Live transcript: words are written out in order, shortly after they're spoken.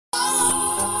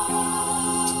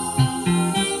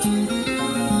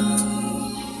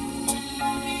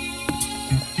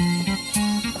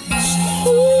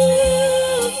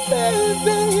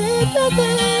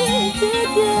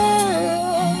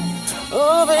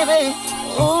baby.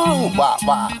 Ooh, wah,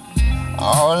 wah.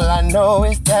 All I know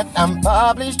is that I'm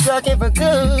probably striking for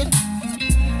good.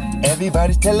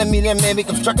 Everybody's telling me that maybe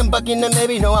I'm striking bucking and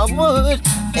maybe no I would.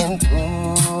 And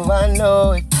ooh, I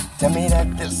know it. Tell me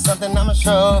that there's something I'ma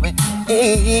show it.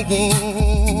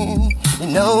 You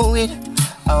know it.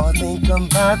 I'll think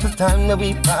about the time that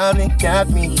we probably got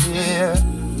me here.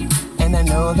 And I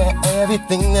know that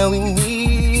everything that we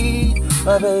need,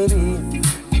 my baby,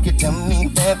 you can tell me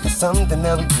that there's something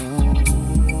that we do.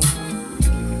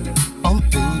 Oh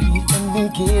baby, let me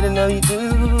get to know you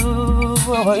do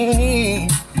what you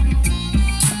need.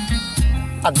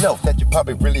 I know that you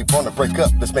probably really wanna break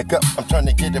up. Let's make up. I'm trying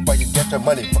to get it while you get your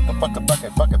money. Fucking,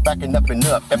 backing up and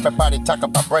up. Everybody talk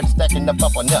about bread stacking up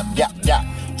and up. Yeah, yeah.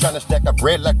 Trying to stack up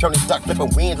bread like Tony Stark, flipping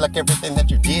wings like everything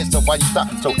that you did. So why you stop?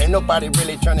 So ain't nobody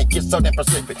really trying to get so damn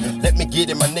specific. Let me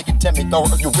get it, my nigga. Tell me, throw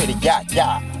you with it. Yeah,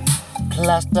 yeah.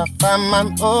 Classify my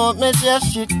movements,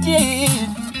 yes you did.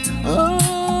 Ooh,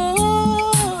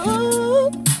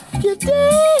 you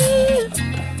did.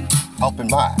 Open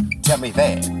mind. Tell me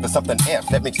that there's something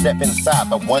else. Let me step inside.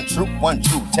 But one true.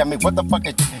 Tell me what the fuck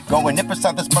is going up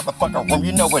inside this motherfucker room.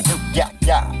 You know what to do. Yeah,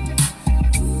 yeah.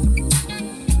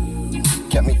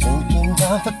 Got me thinking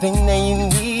about the thing that you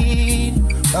need,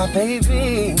 my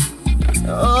baby.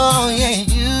 Oh yeah,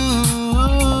 you.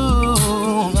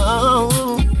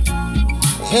 Oh,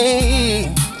 hey,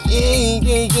 yeah.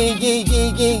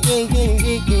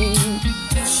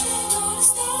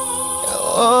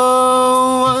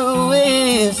 Oh, I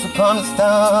wish upon a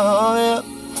star, yeah.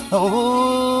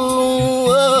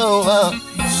 Oh,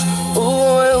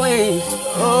 I wish.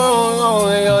 Oh,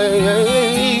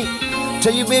 yeah.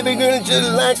 Tell you, baby girl,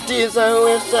 just like this. I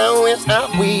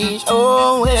wish.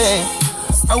 Oh, yeah.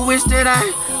 I wish that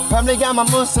I probably got my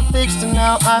muscle fixed and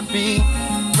now I be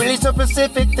really so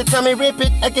specific to tell me rip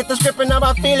it. I get the script and now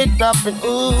I feel it up and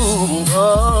ooh,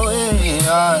 oh,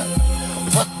 yeah.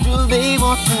 What do they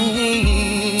want from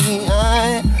me?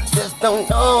 I just don't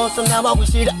know, so now I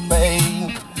wish it up,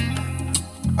 babe.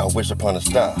 I wish upon a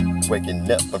star, waking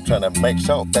up, I'm trying to make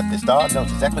sure that the star knows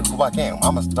exactly who I am.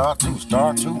 I'm a star too,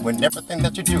 and everything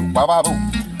that you do, boo.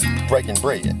 Breaking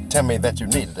bread, tell me that you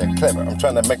need it, that clever. I'm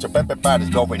trying to make sure everybody's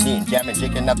going in, jamming,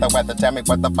 jigging up the weather. Tell me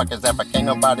what the fuck is ever, can't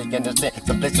nobody understand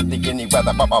simplicity any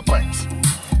weather, Baba brings.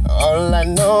 All I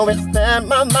know is that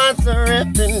my mind's a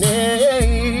ripping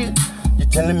it. You're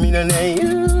telling me that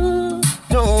you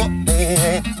don't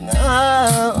think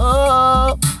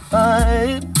now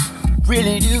I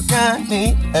really do got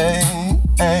me.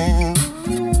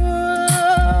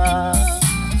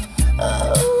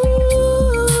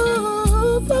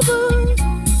 Baba.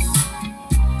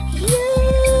 Yeah.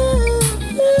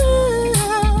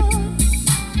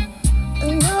 I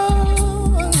know.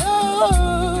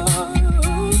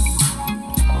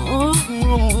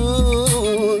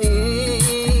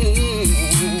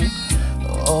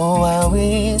 Oh, I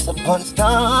wish upon a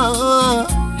star.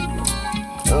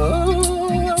 Oh,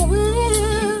 I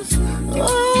wish on a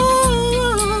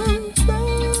star.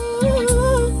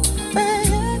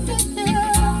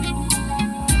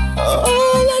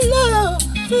 All I love,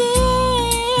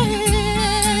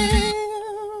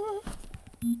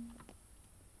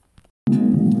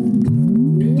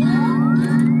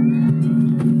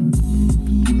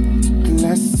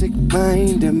 classic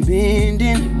mind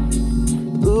bending.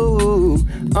 Ooh,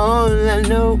 all I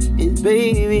know is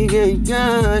baby girl, you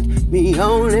got me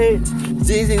on it.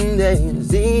 Season that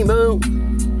Zemo,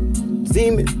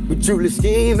 we truly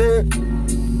scheming.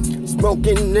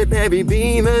 Smoking that baby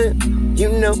beamer, you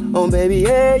know, oh baby,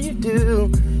 yeah you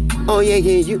do. Oh yeah,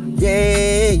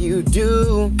 you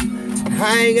do.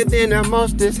 Higher than the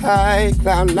most high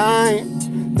cloud line.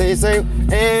 They say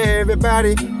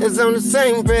everybody is on the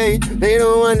same page. They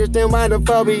don't understand why the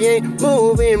fuck we ain't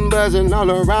moving, buzzing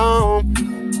all around.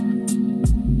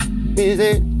 Is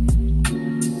it?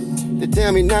 They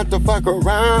tell me not to fuck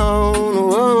around.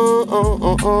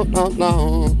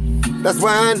 No. That's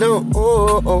why I don't.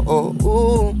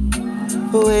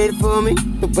 Wait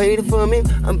for me,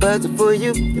 I'm buzzing for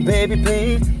you, baby,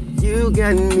 please. You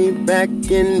got me back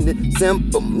in the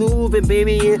simple moving,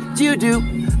 baby, yeah, you do.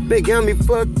 They got me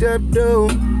fucked up, though.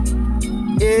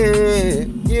 Yeah,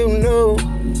 you know.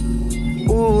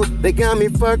 Ooh, they got me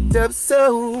fucked up,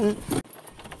 so.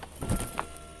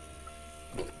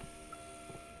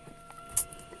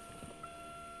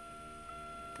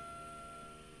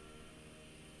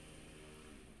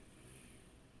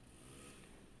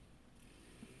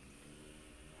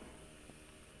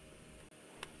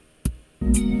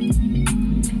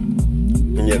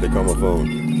 Yeah, they call my phone.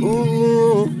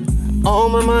 Ooh,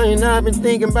 on my mind, I've been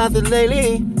thinking about this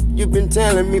lately. you've been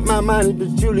telling me my mind has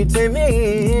been truly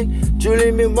taming.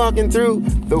 Truly been walking through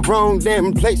the wrong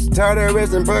damn place.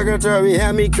 Tartarus and purgatory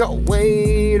had me go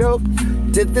way up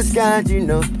to the skies, you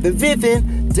know. The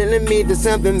vivid telling me there's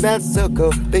something that's so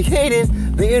cool. They hate it,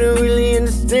 they don't really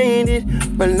understand it,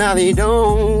 but now they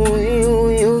don't.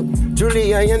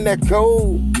 Truly, I am that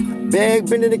cold. Bag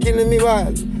bending and killing me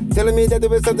wild. Telling me that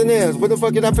there was something else. What the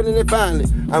fuck is I feeling it finally?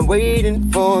 I'm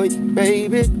waiting for you,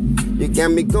 baby. You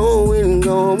got me going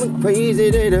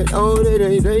crazy day.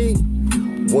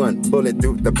 One bullet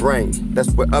through the brain.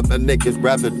 That's what other niggas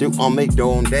rather do on me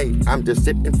own day. I'm just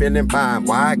sitting feeling fine.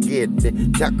 Why I get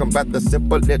it? Talking about the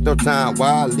simple little time. Why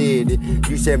I live it?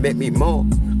 You said make me more.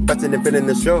 Busting and feeling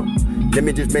the show. Let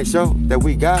me just make sure that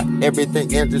we got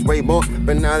everything and just way more.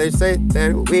 But now they say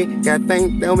that we got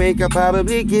things that we could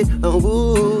probably get.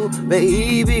 Oh,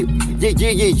 baby.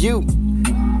 Yeah, you.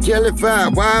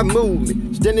 Jellified, why move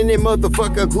me? Standing there,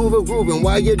 motherfucker, grooving.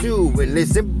 Why you doing? The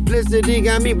simplicity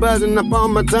got me buzzing up all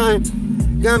my time.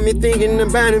 Got me thinking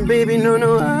about it, baby. No,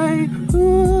 I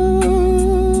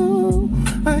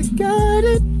got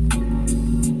it.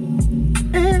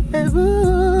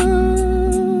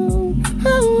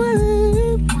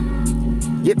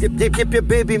 Yep,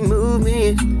 baby, move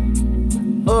me.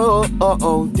 Oh,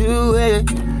 do it.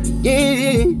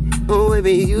 Yeah, oh,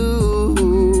 baby, you.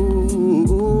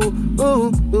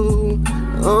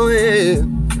 Oh,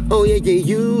 yeah,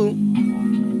 you.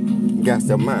 Got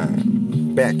some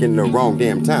mind. Back in the wrong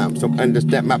damn time. So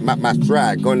understand my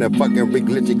stride. Gonna fucking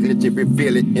glitchy,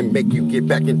 reveal it, and make you get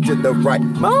back into the right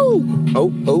mode. Oh.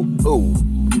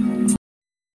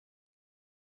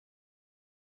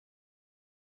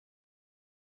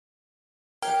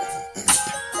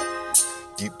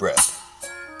 Deep breath.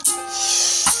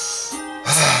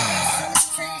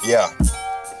 Yeah.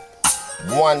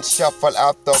 One shuffle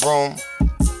out the room.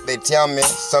 They tell me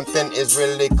something is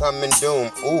really coming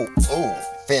doom. Ooh,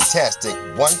 fantastic.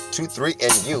 1, 2, 3,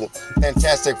 and you.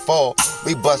 Fantastic 4.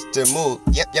 We bust a move.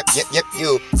 Yep,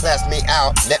 you. Class me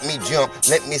out. Let me jump.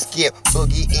 Let me skip.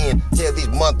 Boogie in. Tell these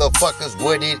motherfuckers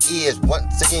what it is.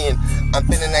 Once again, I'm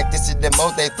feeling like this is the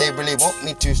mode that they really want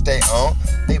me to stay on.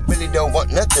 They really don't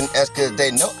want nothing else cause they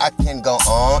know I can go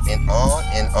on and on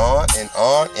and on and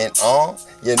on and on.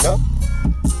 You know?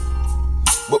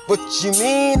 But what you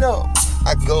mean, oh?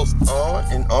 I goes on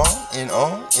and on and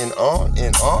on and on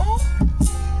and on.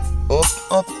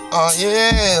 Up, oh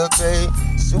yeah, babe.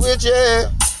 Switch it.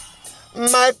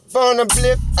 My phone a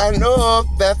blip. I know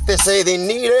that they say they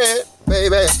need it,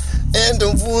 baby. And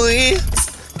we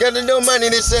got no money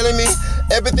they selling me.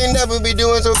 Everything that we be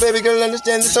doing, so baby girl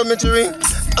understand the symmetry.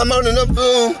 I'm on the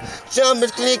boom.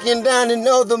 Jumpers clicking down and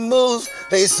know the moves.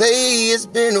 They say it's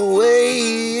been a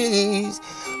ways.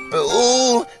 But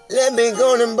ooh, let me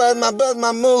go and buzz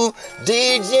my move.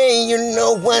 DJ, you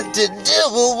know what to do.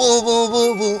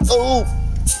 Ooh,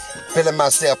 feeling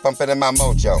myself, I'm feeling my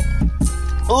mojo.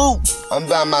 Ooh, I'm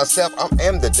by myself, I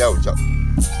am the dojo.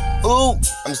 Ooh,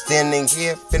 I'm standing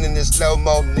here, feeling this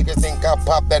slow-mo. Niggas think I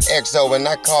pop that XO and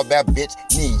I call that bitch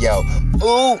Neo.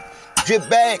 Ooh, drip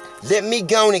back, let me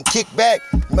go and kick back.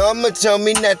 Mama told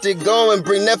me not to go and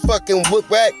bring that fucking whoop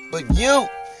back. But you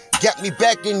got me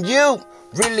back and you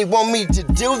really want me to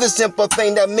do the simple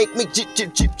thing that make me chip.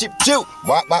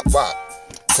 Wop.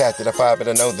 Clap to the 5, but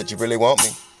I know that you really want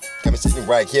me. Come sitting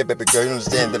right here, baby girl, you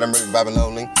understand that I'm really vibing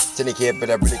lonely. Sitting here, but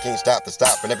I really can't stop to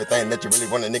stop. And everything that you really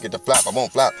want a nigga to flop, I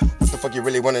won't flop. What the fuck you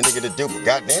really want a nigga to do?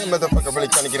 Goddamn motherfucker really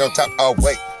trying to get on top. Oh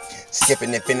wait,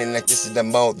 skipping and feeling like this is the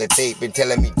mode that they've been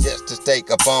telling me just to stay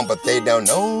up on, but they don't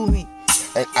know me.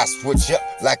 And I switch up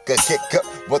like a kick up.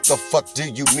 What the fuck do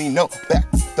you mean? No,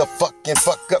 back the fucking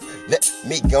fuck up. Let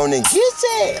me go and get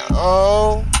it.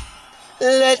 Oh,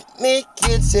 let me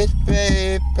get it,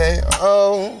 baby.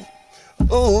 Oh,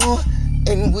 ooh,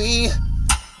 and we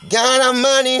got our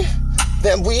money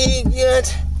that we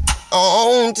get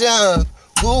on top.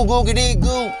 Goo, googity,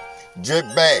 goo. Drip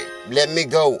back, let me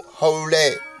go. Hold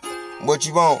that. What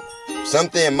you want?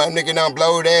 Something, my nigga don't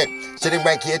blow that. Sitting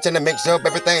right here trying to mix up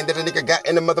everything that a nigga got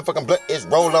in the motherfucking blunt is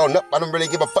roll on up. I don't really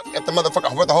give a fuck if the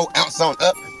motherfucker worth a whole ounce on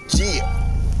up. Yeah.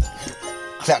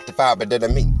 Clap the 5, but that I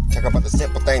mean. Talk about the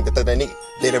simple thing that they need.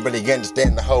 They don't really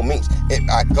understand the whole means. If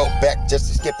I go back just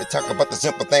to skip it, talk about the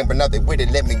simple thing, but now they with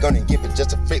it, let me go and give it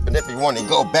just a flip. And if you want to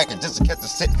go back and just to catch the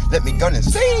sit, let me go and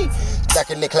see.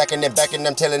 Stacking and clacking and backing,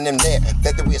 I'm telling them that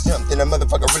there is something a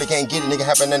motherfucker really can't get. A nigga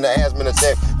happen in the asthma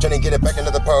attack. Trying to get it back,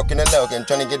 another poke in the Logan.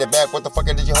 Trying to get it back, what the fuck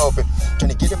did you hoping?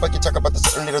 Trying to get it back, you talk about the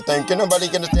certain little thing. Can nobody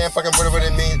understand fucking what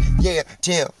it means? Yeah,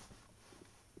 chill.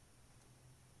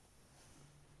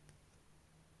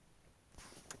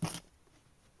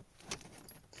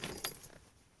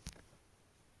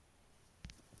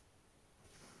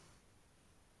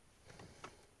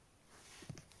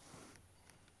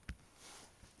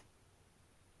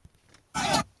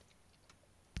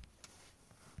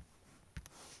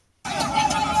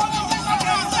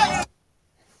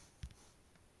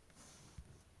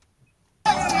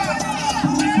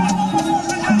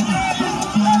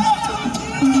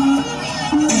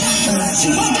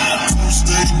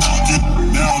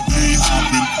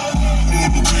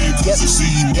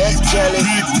 That's Kelly.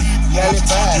 Kelly 5.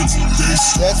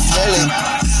 That's Kelly.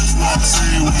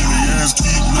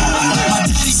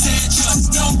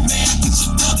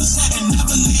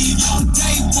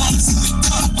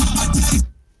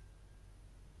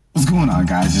 What's going on,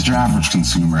 guys? It's your average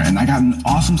consumer, and I got an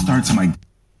awesome start to my...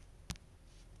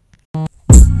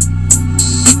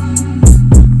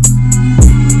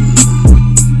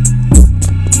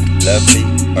 Lovely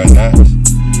or not,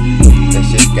 that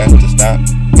shit got to stop.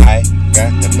 I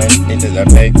got the money to the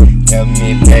pay. Tell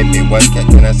me, baby, what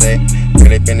can I say?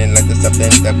 Really feeling like there's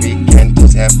something that we can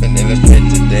just happen. Illustrate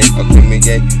today, okay, me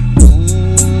gay.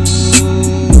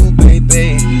 Ooh,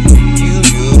 baby, you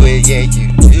do it, yeah, you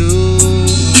do.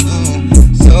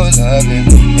 So lovely,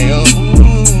 hey,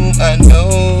 ooh, I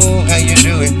know how you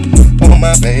do it. Oh,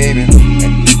 my baby,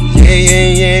 yeah, yeah,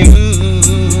 yeah, ooh.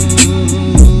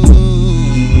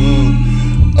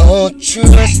 Oh,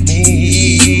 trust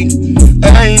me,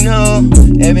 I know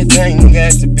everything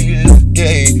got to be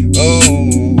okay.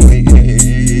 Oh,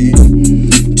 yeah.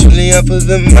 Truly up for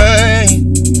the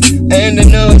mind, and I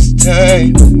know it's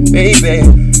time, baby.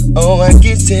 Oh, I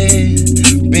get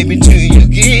it, baby, till you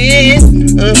get,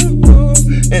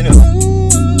 and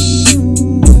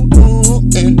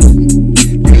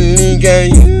really got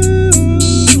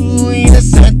you,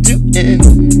 yes I do, and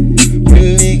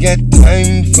really got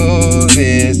time for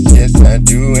this, yes I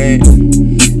do, and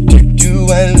do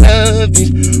I love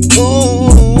it?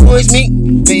 Oh, it's me,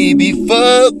 baby,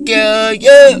 fuck yeah,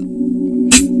 yeah.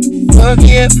 Fuck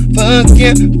yeah,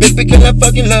 baby, girl, I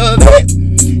fucking love it.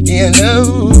 Yeah,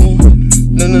 no,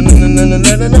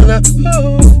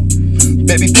 oh,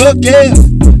 baby, fuck yeah.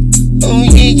 Oh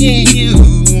yeah, yeah, you.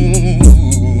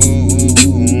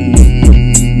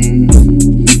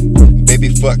 Baby,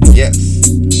 fuck yes.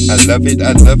 I love it,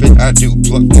 I do.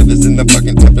 Pluck feathers in the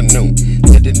fucking afternoon.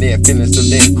 Sitting there feeling so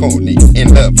damn corny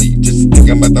and lovely. Just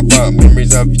thinking about the fond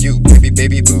memories of you,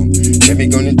 baby boo. Let me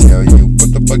gonna tell you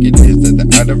what the fuck it is that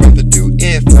I'd rather do.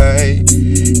 If I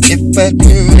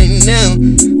could right now,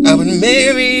 I would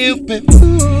marry you, baby.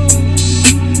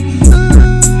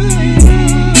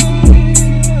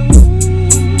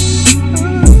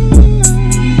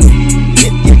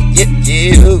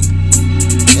 Yeah.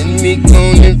 And me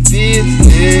gonna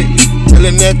visit, tell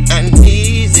him that I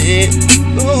need it.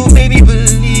 Oh, baby,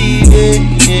 believe it.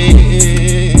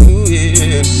 Yeah, ooh,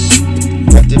 yeah.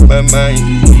 Got it by my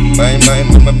mind.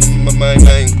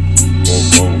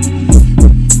 Whoa.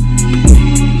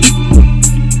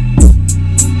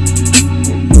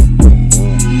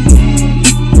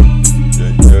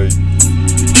 Yeah.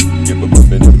 Give him a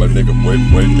minute, my nigga.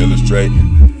 Wait, illustrate.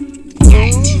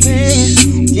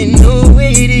 You know what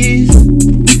it is,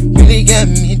 really got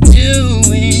me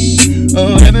doing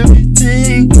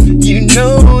everything, you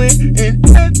know it, and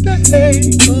hey,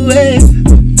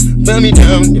 Put me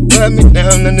down, you put me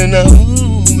down, no,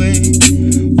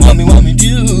 want me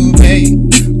do, babe,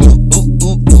 ooh,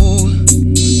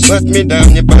 bust me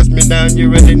down, you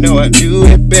already know I do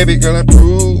it, baby girl, I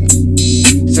prove,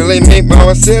 silly me,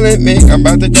 mama, silly me, I'm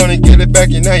about to go and get it back,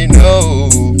 you know,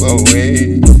 oh,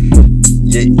 hey.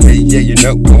 Yeah, you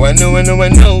know, oh, I know,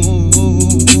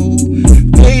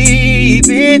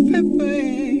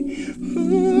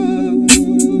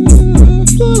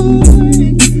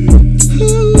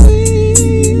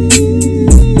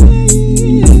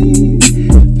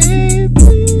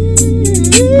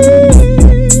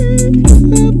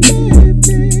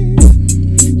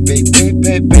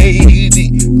 baby,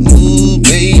 ooh,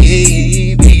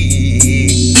 baby,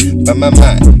 but my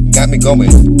mind got me going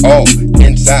all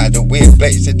inside the weird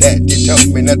places that you told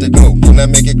me not to go. Can I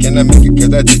make it? Cause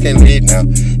I just can't leave now.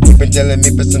 You've been telling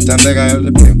me for some time that I have to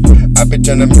do. I've been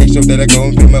trying to make sure that I go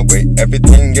and feel my way.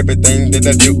 Everything that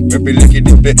I do, every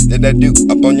lickety bit that I do,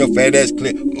 up on your fat ass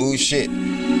clip. Ooh, shit.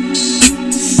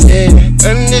 Said,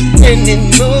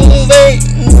 understanding, moving,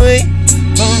 wait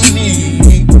for me.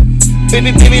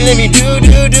 Baby, let me do,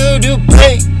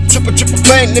 play. Triple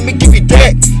play, let me give you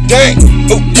that,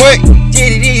 oh, wait,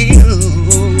 did it,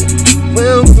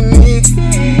 well, for me, to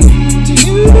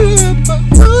you,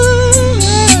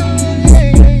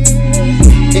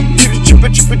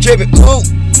 triple, oh,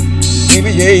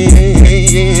 baby, yeah,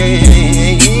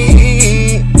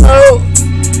 oh,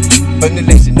 but the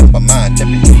listen up my mind, take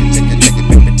it,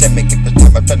 baby, tell me, give us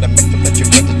time, I'm trying to make the you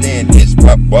understand this,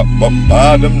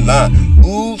 bottom line,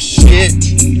 ooh, shit.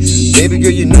 Baby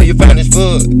girl, you know you're fine as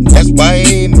fuck. That's why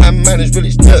my mind is really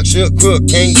stuck. Shook crook,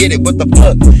 can't get it, what the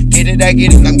fuck? Get it, I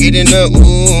get it, I'm getting up. Ooh,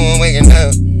 I'm waking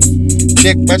up.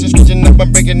 Check my switching up,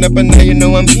 I'm breaking up, and now you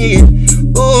know I'm here.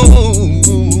 Ooh,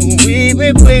 we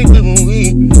got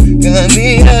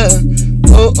me up.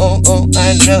 Oh,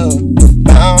 I know.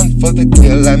 bound for the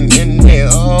kill. I'm in there,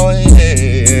 oh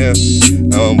yeah.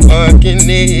 I'm working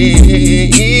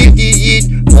it.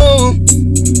 Oh,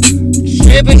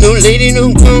 stripping, no lady,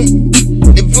 no come.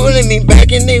 They pulling me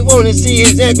back and they wanna see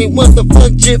exactly what the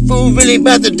fuck Jit Fool really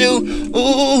about to do.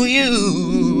 Ooh,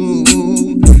 you.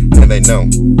 And they know.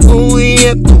 Ooh,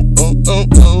 yeah.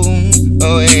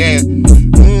 Oh, yeah.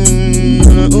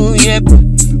 Ooh, yeah.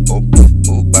 Oh,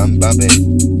 bam, baby.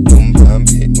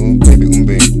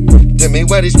 Baby. Tell me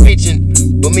what is preaching.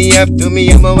 Put me up, do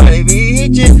me up, what is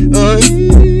reaching. Oh,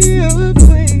 yeah.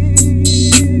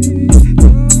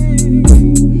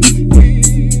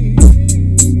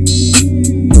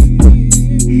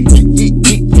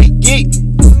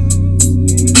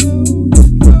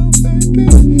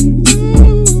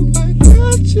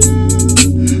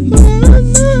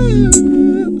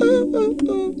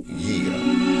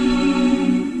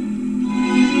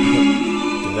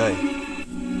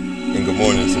 And good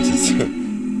morning, since it's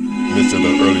midst of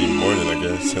the early morning, I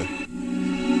guess.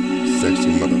 Sexy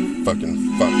motherfucking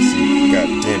foxy.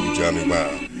 Goddamn, you drive me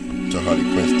wild. Your Harley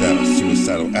Quinn style,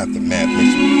 suicidal aftermath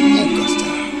makes me Mocha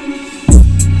style.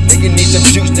 Nigga need some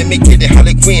juice, let me get it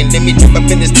Harley Quinn. Let me jump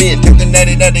up in this bin, talking at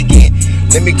it out again.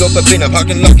 Let me go up in, I'm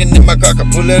hawking, locking in my car, I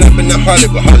pull it up in the Harley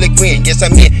with Harley Quinn. Yes,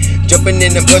 I'm in, jumping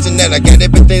in and buzzing that. I got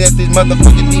everything that these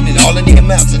motherfuckers needed, all in the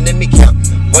amounts, and let me count.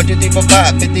 1, 2, 3, 4,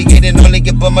 5, 50, get it, only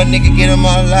get, but my nigga get them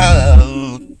all out.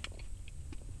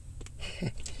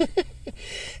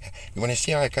 You wanna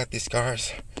see how I got these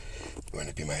scars? You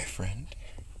wanna be my friend?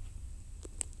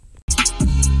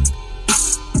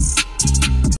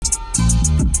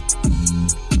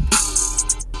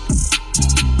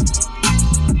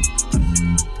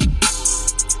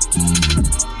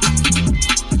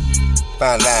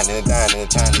 Fine line and a dime and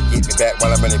trying to get me back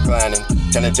while I'm really climbing.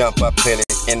 Trying to jump up clearly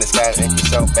in the sky and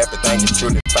yourself. Everything is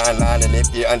truly fine line. And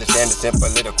if you understand the simple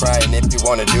little cry, and if you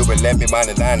wanna do it, let me mind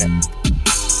and dine it.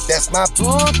 That's my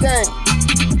boo thing.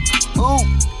 Ooh,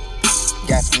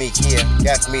 got me here,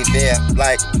 got me there.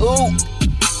 Like ooh,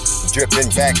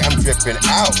 dripping back, I'm dripping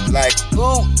out. Like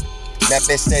ooh, now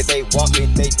they say they want me,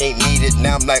 they ain't need it.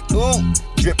 Now I'm like ooh,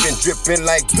 dripping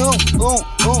like goo.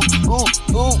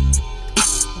 Ooh.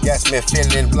 Got me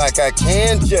feeling like I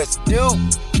can just do.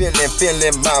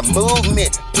 Feeling my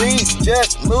movement. Please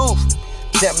just move.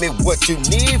 Tell me what you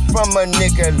need from a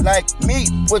nigga like me.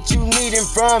 What you needin'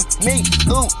 from me.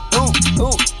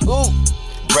 Ooh.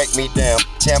 Break me down.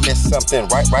 Tell me something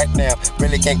right now.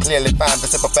 Really can't clearly find the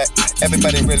simple fact.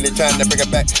 Everybody really trying to bring it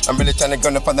back. I'm really trying to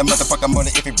go find the motherfucker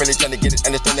money. If you really trying to get it,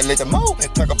 understand a little more.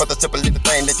 Talk about the simple little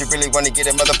thing that you really want to get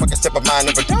a motherfucker simple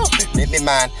mind overdose. Let me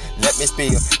mind, let me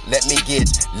spill, let me get.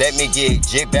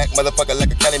 Jig back motherfucker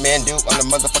like a Cali man do on the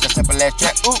motherfucker simple ass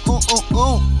track.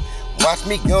 Ooh. Watch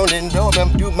me go and know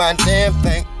them do my damn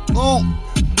thing. Ooh.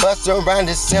 Bust around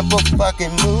this simple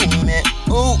fucking movement.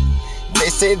 Ooh. They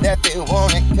say that they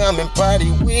wanna come and party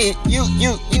with you.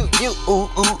 Ooh.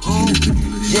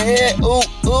 Yeah, ooh.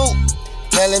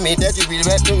 Telling me that you really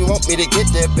want me to get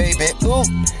there, baby. Ooh.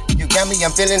 You got me,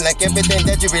 I'm feeling like everything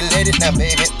that you related now,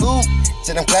 baby. Ooh.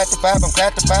 Said I'm classified.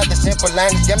 The simple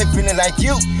line has got me feeling like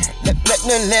you. Let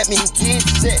me get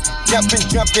set. Jumping,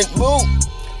 move.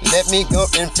 Let me go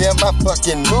and feel my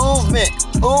fucking movement.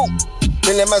 Ooh.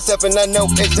 Feeling myself and I know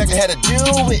exactly how to do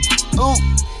it. Ooh.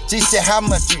 She said, how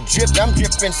much you drip? I'm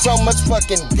dripping so much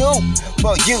fucking goo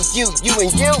for you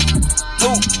and you.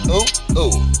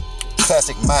 Ooh.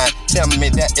 Classic mind, tell me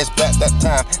that it's back that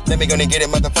time. Let me go and get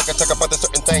it, motherfucker. Talk about the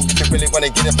certain thing. If you really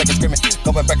wanna get it, fucking screaming.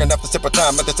 Going back enough for simple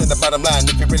time, but that's in the bottom line.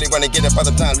 If you really wanna get it for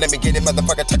the time, let me get it,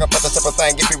 motherfucker. Talk about the simple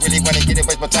thing. If you really wanna get it,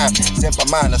 waste my time. Simple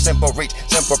mind, a simple reach,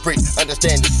 simple preach.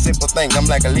 Understand this simple thing. I'm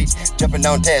like a leech, jumping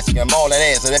on task. I'm all that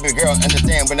ass, and every girl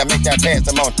understand when I make that pass.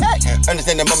 I'm on tack.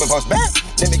 Understand the moment bounce back.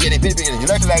 Let me get it, baby.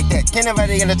 You like it like that. Can't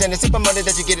nobody understand the simple money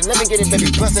that you get it. Let me get it, baby.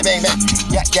 Bust it, bang, bang.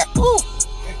 Yeah. Ooh.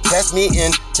 Press me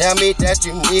in, tell me that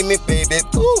you need me, baby.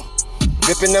 Ooh,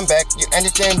 dripping them back, you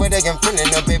understand what I am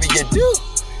feeling, no, baby, you do.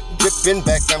 Dripping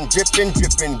back, I'm dripping,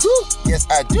 goo. Yes,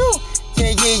 I do.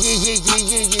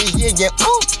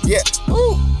 Yeah.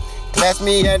 Ooh. Class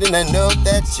me out and I know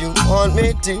that you want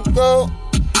me to go.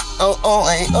 Oh,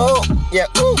 yeah.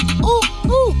 Ooh.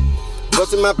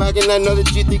 What's in my pocket? I know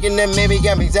that you thinking that maybe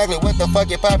I'm exactly what the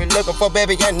fuck you're probably looking for,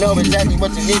 baby. I know exactly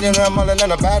what you need, and I'm all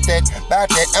alone about that.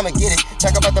 I'ma get it.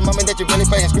 Talk about the moment that you really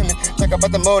fucking screaming. Talk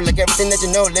about the mode, like everything that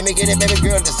you know. Let me get it, baby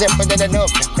girl. The simple that I know.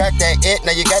 Crack that it,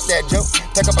 now you got that joke.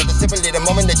 Talk about the simple, the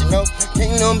moment that you know.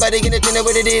 Can't nobody get it, know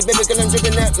what it is, baby, cause I'm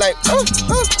dripping out like, ooh.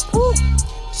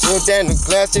 So damn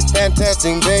classic,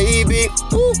 fantastic, baby.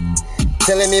 Ooh.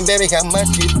 Telling me, baby, how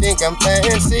much you think I'm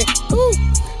fancy. Ooh.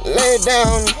 lay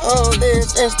down all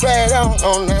this and spread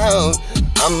on now.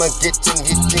 I'ma get you.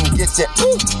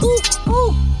 Ooh, ooh,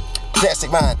 ooh.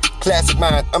 Classic mind,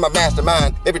 I'm a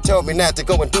mastermind. Baby told me not to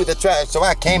go and do the trash, so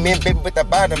I came in, baby, with the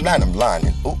bottom line. I'm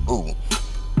lying. Ooh, ooh.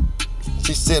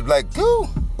 She said like, ooh,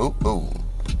 ooh, ooh.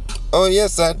 Oh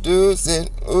yes, I do.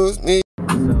 Said, ooh, me.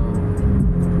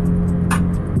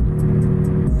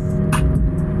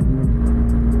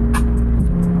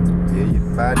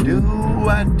 I do.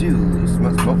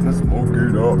 Smoke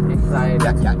it up. Excited.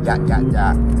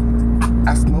 Yeah.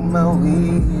 I smoke my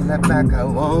weed like I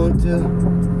want to.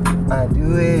 I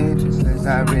do it just cause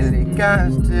I really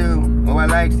got to. Oh, I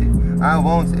likes it, I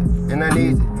want it, and I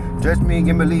need it. Trust me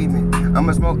and believe me,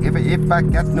 I'ma smoke if I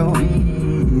got no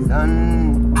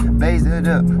reason. Blaze it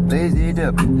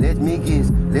up, let me kiss,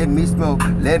 let me smoke,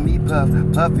 let me puff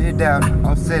it down.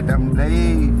 All said I'm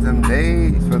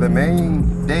days for the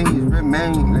main days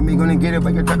remain. Let me gonna get it,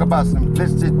 we can talk about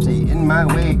simplicity in my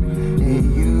way. Yeah,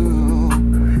 you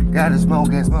gotta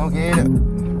smoke it up.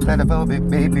 Claustrophobic,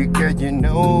 baby girl, you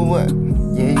know what?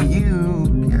 Yeah,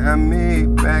 you got me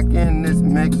back in this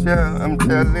mixture. I'm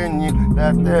telling you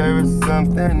that there is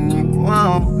something you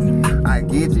want. I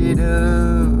get it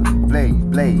up.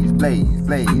 Blaze, haze,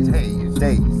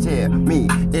 days, yeah, me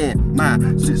in my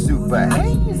shit super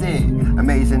hazy.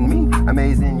 Amazing me,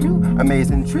 amazing you,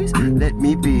 amazing trees. Let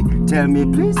me be, tell me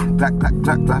please.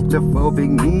 Claustrophobic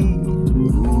me.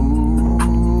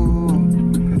 Ooh,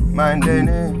 minding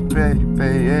it,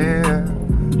 baby, yeah.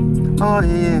 Oh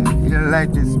yeah, you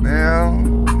like the smell?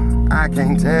 I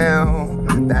can't tell.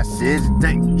 That shit's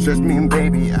dank. Trust me,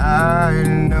 baby, I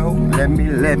know. Let me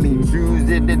choose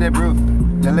it in the roof.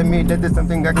 Telling me that there's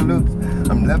something I can lose.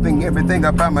 I'm loving everything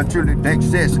about my truly dank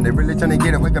session. They really trying to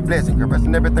get away a blessing.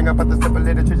 Caressing everything about the simple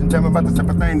little trees and tell me about the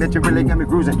simple thing that you really got me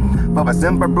cruising. For a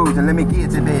simple bruising, let me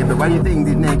get it, baby. Why you think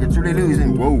these niggas truly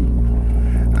losing? Whoa.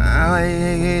 Oh,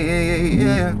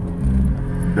 yeah.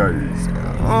 Days.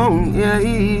 Oh, yeah.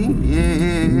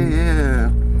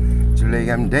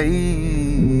 Truly I'm days.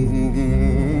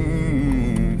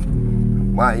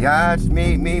 Why y'all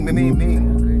me. Me.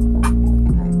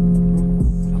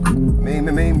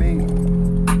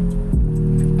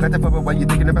 Claustrophobic, why you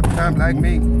thinking about the time like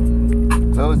me?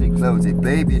 Close it,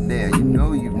 baby, now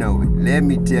you know it. Let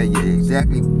me tell you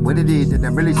exactly what it is that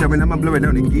I'm really showing. I'ma blow it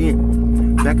on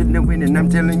again. Back in the wind and I'm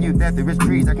telling you that there is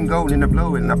trees I can go and I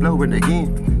blow it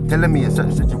again. Telling me a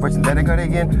certain situation that I got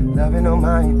again. Loving on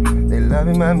mine, they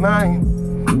loving my mind.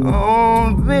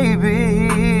 Oh, baby.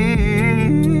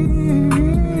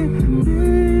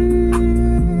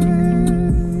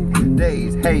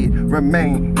 Days, hey,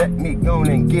 remain, let me go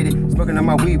and get it. Smoking on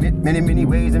my weed, many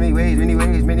ways. Let me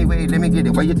get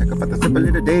it. Why you talk about the simple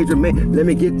little days remain? Let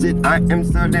me get it. I am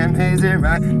so damn hazy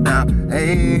right now.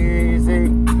 Hazy,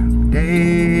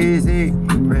 daisy,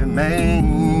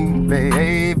 remain,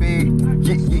 baby.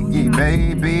 Yeah,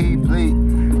 baby, please.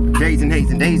 Days and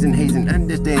hazing,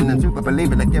 understand and super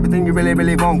believing like everything you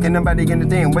really want. Can nobody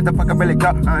understand what the fuck I really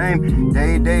got? I'm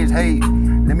days, hey.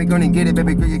 Let me go and get it,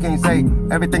 baby girl, you can't say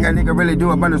everything I nigga really do.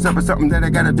 I'm on myself for something that I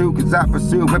gotta do. Cause I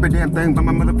pursue every damn thing by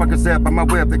my motherfucking self, by my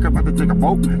way. Think about to take a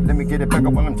boat. Let me get it back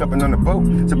up while I'm jumping on the boat.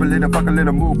 Simple little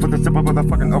move for the simple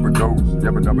motherfucking overdose.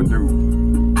 Never do.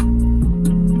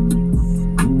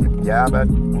 Yeah.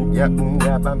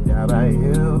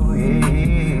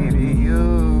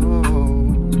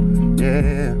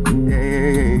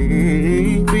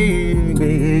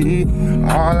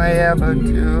 All I ever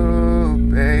do,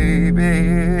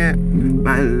 baby,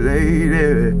 my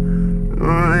lady,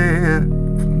 oh yeah,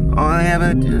 all I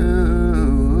ever do,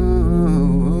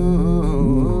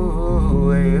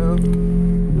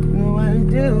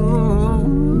 yeah,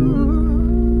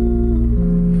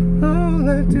 all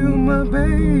I do, my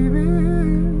baby,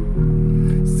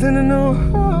 sending on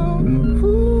home,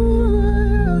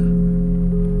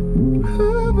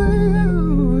 oh baby.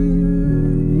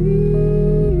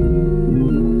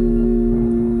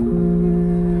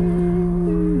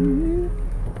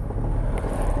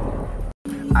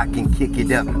 I can kick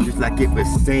it up just like it was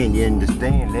saying, you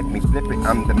understand? Let me flip it,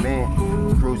 I'm the man.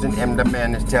 Cruising, am the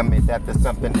man. Tell me that there's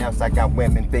something else. I got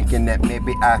women thinking that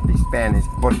maybe I speak Spanish.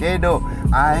 Por qué no?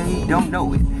 I don't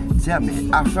know it. Tell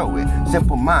me, I'll show it.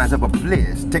 Simple minds of a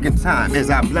bliss, taking time as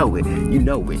I blow it. You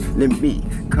know it. Let me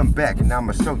come back and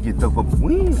I'ma show you the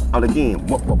win. All again,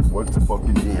 what's the fuck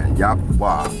again? Yup,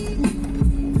 wow.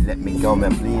 Let me go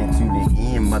and blend to the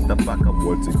end, motherfucker.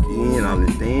 Once again,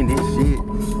 understand this shit.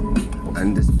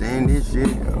 Understand this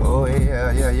shit. Oh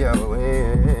yeah.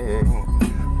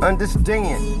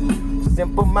 Understand.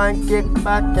 Simple mind, get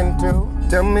back into.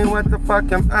 Tell me what the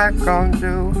fuck am I gonna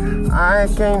do? I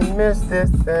can't miss this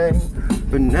thing.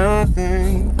 for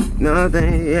nothing,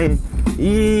 nothing.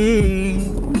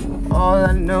 All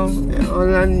I know and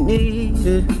all I need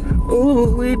is,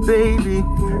 ooh, baby,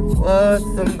 was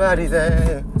somebody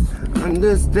that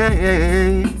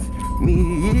understands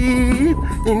me.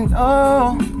 And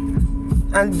oh,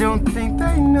 I don't think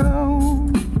they know.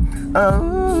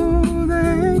 Oh,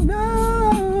 they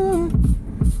know.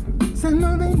 So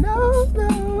no, they know.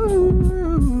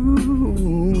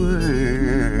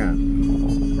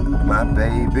 My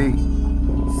baby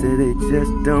said they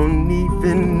just don't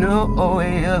even know. Oh,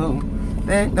 yeah,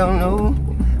 they don't know.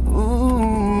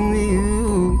 Ooh,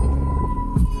 you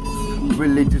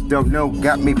really just don't know.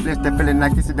 Got me flistered, feeling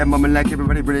like this is that moment, like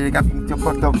everybody really got me so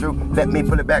fucked up too. Let me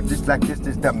pull it back just like this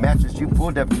is the mattress you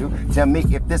pulled up to. Tell me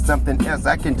if there's something else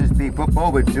I can just be put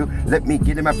forward to. Let me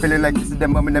get in my feeling like this is the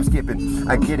moment I'm skipping.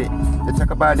 I get it. They talk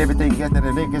about everything, yes, that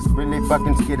the niggas really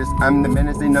fucking scared us. I'm the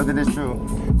menace, they know that it's true.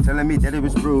 Telling me that it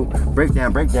was true. Break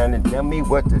down, and tell me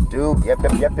what to do. Yep,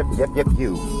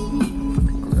 you.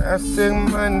 Classic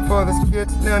man for the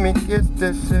skits, let me get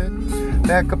this shit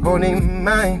back up on in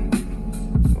mind.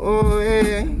 Oh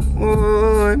yeah,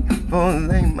 oh, for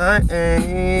my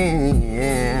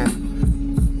aim.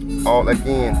 All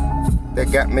again, that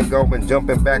got me going,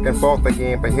 jumping back and forth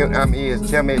again. But here I'm is,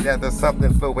 tell me that there's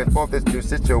something fluid for this new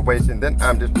situation. Then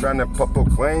I'm just trying to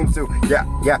proclaim to, yeah.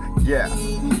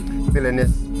 Feeling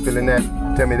this, feeling that,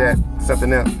 tell me that,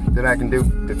 something else that I can do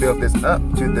to fill this up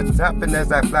to the top. And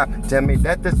as I fly, tell me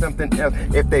that there's something else.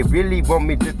 If they really want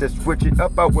me just to switch it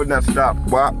up, I will not stop.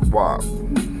 Wah.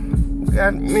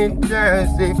 Got me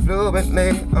dancing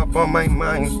fluently up on my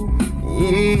mind.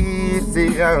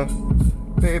 Easier,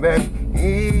 baby,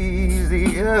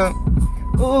 easier.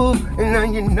 Ooh, and now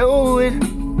you know it.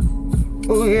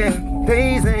 Oh yeah,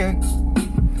 dazing.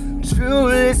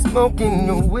 Truly smoking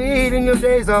your weed and your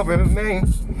days all remain.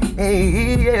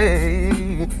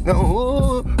 Hey,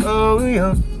 no, oh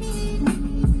yeah.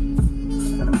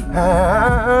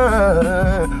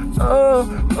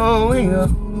 Oh yeah.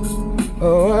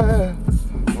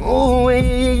 Oh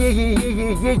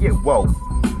yeah. Whoa.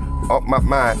 Off my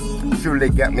mind, truly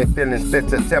got me feeling fit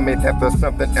to tell me that there's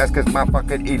something else, cause my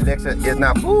fucking elixir is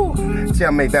not fool.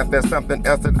 Tell me that there's something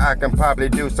else that I can probably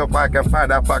do, so I can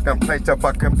find a fucking place to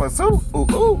fucking pursue.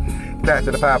 Ooh. Flash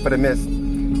to the fire for the miss.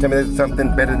 Tell me there's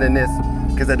something better than this,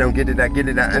 cause I don't get it, I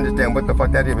understand what the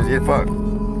fuck that is, fuck.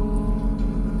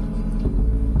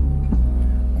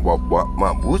 What,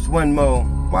 who's one more?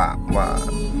 Why?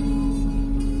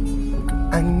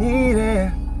 I need it.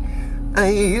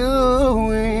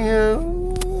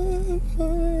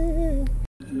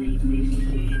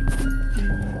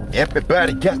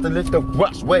 Everybody got the list of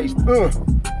rushways.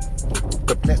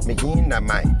 But bless me in, I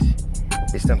might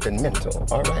be something mental.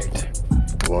 Alright.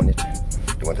 You want it?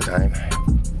 You want the time?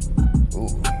 Ooh.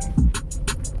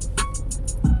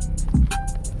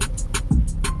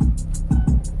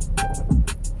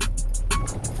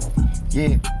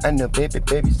 Yeah, I know, baby,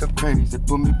 so crazy.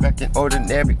 Put me back in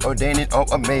ordinary, ordaining, oh,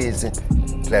 amazing.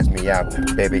 Flash me out,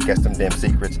 baby, got some damn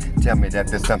secrets. Tell me that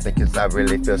there's something, cause I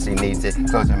really feel she needs it.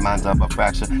 Closing minds of a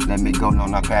fracture, let me go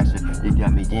on our passion. You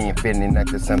got me in, feeling like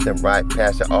there's something right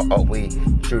past you. Oh, we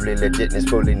truly legitness,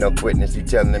 fully no quitness. You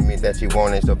telling me that you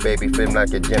want it, so baby, feeling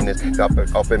like a gymnast. Up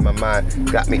in my mind,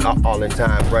 got me all in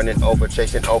time. Running over,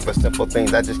 chasing over simple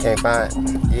things I just can't find.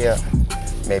 Yeah.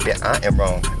 Maybe I am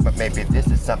wrong, but maybe this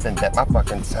is something that my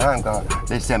fucking time gone.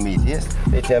 They tell me this,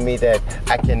 they tell me that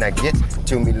I cannot get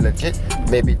to me legit.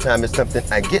 Maybe time is something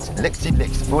I get. Licks,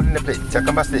 food in the plate, talking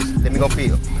about this, let me go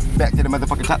feel. Back to the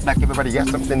motherfucking top like everybody got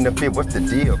something to feel. What's the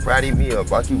deal? Friday meal,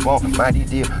 what you want, mighty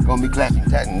deal. Gonna be clashing,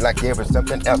 tatting like there was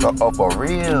something else. Oh, for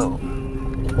real.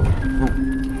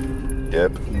 Ooh.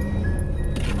 Yep.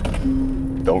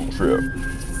 Don't trip.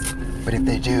 But if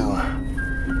they do,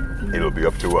 it'll be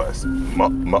up to us. No.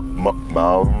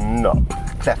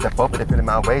 Clap the phone, but they feeling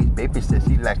my way. Baby says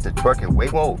she likes to twerk it way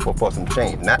more for some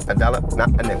change. Not $1, not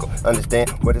a nickel.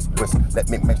 Understand what is whistle? Let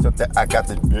me make sure that I got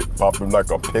this bitch popping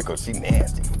like a pickle. She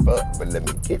nasty, but let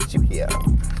me get you here.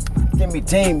 Let me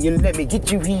tame you, let me get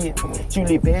you here.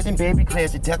 Truly passing, baby,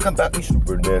 classy. Talk about me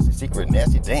super nasty, secret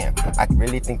nasty. Damn, I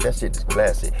really think that shit is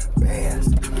classy. Pass.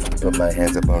 Put my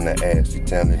hands up on the ass. You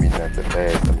telling me not to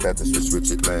pass. I'm about to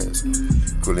switch it last.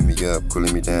 Cooling me up,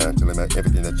 cooling me down. Telling me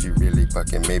everything that you really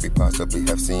fucking maybe possibly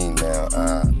have seen now.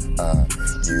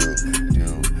 You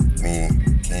do me,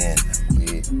 can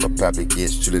we? But probably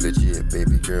gets truly legit,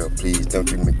 baby girl. Please don't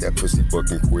you make that pussy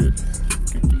fucking quit.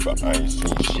 But I ain't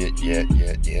seen shit yet.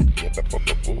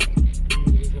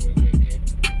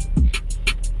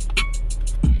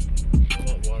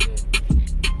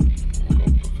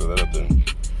 Fill that up then.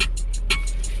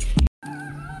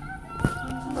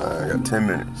 10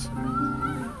 minutes.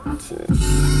 10.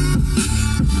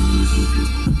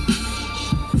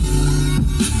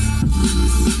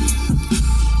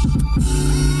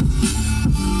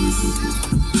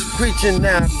 Preaching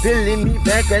now, pulling me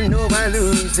back, I know I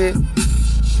lose it.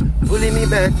 Pulling me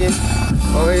back in.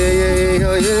 Oh yeah, yeah, yeah,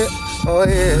 oh yeah, oh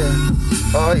yeah,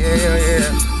 oh yeah, yeah, yeah.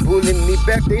 Pulling me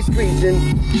back, they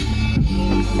screeching.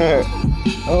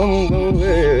 I'm going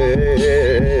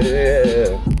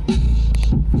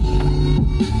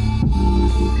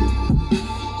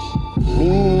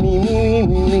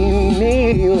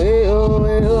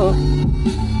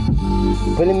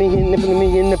pulling me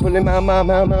in, pulling my, ooh,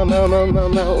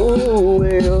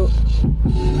 well.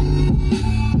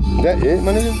 That it,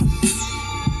 my nigga?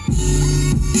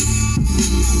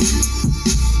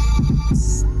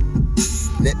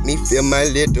 Let me feel my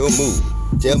little move.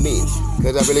 Tell me,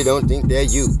 cause I really don't think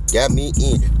that you got me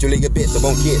in. Julia bitch, I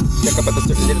won't get. Check about the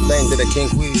certain little things that I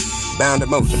can't quit. Bound to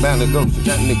motion, bound to ghost,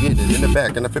 trying to get it in the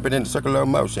back, and I flip it in the circular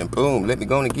motion. Boom, let me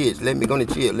go and get, let me go and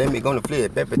chill, let me go and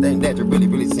flip. Everything that you really,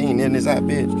 really seen in this hot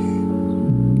bitch.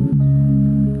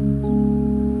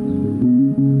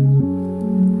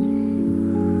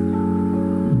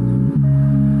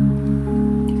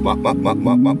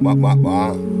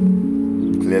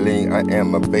 Clearly, I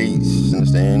am a bass.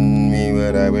 Understand me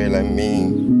what I really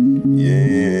mean.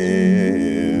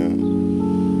 Yeah,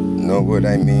 know what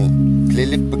I mean.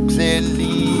 Clearly, but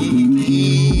clearly,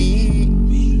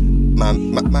 my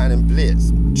mind in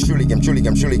bliss. Truly, I'm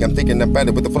thinking about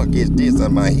it. What the fuck is this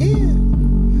on my head?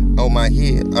 On my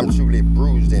head, I'm truly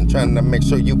bruised and trying to make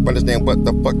sure you understand what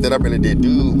the fuck that I really did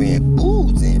do. And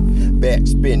oozing, back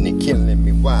spinning, killing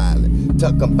me wildin'.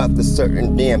 Talking about the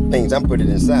certain damn things, I'm putting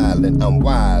in silent. I'm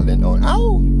wildin' on.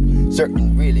 Oh,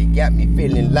 certain really got me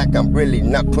feeling like I'm really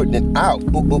not putting it out.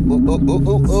 Ooh, ooh, ooh, ooh, ooh,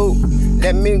 ooh, ooh.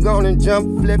 Let me go and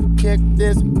jump, flip, kick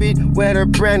this beat with a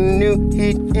brand new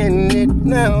heat in it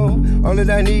now. All that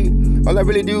I need, all I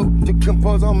really do to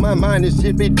compose on my mind is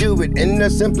simply do it in a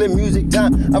simpler music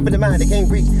time. Up in the mind I can't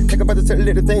reach. Think about the certain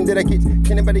little thing that I get.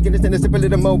 Can anybody get this in a simple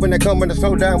little mode when I come when I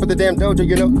slow down with the damn dojo,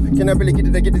 you know? Can I really get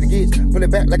it? I get it, pull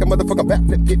it back like a motherfucking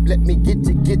backflip. Let me get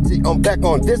it. I'm back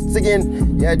on this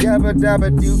again. Yeah, dabba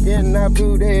do can I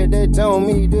do that? They told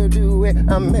me to do it.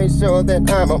 I make sure that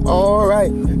I'm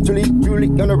alright. Truly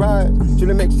gonna rise.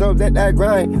 Truly make sure that I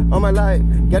grind on my life.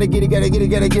 Gotta get it, like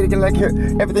here.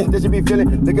 Everything that you be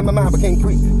feeling. Look at my mind, I can't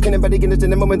quit. Can anybody get this in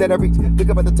the moment that I reach? Think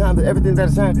about the time that everything that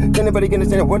I shine. Can anybody get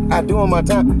this in what I do on my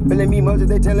time? Feeling me Moses,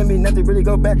 they telling me not to really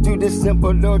go back to this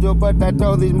simple dojo. But I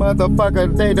told these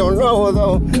motherfuckers they don't know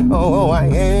though. Oh, I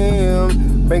am.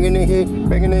 Bringing the heat,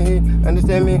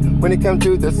 understand me when it comes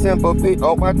to the simple beat.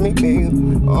 Oh, watch me be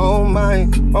on my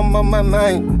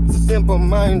mind. It's a simple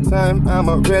mind time. I'm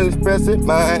a real expressive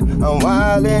mind. I'm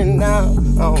wildin' now,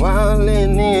 I'm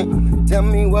wildin' in. Tell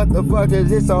me what the fuck is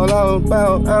this all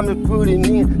about? I'm just putting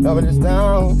in over this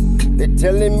down. They're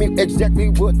telling me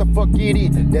exactly what the fuck it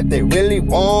is that they really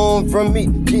want from me.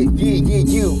 Yeah,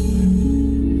 you.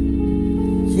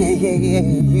 Yeah,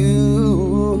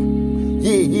 you.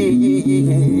 Yeah,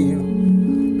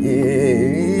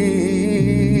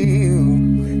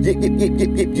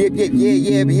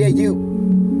 you.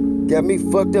 Got me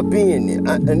fucked up in it.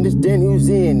 I understand who's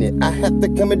in it. I have to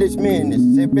come in this minute.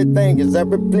 Everything is I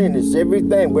replenish.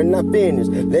 Everything when I finish.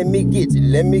 Let me get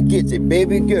it.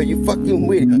 Baby girl, you fucking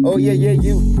with it. Oh yeah,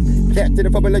 you. Cat to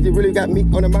the public like you really got me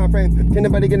on the mind frame. Can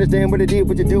nobody understand what it is,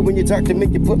 what you do when you talk to me?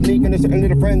 You put me in a certain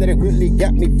little frame that it really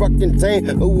got me fucking tame.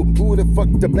 Oh, who the fuck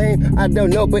to blame? I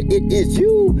don't know, but it is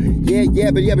you.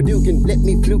 Yeah, but do can let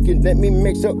me flukin'. Let me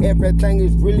make sure everything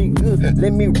is really good.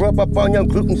 Let me rub up on your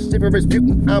gluten, silverous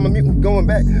mutant. I'm a mutant going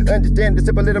back. Understand the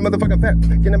simple little motherfucking fact.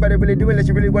 Can nobody really do it unless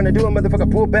you really wanna do it? Motherfucker,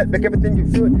 pull back everything you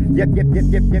should. Yep,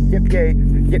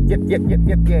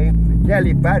 yeah.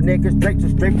 Cali, 5 niggas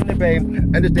straight from the bay.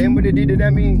 Understand what it did that I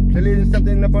mean? Clearly there's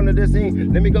something up under the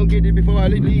scene. Let me go get it before I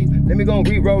leave. Let me go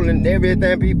re-rollin'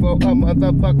 everything before a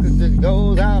motherfucker just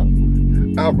goes out.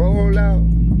 I roll out.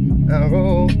 I'm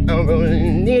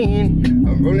rolling in.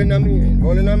 I'm rolling on in,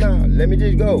 rolling on out. Let me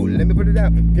just go. Let me put it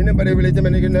out. Can nobody really tell me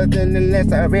nigga nothing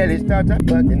unless I really start to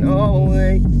fucking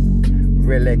away.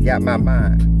 Really got my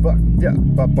mind fucked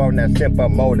up on that simple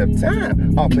mode of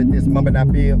time. Off at this moment I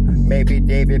feel maybe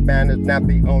David Banner's not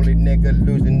the only nigga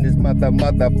losing this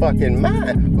motherfucking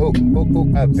mind. Ooh,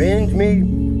 avenge me.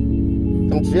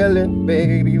 I'm chillin',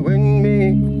 baby, with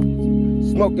me.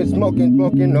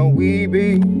 Smoking on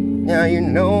weed. Now you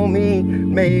know me.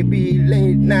 Maybe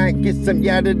late night get some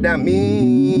yada da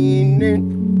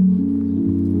meaning.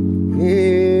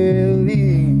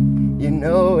 Really, you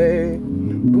know it.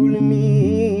 Pulling me.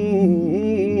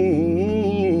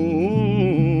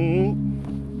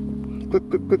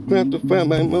 have to find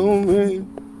my moment.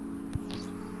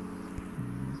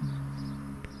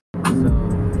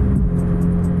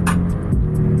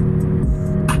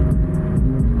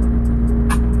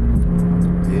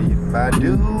 If I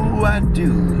do, I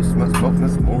do. Smoke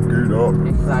it up.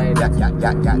 Excited.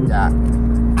 Yeah.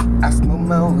 I smoke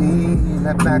my weed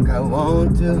like I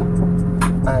want to.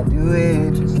 I do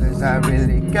it cause I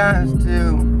really got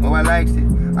to. Oh, I likes it,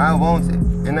 I want it,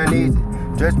 and I need it.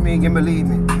 Trust me and believe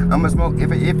me, I'ma smoke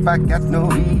if I got no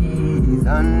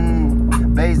reason.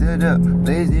 Blaze it up,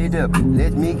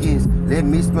 let me kiss, let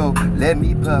me smoke, let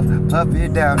me puff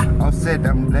it down. Offset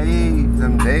them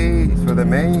days for the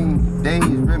main days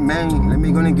remain. Let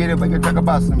me gonna get it, we can talk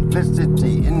about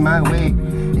simplicity in my way.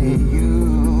 Yeah,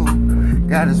 you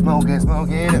gotta smoke it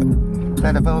up.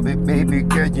 Claustrophobic, baby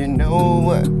girl, you know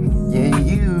what? Yeah,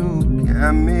 you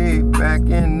got me back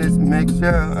in this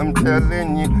mixture. I'm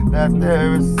telling you that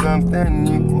there is something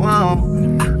you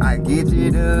want. I get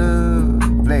you to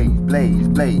blaze,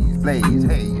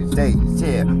 haze, days,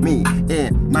 tear me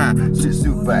in my shit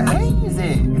super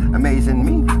hazy. Amazing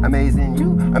me, amazing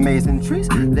you, amazing trees.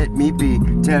 Let me be,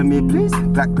 tell me please,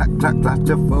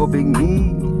 claustrophobic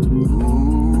me.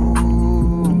 Ooh,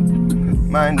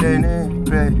 minding it,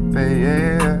 baby,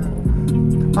 yeah.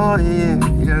 Oh yeah,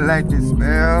 you like the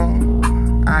smell?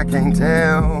 I can't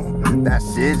tell. That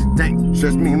shit's dank.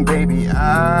 Trust me, baby,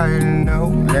 I know.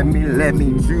 Let me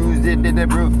choose it in the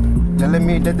roof. Telling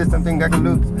me that there's something I can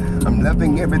lose. I'm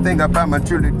loving everything about my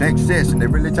truly dank session. They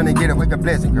really trying to get away a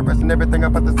blessing. Caressing everything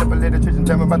about the simple little trees and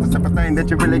tell me about the simple thing that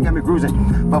you really got me cruising.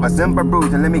 For a simple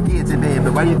bruising, let me get it, baby.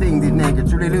 Why you think these niggas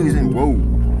truly losing? Whoa.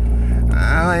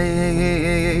 Oh,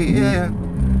 yeah.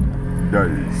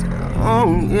 Days.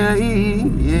 Oh, yeah.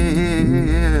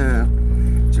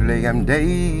 Truly, I'm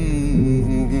days.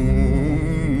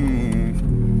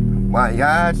 Why,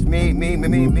 yeah, it's me.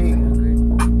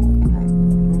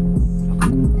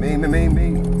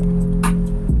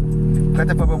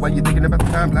 Claustrophobic, why you thinking about the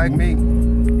time like me?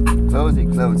 Close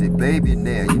it, baby,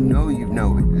 now you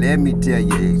know it. Let me tell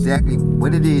you exactly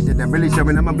what it is that I'm really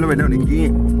showing. I'm blowing on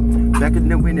again. Back in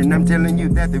the wind, and I'm telling you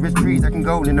that there is trees I can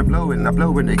go and I blow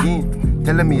it again.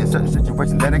 Telling me a certain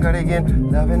situation that I got again.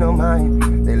 Loving on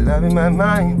mine, they loving my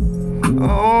mind.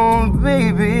 Oh,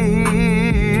 baby.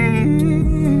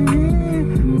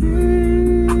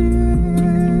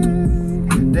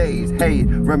 Days, hey,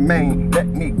 remain, let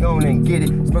me go and get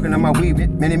it. Smoking on my weed,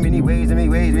 many ways. Let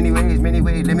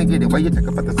me get it. Why you talk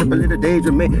about the simple little days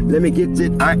remain? Let me get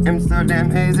it. I am so damn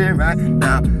hazy right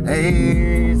now.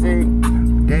 Hazy,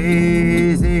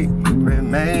 daisy,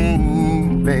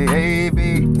 remain,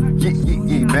 baby.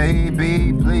 Yeah,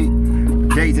 baby, please.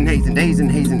 Days and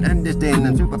hazing, understand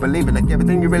and super believe it. Like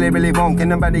everything you really want. Can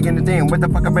nobody understand what the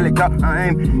fuck I really got?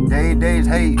 I'm days,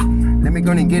 hey. Let me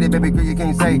go and get it, baby girl, you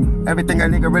can't say everything I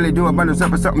nigga really do. I'm under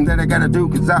for something that I gotta do.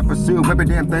 Cause I pursue every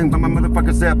damn thing by my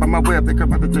motherfucking self. By my way, if they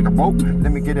come out to take a boat.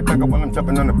 Let me get it back up while I'm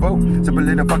jumping on the boat. Simple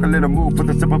little fucking little move for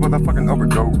the simple motherfucking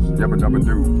overdose. Yabba dabba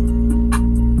do.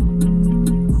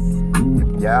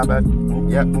 Yabba,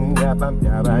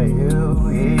 you.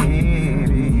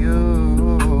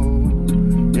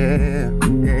 Yeah.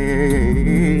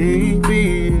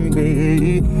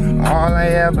 All I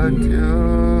ever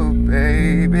do,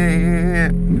 baby,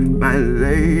 my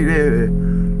lady,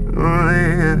 oh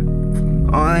yeah,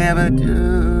 all I ever do,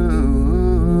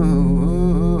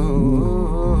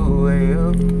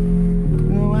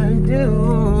 no I do,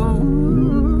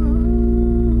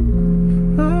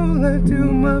 all I do,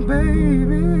 my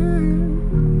baby,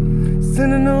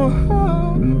 sending no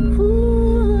home,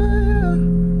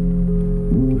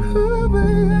 oh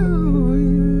baby.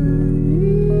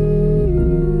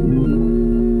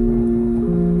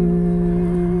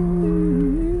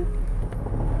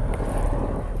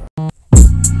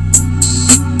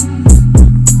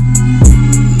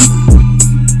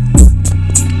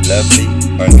 Lovely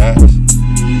or not,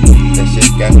 that shit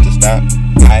got to stop.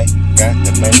 I got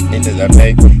the money that I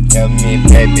pay. Tell me,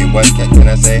 baby, what can I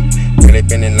say? Really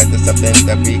feeling like there's something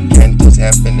that we can just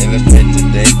happen. Illustrate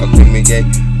today, or can we get?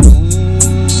 Ooh,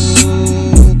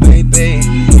 baby,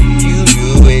 you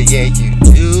do it, yeah, you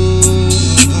do.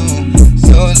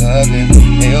 So lovely,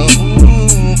 hey,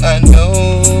 ooh, I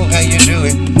know how you do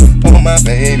it. Oh, my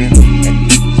baby,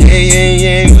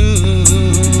 yeah, ooh.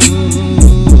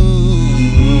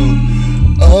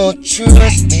 Oh,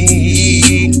 trust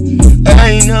me,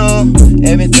 I know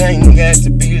everything got to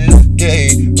be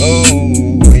okay.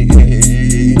 Oh,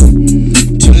 yeah.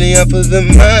 Truly up for the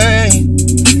mind,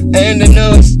 and I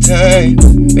know it's time,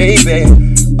 baby.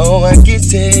 Oh, I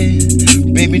get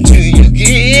it, baby, till you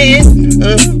get,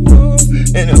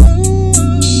 and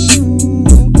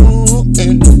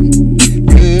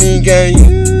only got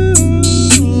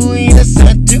you, yes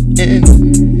I do, and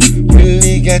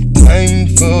really got time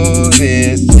for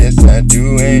this, yes I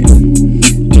do, and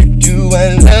do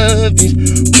I love it?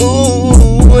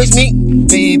 Oh, it's me,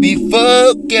 baby,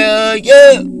 fuck yeah,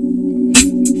 yeah.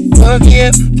 Fuck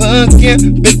yeah,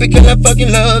 baby, girl, I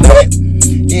fucking love it.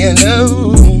 Yeah,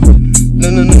 no, oh,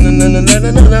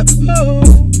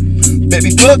 baby,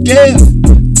 fuck yeah.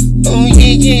 Oh,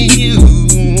 yeah, you.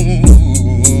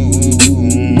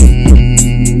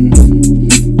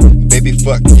 Baby,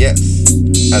 fuck yes.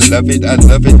 I love it, I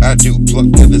do. Pluck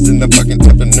feathers in the fucking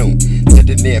afternoon.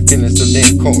 Sitting there feeling so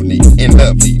damn corny and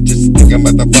lovely. Just thinking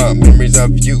about the fond memories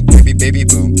of you, baby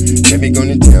boo. Let me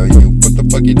gonna tell you what the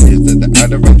fuck it is that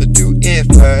I'd rather do. If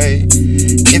I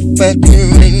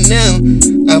could right now,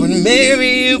 I would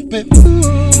marry you, baby.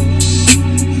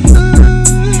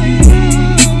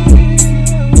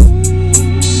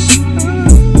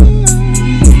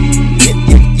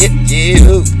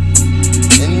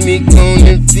 And me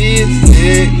gonna feel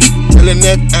it, tell him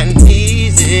that I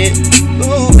need it.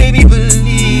 Oh, baby,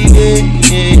 believe it,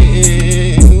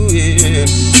 yeah, oh, yeah.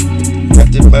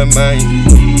 Got it by mind,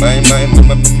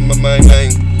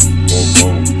 oh,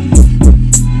 oh.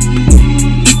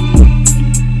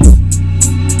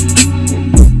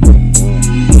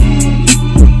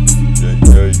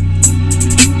 Yeah.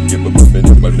 Give up a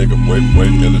minute, my nigga,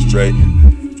 wait, illustrate.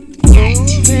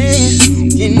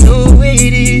 You know what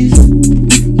it is,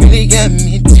 really got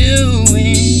me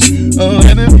doing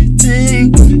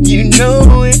everything, you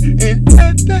know it, and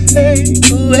put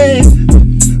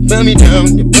me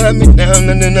down, you put me down,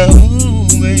 no,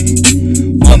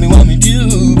 want me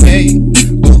do, babe,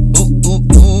 ooh,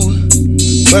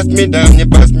 bust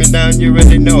me down, you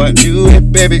really know I do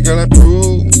it, baby girl, I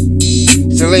prove,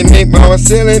 silly me, mama,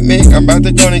 silly me, I'm about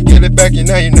to go and get it back, and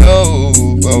now you know,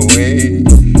 oh, hey.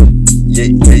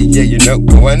 Yeah, you know,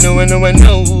 oh, I know,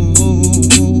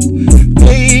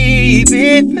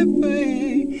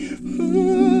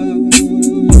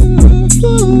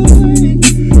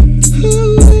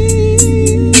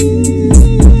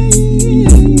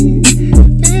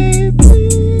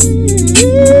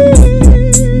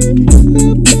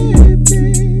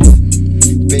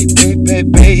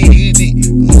 baby,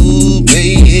 ooh,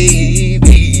 baby,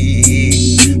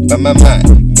 but my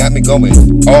mind got me going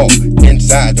all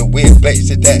inside the weird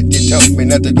places that you told me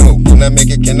not to go. Can I make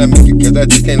it, cause I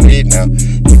just can't leave now.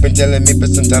 You've been telling me for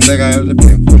some time that I ought to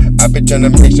do. I've been trying to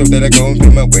make sure that I go and pay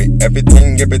my way.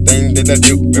 Everything that I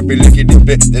do, every lickety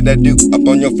bit that I do, up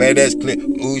on your fat ass clip,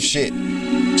 ooh shit.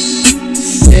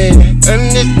 Said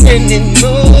understanding,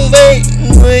 moving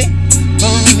away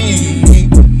from me.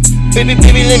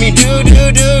 Baby, let me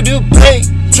do, play.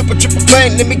 Triple play,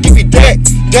 let me give you that,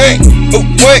 oh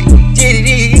what, did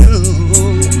it you?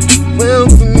 Well,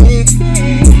 for me,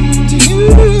 to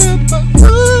you,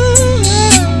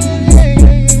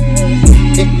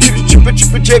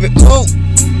 triple, ooh,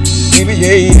 baby,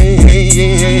 yeah,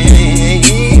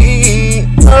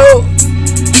 oh,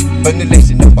 but the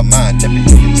lacing up my mind, take it,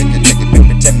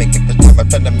 baby, tell me, give the time, I'm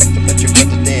trying to make the bet you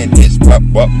understand this,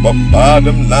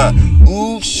 bottom line,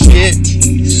 ooh, shit.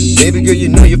 Baby girl, you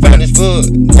know you're fine as fuck.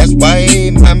 That's why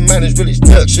my mind is really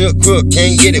stuck. Shook crook,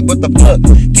 can't get it, what the fuck?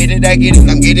 Get it, I get it,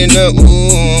 I'm getting up.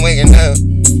 Ooh, I'm waking up.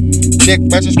 Dick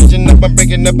pressure switching up, I'm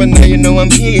breaking up, and now you know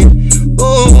I'm here.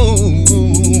 Ooh,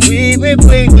 we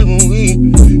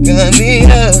got me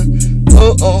up.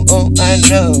 Oh, I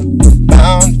know.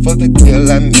 Bound for the kill,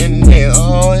 I'm in here.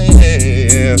 Oh,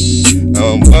 yeah.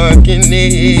 I'm working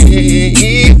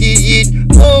it.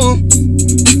 Oh.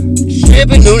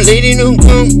 Trippin', no lady, no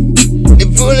groom. They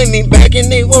pulling me back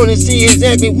and they wanna see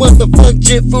exactly what the fuck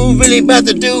Chip Fool really about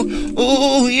to do.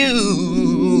 Ooh,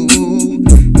 you.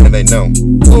 And they know.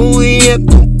 Ooh, yeah.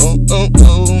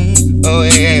 Oh,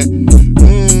 yeah.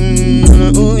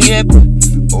 Ooh, yeah.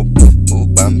 Oh,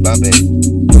 bam, baby.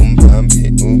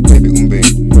 Ooh, baby.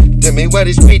 Tell me what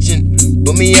is preaching.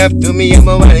 Put me up, I'm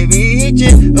already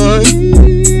reaching. Oh,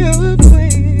 yeah.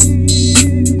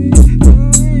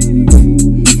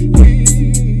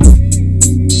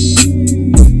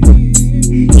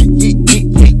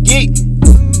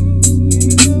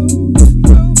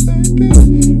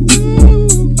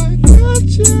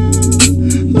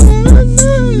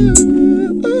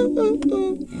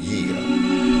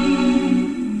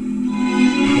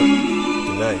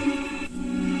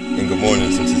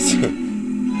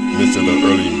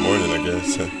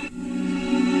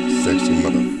 Sexy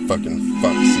motherfucking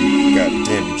foxy.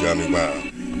 Goddamn, you drive me wild.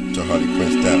 To Harley Quinn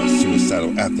style,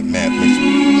 suicidal aftermath makes me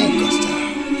Ooga style.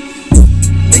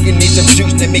 Nigga need some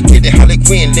juice, let me get it Harley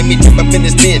Quinn. Let me jump up in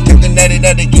this bin, take the night it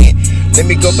out again. Let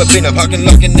me go for pin. I'm hawking,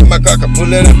 locking in my car. I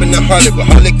pull it up in the Harley with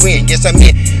Harley Quinn. Yes, I'm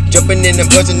in. Jumping in and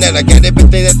buzzing that. I got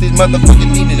everything that these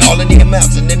motherfuckers needed. All in the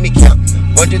amounts. And let me count.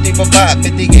 1, 2, 3, 4, 5,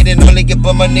 58 and only get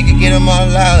but my nigga, get them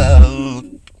all out.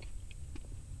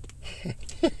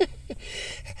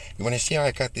 You wanna see how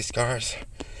I got these scars?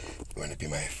 You wanna be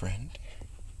my friend?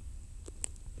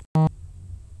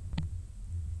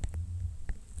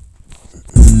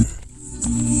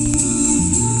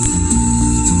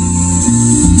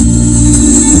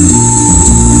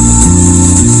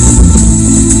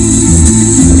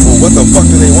 Well, what the fuck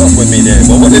do they want with me then?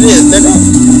 Well, what it is, nigga?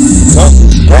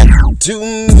 Come back to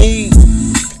me.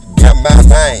 Got my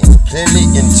mind clearly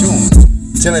in tune,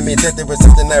 telling me that there was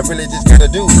something I really just gotta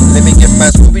do. Let me get my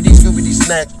Scooby-Dee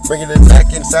snack, bringing it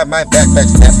back inside my backpack,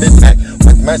 snap it back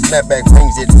with my snapback,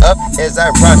 brings it up as I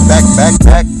rock back.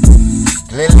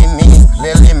 Clearly me,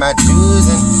 clearly my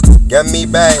choosing, got me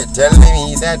bad, telling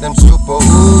me that I'm super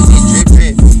oozy,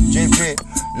 drip.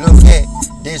 Look at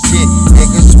this shit,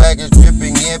 nigga swag is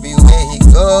dripping everywhere he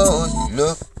goes.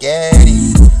 Look at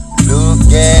it,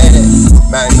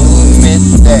 my movement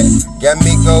that got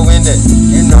me going there.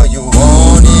 You know you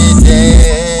want it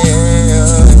there.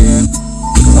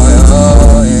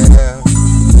 Oh yeah.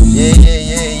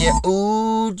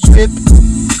 Ooh, drip,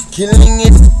 killing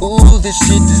it. Ooh, this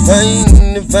shit is fine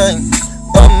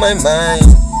on my mind.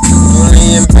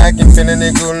 Pulling back and feeling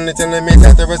it cool and telling me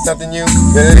that there was something you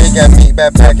really got me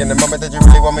back in the moment that you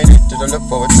really want me to look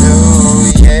forward to.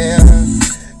 Yeah,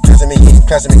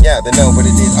 cussing me out, they know what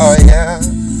it is. Oh yeah.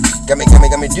 Got me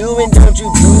doing, don't you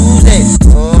lose it.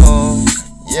 Oh,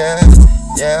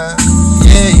 yeah.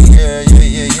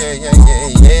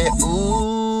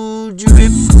 Ooh,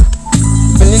 drip.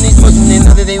 Feeling these motions, they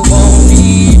know that they won't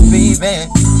leave, baby.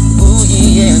 Ooh,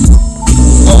 yeah.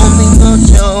 Only go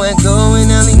show and go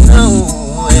and only know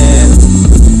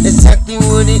exactly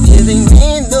what it is they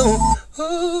mean, though.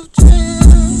 Ooh, drip.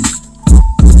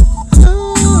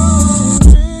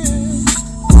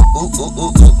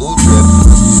 Ooh, drip.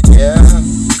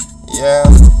 Yeah.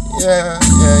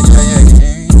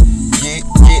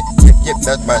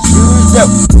 That's my shoes up.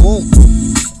 Ooh,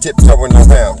 tiptoeing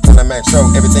around, trying to make sure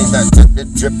everything's not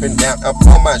dripping down up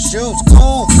on my shoes.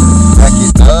 Cool, back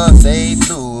it up, they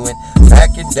fluid.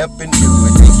 Back it up and do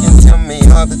it. They can tell me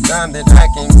all the time that I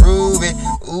can prove it.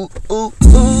 Ooh.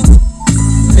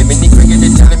 Living it quicker,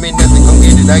 they telling me nothing. Go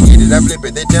get it, I get it, I flip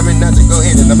it. They tell me not to go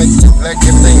ahead and I make it like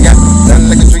everything got. Sound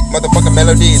like a sweet motherfucking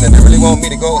melody, and they really want me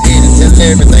to go ahead and tell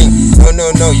everything.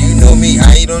 No, you know me,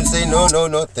 I don't say no,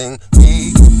 nothing.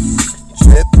 Me,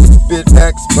 trip, bit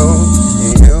back, smoke,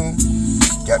 you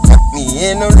got me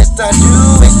in on this, I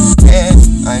do it. Yeah,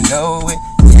 I know it,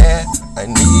 yeah, I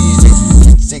need it.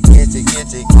 Gets it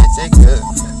good.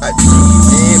 I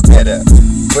need it better.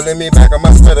 Pulling me back on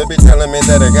my sweater, be telling me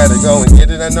that I gotta go and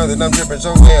get it. I know that I'm dripping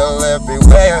so well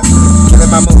everywhere. Killing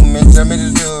my movement, tell me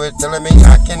to do it. Telling me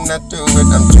I cannot do it.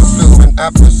 I'm too fluent, I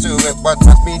pursue it. Watch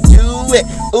me do it.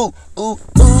 Ooh.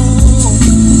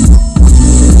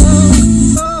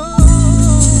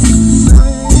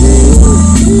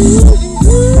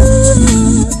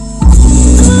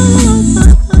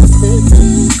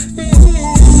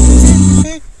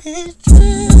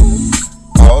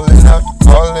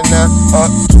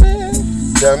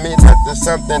 Tell me that there's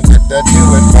something that I do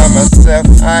it by myself.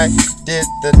 I did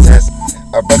the test.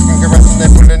 I bustin' caressing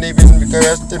and pulling even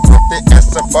caressed and put the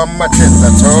S up on my chest. I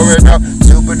tore it out,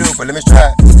 super duper. Let me try.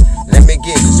 Let me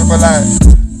get it, super line.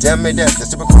 Tell me that the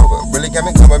super cool really got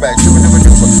me coming back, super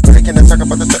duper. Really can I talk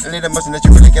about the certain little motion that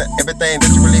you really got everything that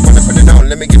you really wanna put it on.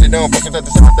 Let me get it on, focus on the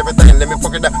simple everything. Let me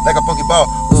poke it out like a pokeball.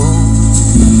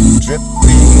 Ooh,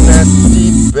 dripping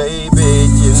nasty, baby,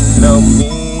 you know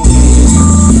me.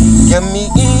 Got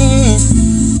me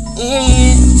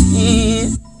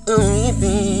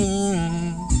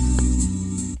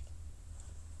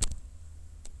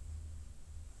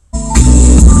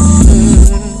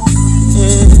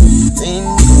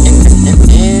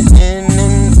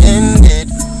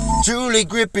truly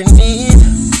gripping it.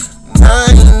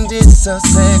 Mind is so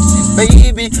sexy,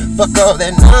 baby. Fuck all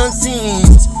that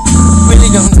nonsense. Really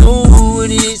don't know what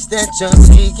it is that you're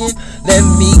seeking. Let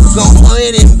me go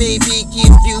ahead and baby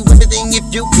give you everything if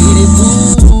you get it.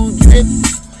 Ooh,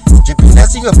 dripping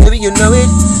nasty, oh baby, you know it.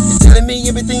 You're telling me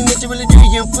everything that you really do.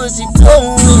 Your pussy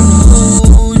flowing.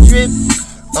 Ooh, drip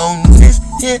on this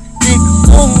here dick.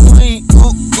 Ooh.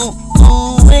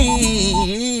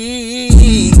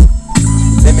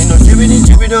 Let me know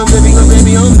drip it on,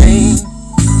 baby, on me.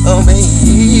 Oh,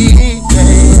 baby.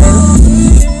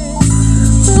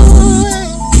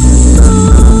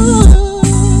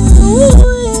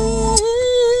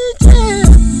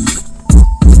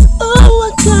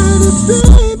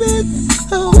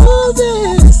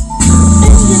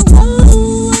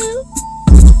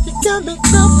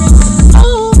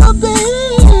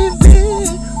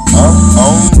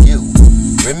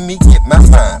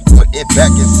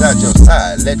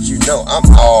 let you know I'm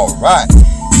alright.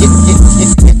 Get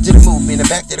to the movement, and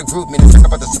back to the group, man. Talk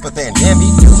about the simple thing, damn, he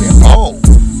do it.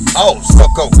 Oh, so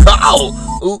cold.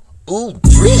 Ooh,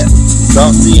 drip.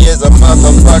 Saucy as a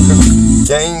motherfucker.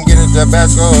 Can't get a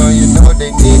Tabasco, you know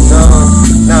they need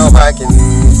some. Now I can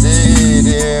sit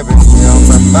here and feel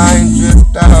my mind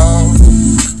drift out.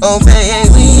 Oh,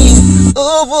 baby,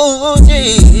 oh,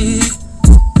 gee.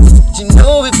 You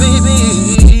know it,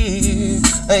 baby.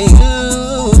 Hey,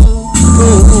 you,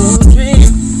 oh,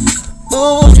 dream,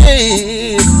 oh,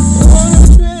 dream, oh,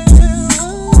 dream.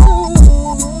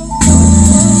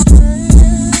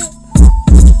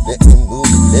 Let me move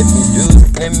it, let me do it,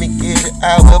 let me get it, I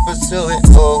will pursue it.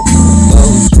 Oh,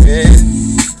 dream.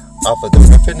 Off of the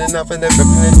ripping and off of the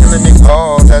ripping and telling me,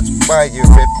 oh, that's why you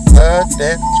rip that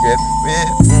script, rip.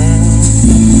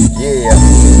 Yeah,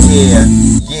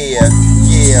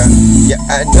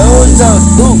 I know so.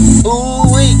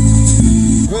 Ooh-wee,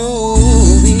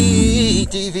 groovy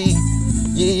TV.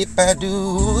 Yeah, if I do.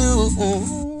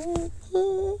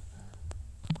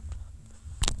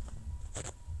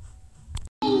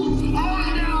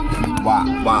 Wah.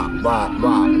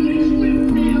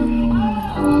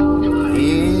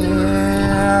 Yeah.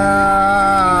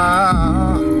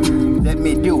 Let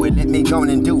me do it, let me go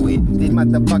and do it. These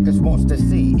motherfuckers wants to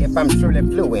see if I'm truly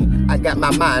fluent. I got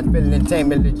my mind feeling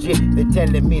tame and legit. They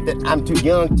telling me that I'm too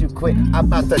young to quit. I'm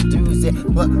about to do it,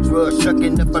 but real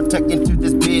shucking up, I'm tucking to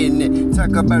this business.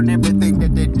 Talk about everything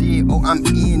that they did. Oh, I'm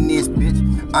in this bitch.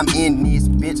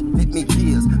 Let me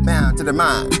feels bound to the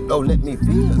mind. Oh, let me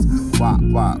feels. Wah.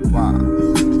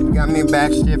 Got me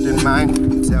back shifting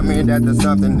mind. Tell me that there's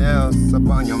something else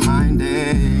upon your mind.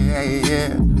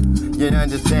 Yeah. You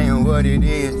understand what it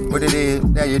is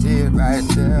that you did right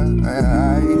there.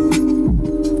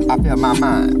 I feel my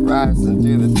mind rising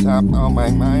to the top of my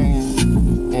mind.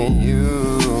 And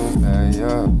you,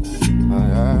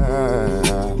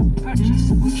 Purchase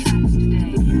all tracks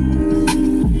today.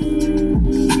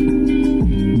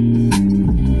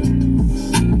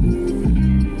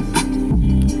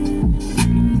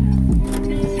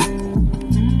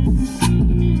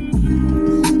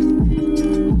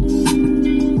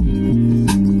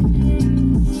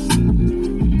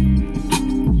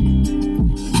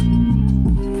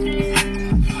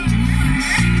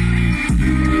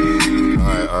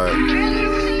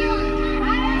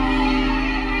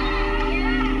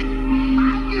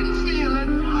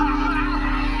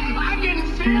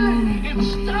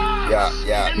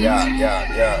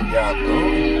 Yeah.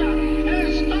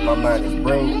 Ooh. My mind is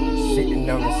brain sitting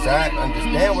on the side.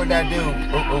 Understand what I do.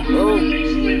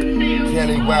 Ooh.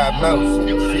 Kelly wide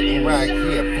motion. Sitting right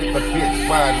here. Flip a bitch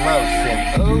wide motion.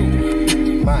 Ooh.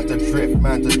 Mind to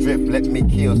drift. Let me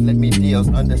kills, let me deals.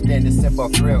 Understand the simple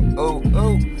thrill. Ooh.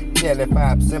 Kelly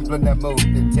vibe, simpler than move.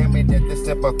 They tell me that the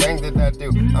simple thing that I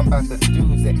do, I'm about to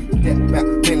do it. Step back,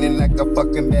 feeling like a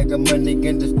fucking bag of money.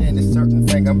 Understand a certain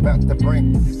thing I'm about to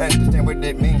bring. Understand what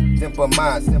it means. Simple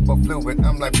mind, simple fluid.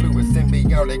 I'm like fluid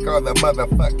symbiotic all the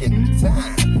motherfucking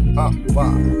time.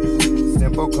 Wow.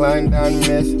 Simple climb down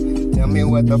miss. Tell me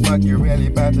what the fuck you really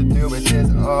about to do with this.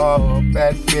 Oh,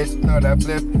 bad bitch, not a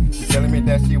flip. She's telling me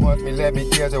that she wants me, let me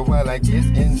kiss her while I kiss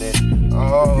in this.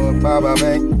 Oh, Baba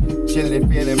Bank. Chilly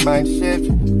feeling mind shift.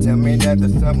 Tell me that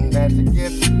there's something that's a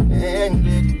gift. And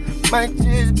it might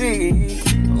just be.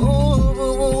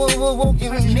 Ooh,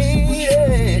 you need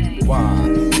it.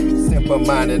 Why? Simple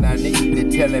minded I need. They're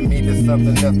telling me there's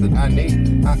something else that I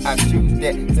need. I choose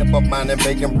that. Simple minded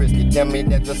bacon brisket. Tell me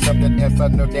that there's something else I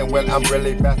know damn well I'm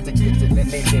really about to get it. Let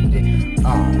me lift it.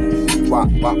 Wah.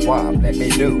 Let me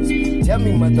lose. Tell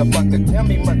me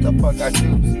motherfucker, I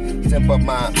choose. Simple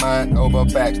mind over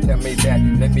facts. Tell me that.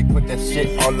 Let me put that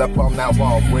shit all up on that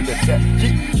wall with a tap.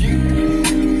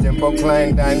 Simple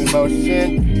climb down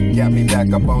motion. Got me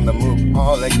back up on the move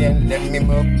all again. Let me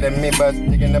move, let me bust.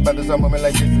 Thinking about this some moment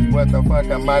like this is what the fuck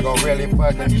am I gonna really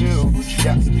fucking do?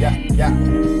 Yeah.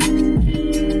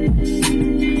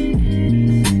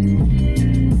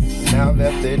 Now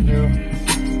that they do,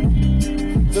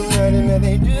 so nothing that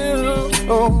they do.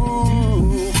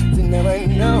 Oh, so now I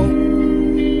know.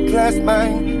 Class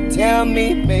mine, tell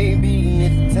me, baby,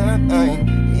 it's time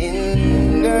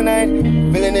in the night,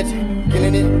 feeling it,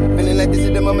 feeling like this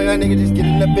is the moment I nigga just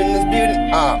getting up in this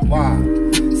building. Wow.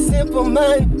 Simple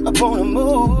mind, up on the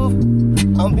move,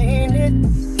 I'm being it,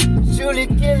 surely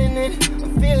killing it,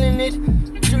 I'm feeling it.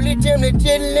 Truly tell me,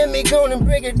 let me go and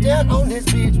break it down on this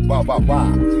bitch. Wow.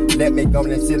 Let me go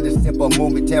and see the simple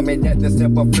movement. Tell me that the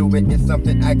simple fluid is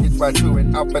something I get right through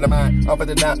it. Off of the mind, off of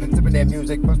the dime, sipping that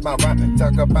music, push my rhyme.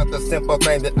 Talk about the simple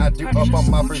thing that I do up on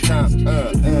my free time.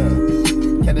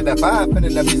 Counted at 5,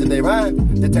 feeling the music they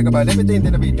rhyme. They talk about everything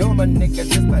that I be doing, my nigga,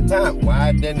 just my time.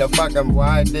 Why did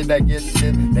I get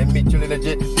this? Let me truly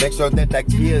legit, make sure that I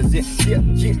kills it. Yeah.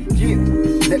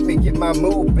 Let me get my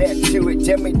move back to it.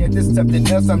 Tell me that there's something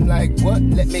else. I'm like, what?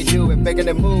 Let me do it, making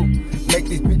a move. Make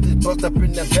these bitches bust up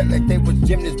in the back like they was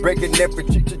gymnasts, breaking every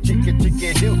chicken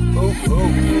do. Ooh.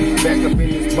 Back up in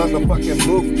this motherfucking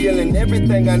move, killing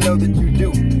everything I know that you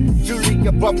do. Julie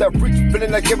up off that reach,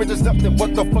 feeling like there is something.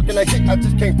 What the fuck can I get? I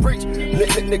just can't preach.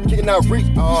 Can I reach?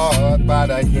 Oh, but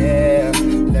yeah.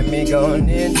 Let me go on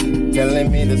in,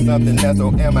 telling me there's something else,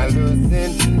 or am I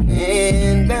losing?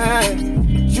 And I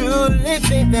truly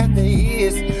think that there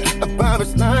is a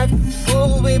virus life.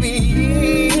 Oh, baby.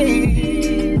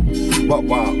 Wow.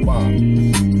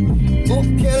 Oh,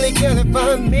 Kelly,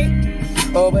 find me.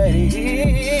 Oh, baby.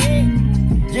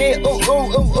 Yeah, yeah,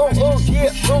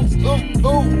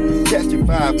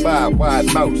 Testify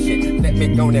wide motion. Let me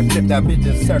go and flip that bitch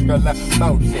in circular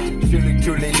motion.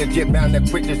 Truly legit, bound to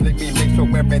quit. Just let me make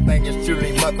sure everything is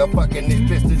truly motherfucking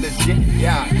explicit legit.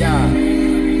 Yeah.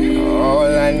 All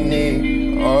I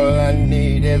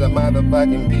need is a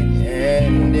motherfucking beat.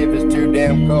 And if it's too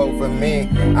damn cold for me,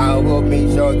 I will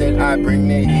be sure that I bring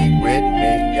the heat with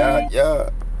me. Yeah.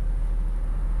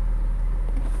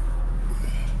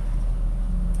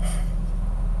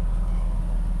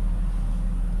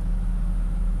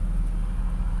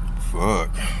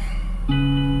 Fuck.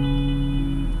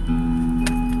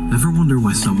 Ever wonder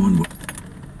why someone would...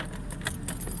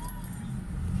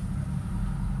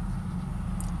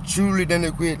 Truly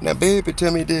done quit. Now, baby,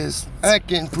 tell me this. I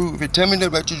can prove it. Tell me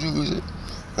that what you do with it.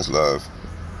 That's love.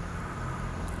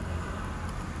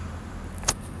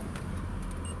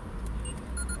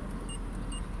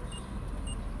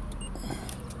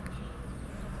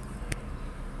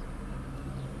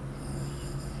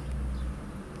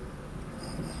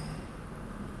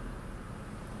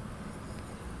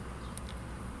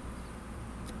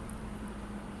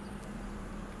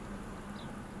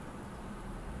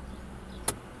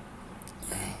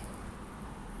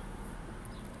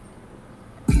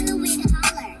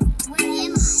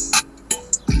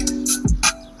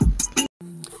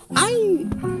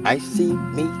 I see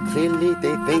me clearly,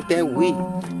 they think that we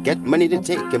got money to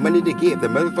take and money to give. The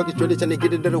motherfuckers truly trying to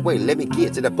get it away. Let me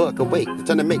get to the buck away. They're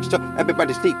trying to make sure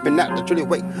everybody's sleeping, not to truly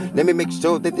wait. Let me make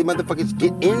sure that the motherfuckers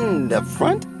get in the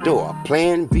front door.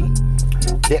 Plan B.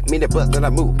 Let me the bus that I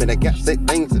move, and I got set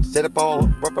things that set up all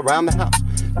up around the house.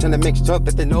 Trying to make sure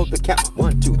that they know the count.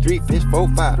 1, 2, 3, 4,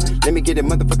 5. Let me get a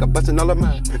motherfucker busting all of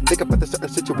mine. Think about the certain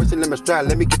situation, let me stride.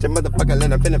 Let me get your motherfucker,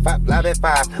 let I'm finna 5, live at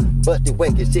 5. Busty,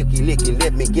 wakey, silky, licky.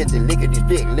 Let me get the lickety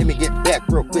stick. Let me get back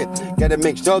real quick. Gotta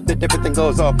make sure that everything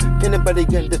goes off. Can anybody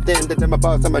understand that I'm a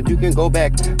boss? I'm a duke and go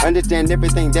back. Understand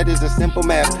everything, that is a simple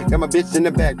math. Got my bitch in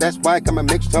the back, that's why I come and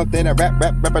make sure that I rap,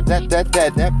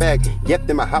 that bag. Yep,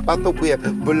 then I hop out the whip.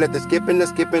 Bullet the skipping the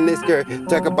skirt.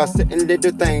 Talk about certain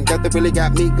little things that they really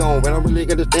got me going. When I really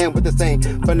understand what they're saying.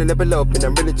 Funny level up, and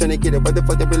I'm really trying to get it. What the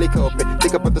fuck they really coping?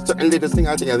 Think about the certain little thing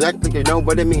out there. I think you know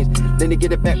what it means. Then they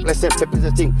get it back like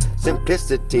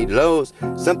simplicity lows.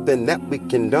 Something that we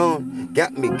condone.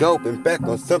 Got me going back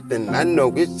on something I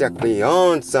know exactly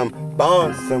on some.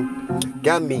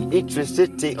 Got me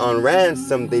electricity on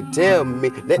ransom. They tell me,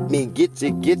 let me get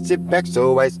you back,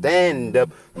 so I stand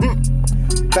up.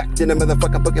 Back to the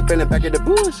motherfucker, fucking feeling back in the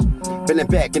bush. Feeling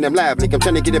back and I'm live, like I'm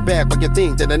trying to get it back. Fucking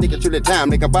things that a nigga truly time,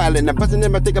 like I'm violent. I'm busting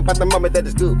in my think about the moment that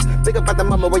is good. Think about the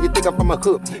moment where you think I'm from a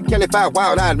hook. Calified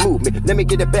wild-eyed movement. Let me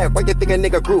get it back, why you think a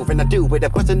nigga groove? And I do with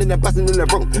it, busting in the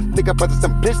room. Think about the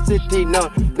simplicity,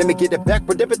 no. Let me get it back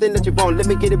with everything that you want. Let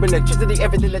me get it with electricity,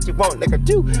 everything that you want, like I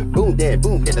do. Boom, then,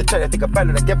 I try to think about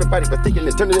it like everybody was thinking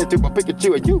and turning it into a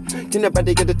Pikachu and you. Can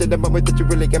nobody get it to the moment that you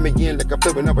really got me in, like I'm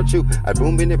flipping over you. I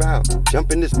boom in it out,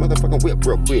 jump in this motherfucking whip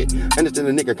real quick. Understand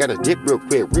the nigga gotta dip real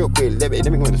quick. Let me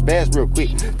go to spaz real quick.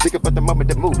 Think about the moment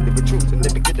to move, if we choose, and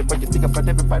let me get the fucking think about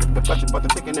everybody, the bunch about the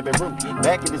thinking every room.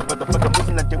 Back in this motherfucking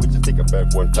reason I do it, just think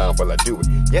about one time while I do it.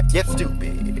 Yep,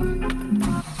 stupid.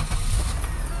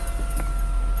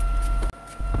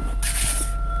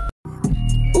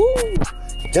 Ooh,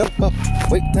 jump up,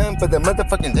 wait time for the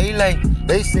motherfucking daylight.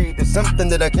 They say there's something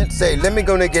that I can't say. Let me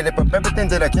gonna get it from everything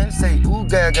that I can't say. Ooh,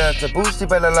 gaga, tabushi,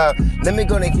 balala. Let me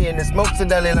gonna get in the smoke, to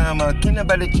Dalai Lama. Can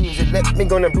nobody choose it? Let me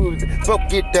gonna bruise it.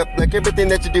 Smoke it up like everything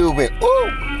that you do with.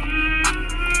 Ooh,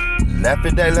 laugh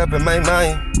it all up in my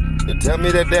mind. You tell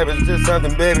me that there is just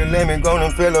something, baby. Let me go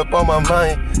and fill up on my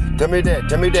mind. Tell me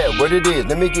that, what it is.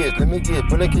 Let me get,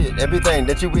 pull a kid, everything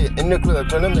that you with in the club.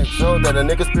 Trying to make sure that a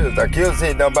nigga spills. I kills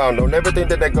it, down bound on everything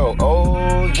that I go.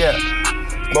 Oh, yeah.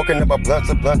 Smoking up my blunts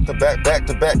to back to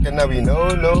back, and now we know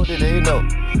that they know.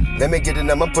 Let me get it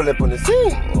now, I'm pulling up on the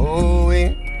scene. Oh,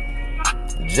 we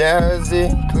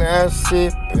jazzy, classy,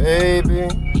 baby.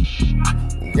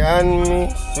 Got me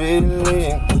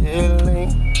sweetly killing.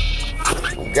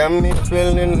 Got me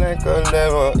feeling like I'll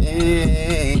never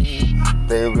eat.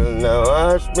 They will now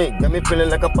watch me. Got me feeling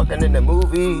like I'm fucking in the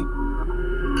movie.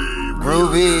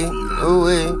 Groovy,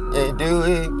 ooey, yeah, do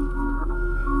it.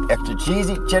 Extra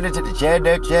cheesy, cheddar to the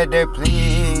cheddar,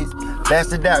 please.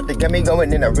 Pass it out, they got me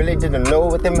going and I really didn't know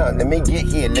what them out. Let me get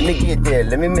here, let me get there,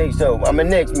 let me make so I'm a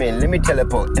next man, let me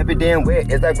teleport every damn way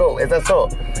as I go, as I saw.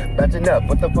 Batching up,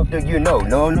 what the fuck do you know?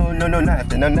 No,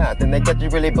 nothing. They got you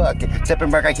really bucking.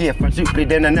 Stepping back right here from simply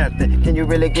then or nothing. Can you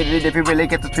really get it if you really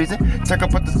get the treason? Check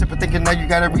up with the sipper thinking now you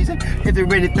got a reason. Is there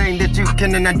anything that you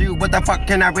can and I do? What the fuck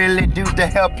can I really do to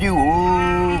help you?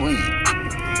 Ooh,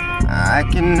 I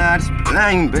cannot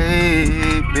explain,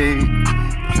 baby.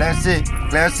 Classic,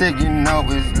 you know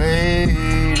it's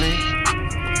lately.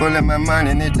 Pulling my money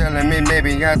and they telling me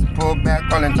maybe I should pull back.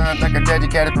 All the time like a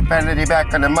dedicated profanity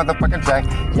back on the motherfucking track.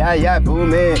 Yeah,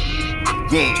 booming.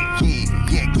 Yeah,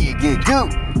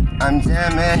 goop. I'm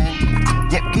jamming.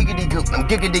 Yep,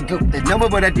 giggity goop. They know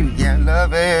what I do. Yeah,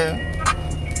 love it.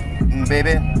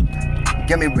 Baby.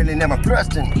 Got me really now I'm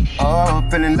thrusting. Oh,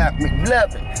 feeling like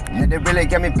McLovin. Now they really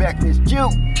got me back this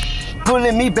juke.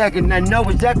 Pulling me back and I know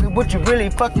exactly what you really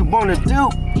fucking wanna do.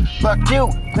 Fuck you,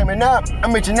 climbing up,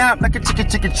 I'm reaching out like a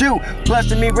chicken chew.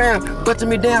 Busting me round, busting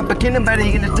me down, but can't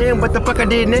nobody understand what the fuck I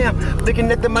did now. Looking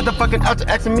at the motherfucking altar,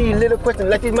 asking me a little question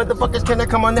like these motherfuckers, can I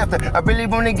come on after? I really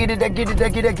wanna get it, I get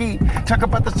it. Talk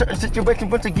about the certain situation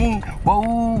once again.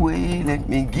 Whoa, wait, let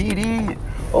me get it.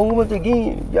 Oh, once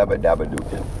again, yabba dabba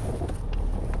doo.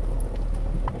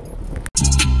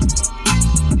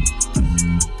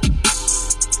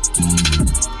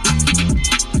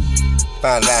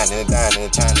 Fine line and a dine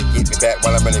and trying to get me back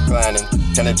while I'm really blinding.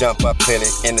 Trying to jump up clearly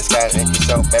in the sky and you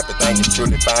so everything is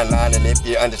truly fine line. And if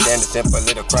you understand the simple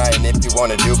little cry, and if you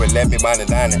wanna do it, let me mind and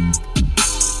dine it.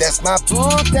 That's my boo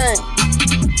thing.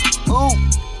 Ooh,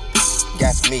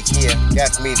 got me here,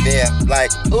 got me there,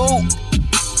 like ooh.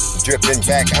 Dripping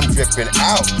back, I'm dripping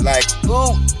out, like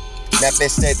ooh. Now they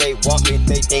say they want me,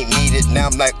 they ain't need it. Now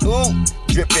I'm like ooh,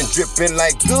 dripping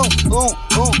like goo, ooh.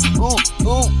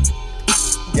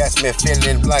 Got me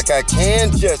feeling like I can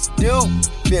just do.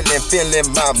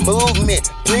 Feeling my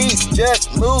movement. Please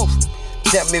just move.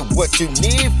 Tell me what you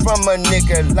need from a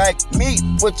nigga like me.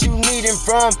 What you needin'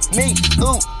 from me.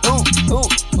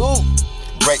 Ooh.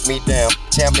 Break me down.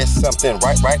 Tell me something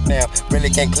right now. Really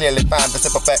can't clearly find the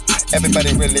simple fact.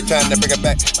 Everybody really trying to bring it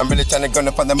back. I'm really trying to go and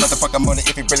find the motherfucking money.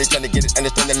 If you really trying to get it,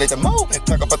 understand a little more.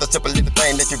 Talk about the simple little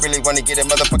thing that you really want to get it.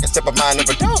 Motherfucking simple mind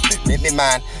overdose. Let me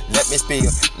mind, let me spill,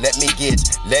 let me get.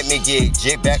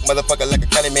 Jig back, motherfucker, like a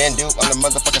Cali man do on the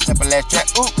motherfucking simple ass track.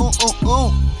 Ooh.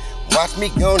 Watch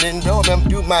me go and know them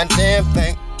do my damn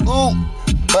thing. Ooh.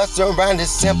 Bust around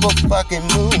this simple fucking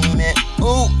movement.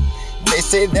 Ooh. They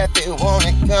say that they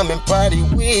wanna come and party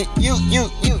with you,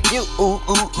 ooh.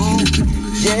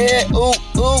 Yeah, ooh.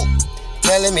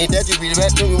 Telling me that you really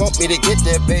want me to get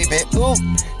there, baby, ooh.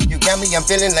 You got me, I'm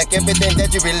feeling like everything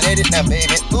that you related now,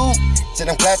 baby, ooh. Said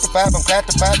I'm classified,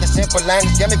 the simple line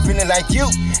has got me feeling like you.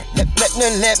 Let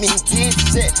me get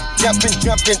set,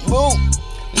 jumping, move.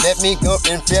 Let me go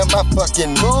and feel my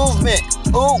fucking movement,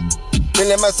 ooh.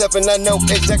 Feeling myself and I know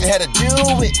exactly how to do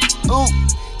it, ooh.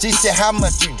 She said, how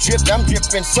much you drip? I'm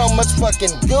dripping so much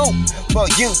fucking goo for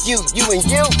you and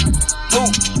you.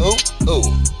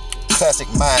 Ooh. Classic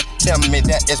mind, tell me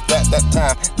that it's back that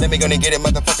time. Let me go and get it,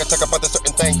 motherfucker. Talk about the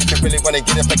certain thing. If you really wanna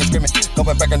get it, fucking screaming.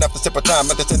 Going back enough to simple time,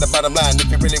 but this is the bottom line.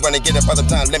 If you really wanna get it for the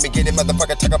time, let me get it,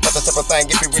 motherfucker. Talk about the simple thing.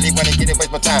 If you really wanna get it,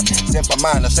 waste my time. Simple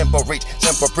mind, a simple reach,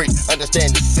 simple preach.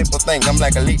 Understand this simple thing. I'm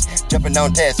like a leech, jumping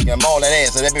on task. I'm all that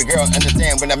ass, and every girl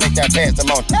understand when I make that pass.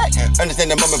 I'm on tack. Understand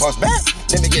the moment bounce back.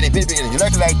 Let me get it, baby. You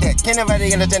like it like that. Can't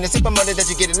nobody understand the simple money that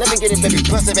you get it. Let me get it, baby.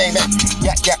 Plus it, bang bang.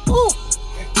 Yeah. Ooh.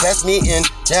 Press me in,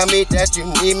 tell me that you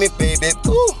need me, baby.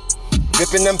 Ooh,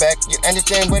 dripping, I'm back. You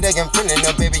understand what I am feeling,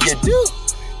 no, baby, you do.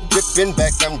 Dripping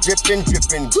back, I'm dripping,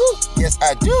 ooh, yes,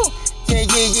 I do.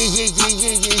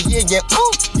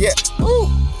 Yeah. Ooh,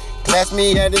 class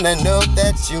me out and I know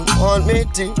that you want me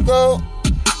to go.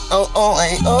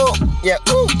 Yeah,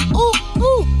 ooh.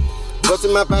 What's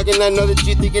in my pocket, I know that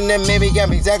you thinking that maybe got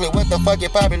me exactly what the fuck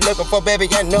you probably looking for, baby.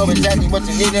 I know exactly what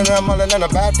you need, and I'm all alone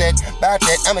about that.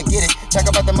 I'ma get it. Talk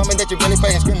about the moment that you really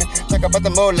fucking screaming. Talk about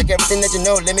the mode, like everything that you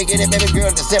know. Let me get it, baby girl,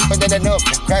 the simple that I know.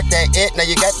 Crack that it, now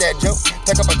you got that joke.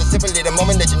 Talk about the simple the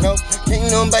moment that you know.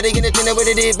 Can't nobody get it, you know what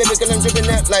it is, baby, cause I'm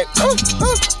dripping out like, ooh.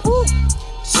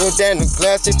 So damn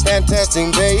classic,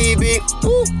 fantastic, baby.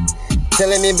 Ooh.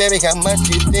 Telling me, baby, how much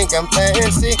you think I'm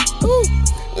fancy. Ooh.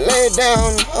 Lay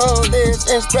down all this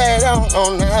and spread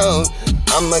on out.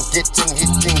 I'ma get you.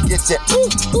 Ooh,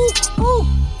 ooh, ooh.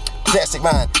 Classic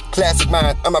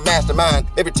mind, I'm a mastermind.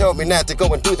 Baby told me not to go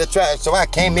and do the trash, so I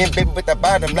came in, baby, with the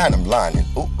bottom line. I'm lying.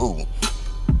 Ooh, ooh.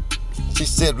 She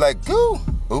said like, ooh,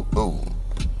 ooh, ooh.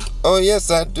 Oh yes,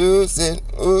 I do. Said,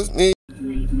 ooh, me.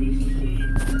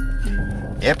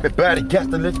 Everybody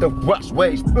got a little rush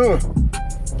waist.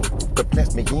 But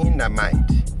bless me in, I might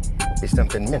be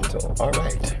something mental. All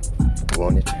right. You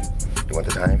want it? You want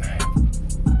the time?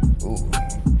 Ooh.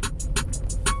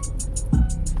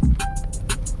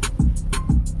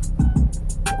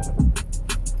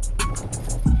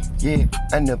 Yeah,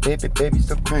 I know, baby,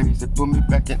 so crazy. Put me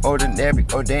back in ordinary,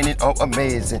 ordaining, oh,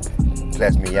 amazing.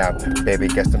 Flash me out, baby,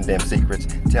 got some damn secrets.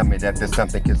 Tell me that there's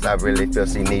something, cause I really feel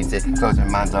she needs it. Closing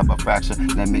minds up a fraction,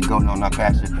 let me go on our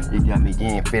passion. You got me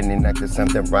in, feeling like there's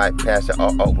something right passion.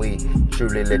 Oh, we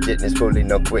truly legitness, fully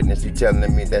no quitness. You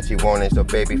telling me that you want it, so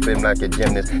baby, feeling like a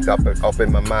gymnast. Got it off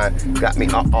in my mind, got me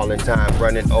all in time.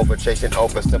 Running over, chasing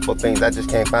over simple things I just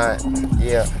can't find.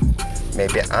 Yeah.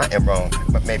 Maybe I am wrong,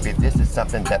 but maybe this is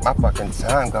something that my fucking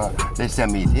time got. They tell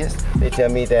me this, they tell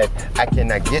me that I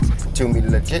cannot get to me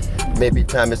legit. Maybe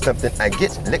time is something I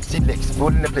get. Licks,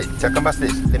 food in the plate, check on my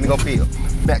sticks, let me go feel.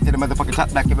 Back to the motherfucking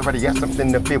top like everybody got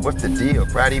something to feel. What's the deal?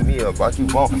 Friday meal, what you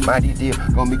want, mighty deal.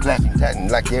 Gonna be clashing, tatting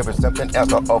like there was something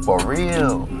else. Oh, for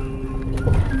real.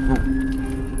 Ooh.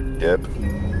 Yep.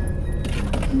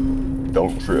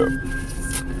 Don't trip.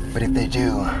 But if they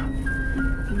do,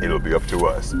 it'll be up to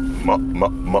us. No.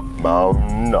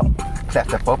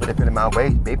 Claustrophobic, feeling my way.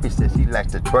 Baby says she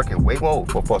likes to twerk it way more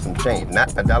for some change. Not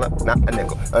 $1, not a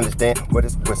nickel. Understand what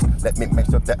is whistle? Let me make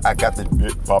sure that I got this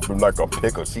bitch popping like a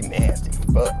pickle. She nasty,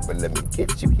 fuck, but let me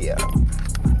get you here.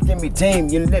 Let me tame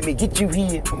you, let me get you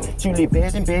here. Truly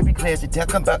bad and baby classy.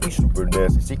 Talk about me super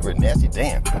nasty, secret nasty.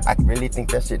 Damn, I really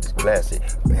think that shit is classy.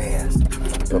 Fast.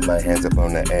 Put my hands up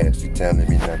on the ass. She telling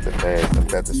me not to pass. I'm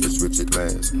about to switch it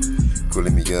fast.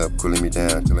 Cooling me up, cooling me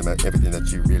down. Telling me everything that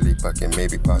you really fucking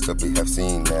maybe possibly have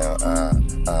seen now.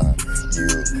 You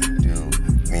do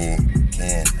me,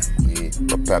 can we?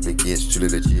 But probably gets truly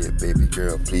legit. Baby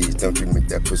girl, please don't you make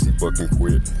that pussy fucking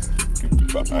quit.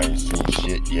 But I ain't seen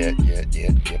shit yet.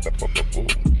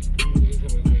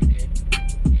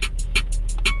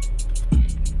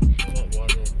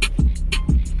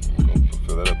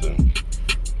 Fill that up then.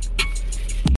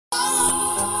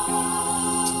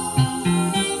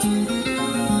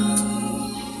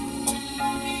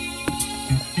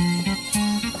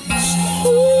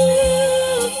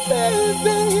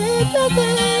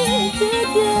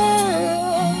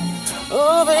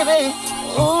 Oh, baby.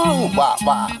 Oh,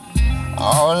 wah.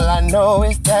 All I know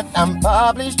is that I'm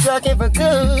probably striking for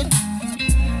good.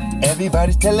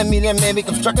 Everybody's telling me that maybe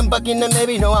I'm striking bucking and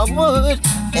maybe no I would.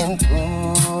 And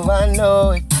ooh, I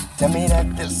know it. Tell me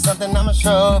that there's something I'ma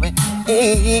show it.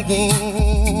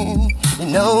 You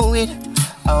know it.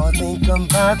 I'll think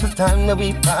about the time that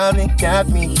we probably got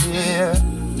me here.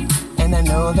 And I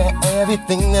know that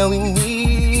everything that we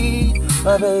need,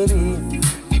 my baby,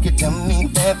 you can tell me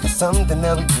that there's something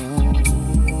that we do.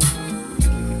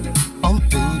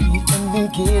 Baby, let me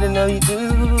get to know you do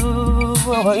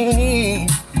what you need.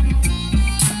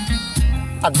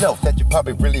 I know that you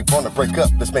probably really wanna break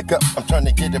up. Let's make up. I'm trying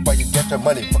to get it while you get your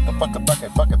money. Fucking,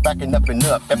 backing up and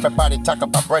up. Everybody talk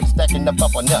about bread stacking up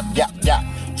and up. Yeah.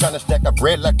 Trying to stack up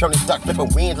bread like Tony Stark, flipping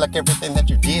wins like everything that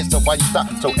you did. So why you stop?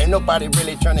 So ain't nobody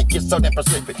really trying to get so damn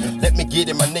specific. Let me get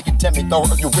it, my nigga. Tell me, throw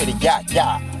it, you with it.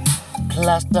 Yeah.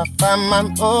 Classify my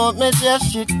movement,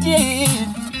 yes you did.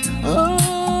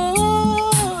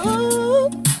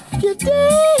 You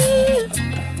did.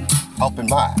 Open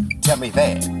wide, tell me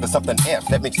that there's something else.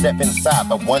 Let me step inside.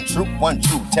 But one true.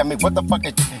 Tell me what the fuck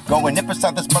is going up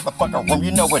inside this motherfucker room.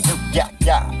 You know what to do. Yeah.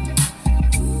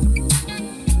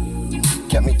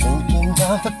 Got me thinking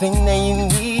about the thing that you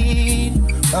need,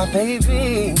 my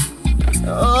baby.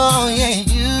 Oh yeah,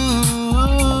 you.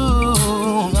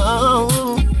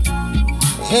 Oh.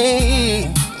 Hey.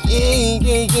 Yeah.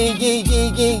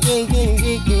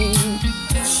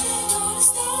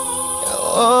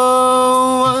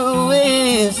 Oh,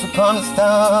 wish upon a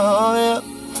star, yeah.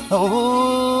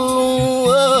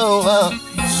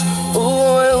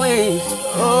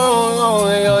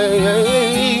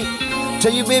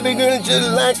 Tell you, baby girl,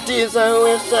 just like this, I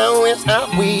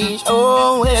wish.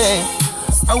 Oh, yeah.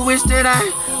 I wish that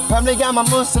I probably got my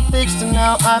muscle fixed and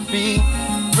now I be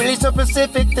really so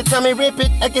specific to tell me rip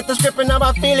it. I get the script and now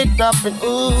I feel it up and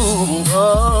ooh,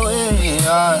 oh,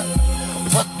 yeah.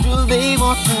 What do they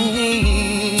want from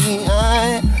me?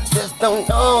 I just don't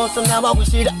know, so now I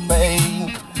wish it away.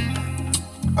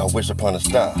 I wish upon a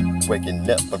star, waking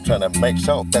up, I'm trying to make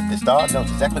sure that the star knows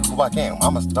exactly who I am.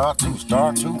 I'm a star too,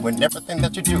 and everything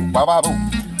that you do, boo.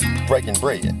 Breaking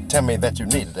bread, tell me that you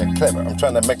need it, that clever. I'm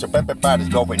trying to make sure everybody's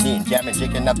going in, jamming,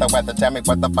 jigging up the weather. Tell me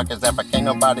what the fuck is ever, can't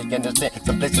nobody understand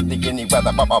simplicity any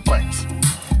weather, Baba Banks.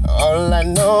 All I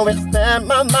know is that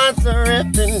my mind's a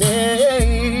empty.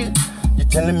 You're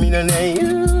telling me that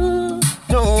you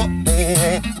don't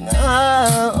think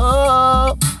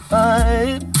now.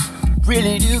 I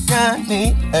really do got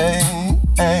me.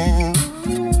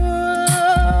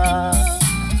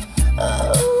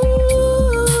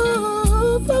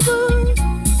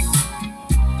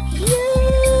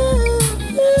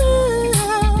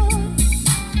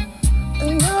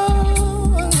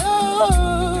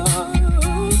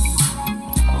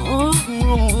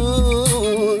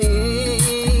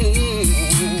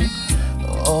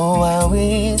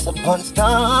 Upon a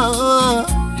star.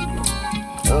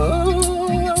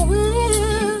 Oh, I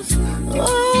wish on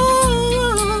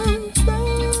star.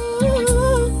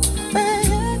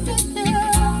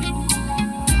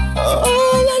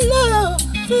 All I love,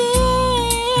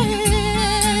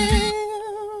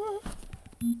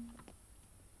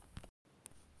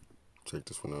 check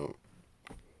this one out.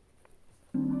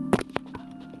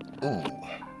 Ooh,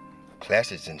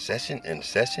 class is in session, and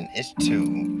session is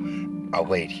 2. I'll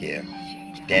wait here.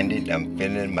 Standing, I'm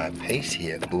feeling my pace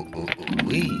here. Ooh, ooh, ooh,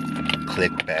 wee.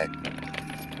 Click back.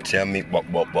 Tell me what,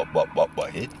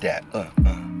 hit that. I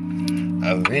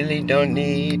really don't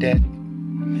need that.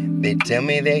 They tell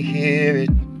me they hear it.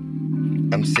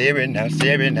 I'm staring out,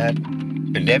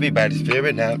 but everybody's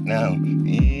fearing out now.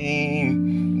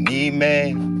 Need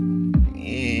me,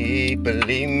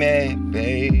 believe me,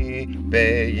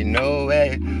 baby, you know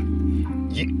it.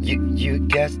 You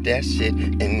got that shit,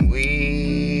 and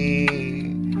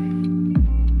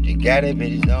you gotta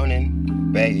be zoning,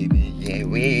 baby, yeah,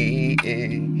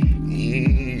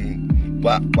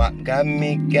 what got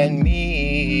me,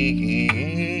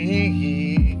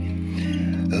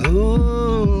 ooh,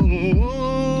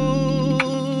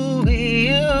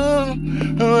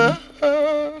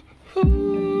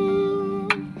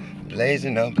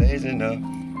 blazing up,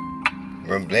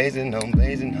 we're blazing home,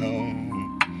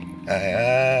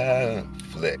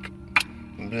 flick,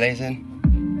 blazing.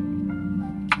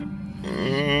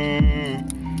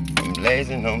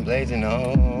 I'm blazing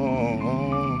on.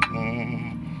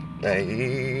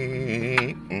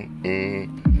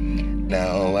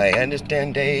 Now I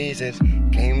understand days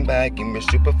came back and we're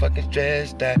super fucking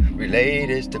stressed. I relate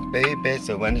this to baby,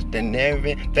 so understand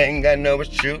everything I know is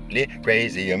truly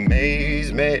crazy.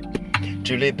 Amaze me,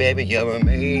 truly, baby, you're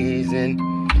amazing.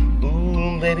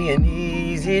 Ooh, baby, I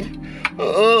need it.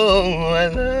 Oh, I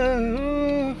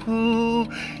love who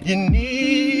you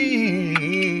need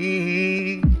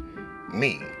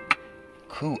me.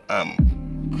 Cool, I'm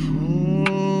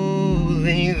cool,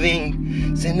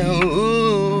 living. Say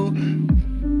no.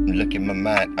 Look at my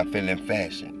mind, I'm feeling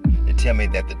fashion. They tell me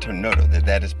that the tornado,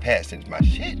 that is passing my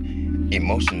shit.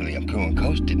 Emotionally, I'm cool and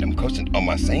coasted. I'm coasting on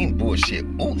my same bullshit.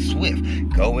 Ooh, swift,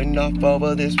 going off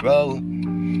over this road.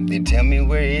 They tell me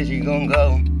where is he gonna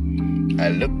go? I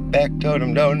look back, told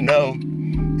them don't know.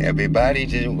 Everybody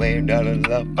just waved all the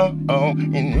love,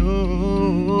 and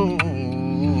ooh,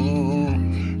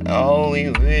 all we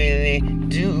really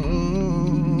do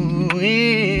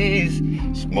is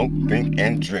smoke, drink,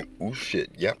 and drink. Ooh,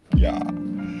 shit, yep, yeah.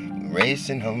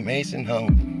 Racing home,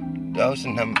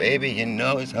 dosing home, baby, you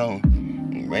know it's home.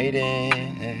 Raiding,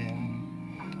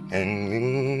 and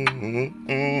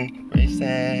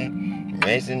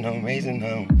racing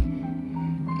home.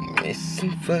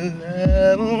 Racing for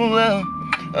love,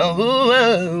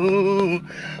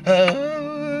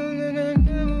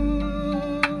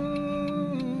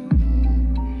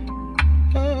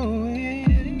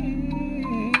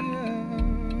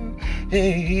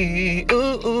 hey,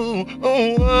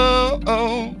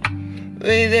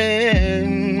 waiting,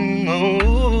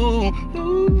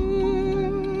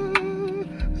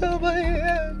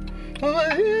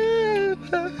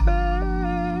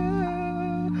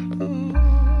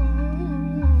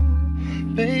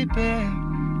 baby,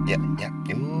 yeah,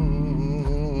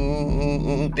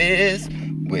 ooh, this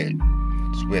with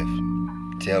Swift.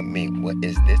 Tell me, what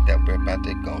is this that we're about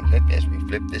to go live as we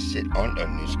flip this shit on a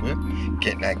new script?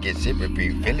 Can I get zip if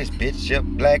we fill this bitch up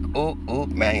like, ooh,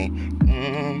 man?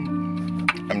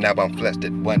 I'm now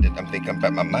unflustered, wondered, I'm thinking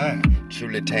about my mind.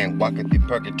 Truly tame, walking through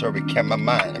purgatory, kept my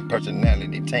mind and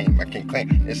personality tame. I can claim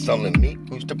it's only me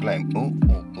who's to blame. Ooh,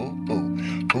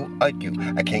 who are you?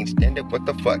 I can't stand it, what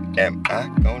the fuck am I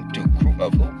gonna do? Crew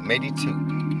of who? Matey 2.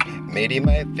 Matey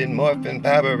Morphin, Morphin,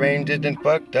 Power Rangers, and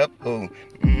fucked up who?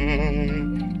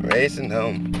 Racing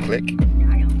home, click.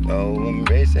 Oh, I'm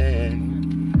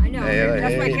racing. I know,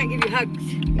 that's why I can't give you hugs.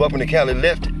 Welcome to Cali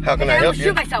Lift. How can I help you?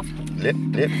 shoot myself. Lift.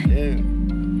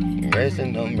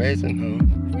 Racing home. Racing home,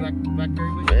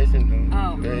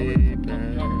 Oh. baby.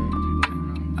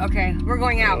 Okay, we're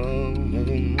going out.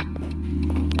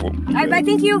 I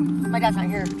thank you. My dad's not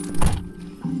here.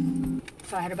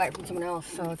 So I had to buy it from someone else,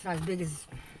 so it's not as big as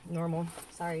normal.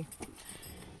 Sorry.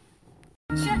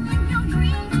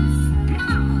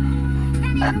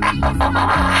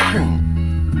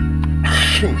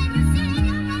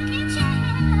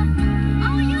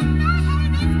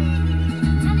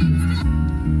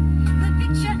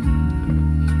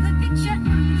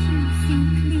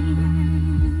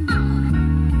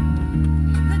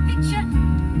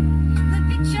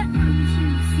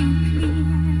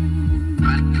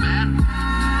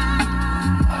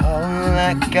 All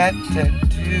I got to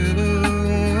do,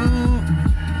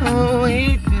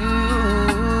 we do,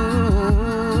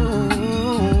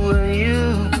 you,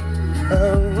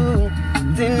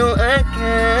 they know I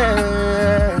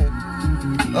can,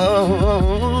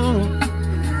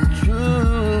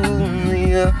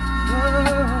 Julia,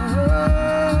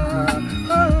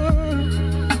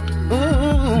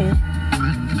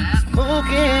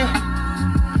 smoking,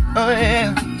 oh yeah,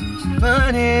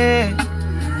 money,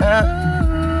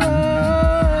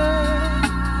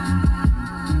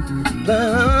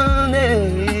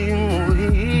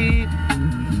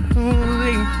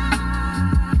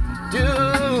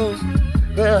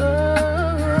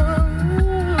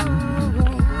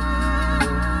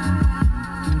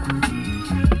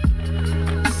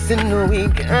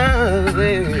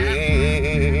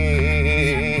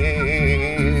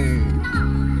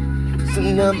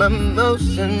 my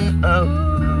emotion, my.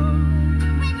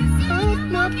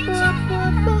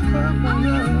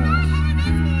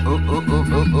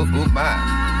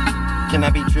 Can I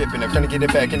be tripping? I'm trying to get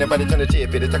it back. Can nobody trying to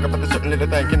tip it? Talk about the certain little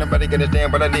thing. Can nobody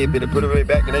understand what I live it? Put it right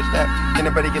back and it's not. Can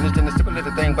nobody understand the simple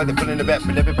little thing? But they're pulling it back.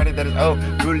 But everybody that is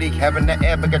truly having the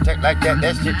epic attack like that.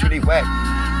 That shit truly whack.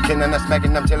 Can I not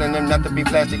smacking? I'm telling them not to be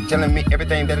plastic. Telling me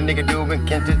everything that a nigga doing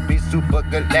can't just be super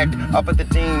galactic. Off of the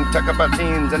team, talk about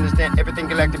teams, understand everything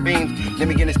galactic beams. Let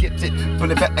me get it, skip it, pull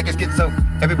it back like a schizo.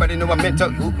 Everybody know I'm mental.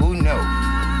 Ooh, no.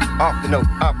 Off the note,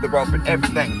 off the rope, and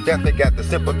everything. Definitely got the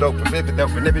simple dope, for living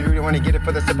dope, and if you really want to get it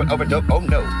for the simple overdope, oh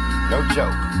no, no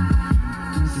joke.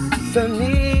 So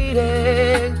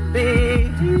needed,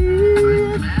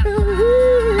 baby.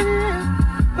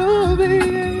 Oh,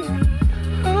 baby.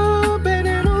 Oh, baby,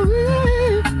 oh,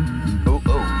 baby. Oh,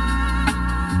 oh.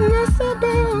 That's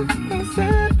about, that's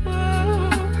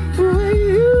about where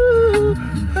you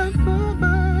are for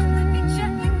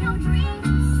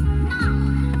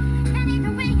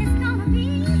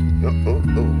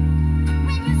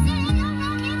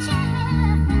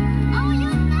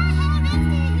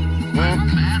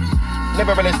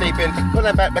Never really sleeping,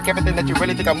 pulling back like everything that you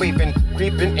really think I'm weeping.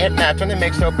 Creeping at night, trying to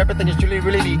make sure everything is truly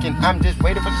really leaking. I'm just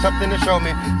waiting for something to show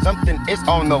me. Something is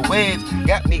on the waves.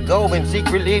 Got me going,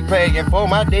 secretly praying for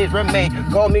my days remain.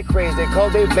 Call me crazy,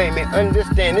 call they blame me.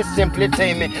 Understand, it's simply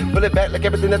taming. Pull it back like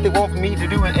everything that they want me to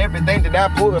do. And everything that I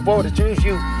pull before to choose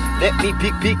you. Let me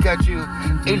peek at you.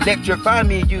 Electrify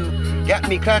me, you. Got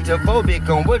me claustrophobic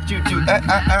on what you do.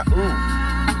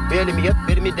 Ooh. Building me up,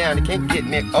 building me down, they can't get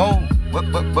me. Oh.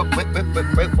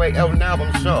 Wait, oh, now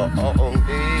I'm sure. Oh,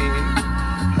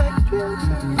 I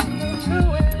can't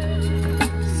tell it.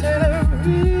 Said I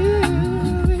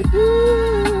really do.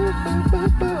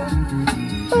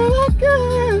 Oh, I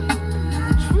can't.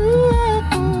 True.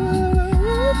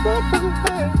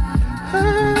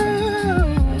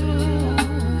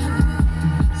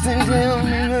 Tell me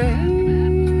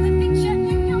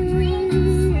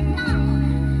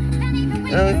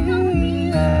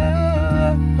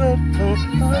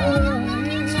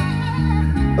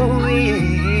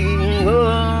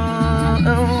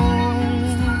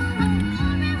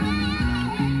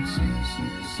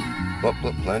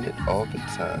What planet all the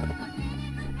time?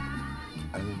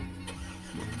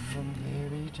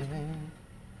 Mary Jane.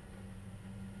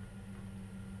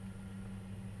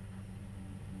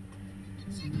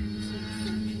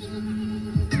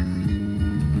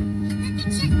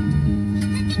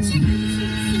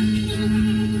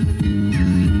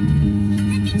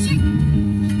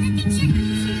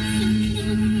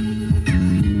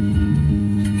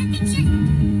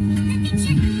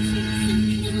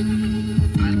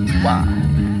 Wow.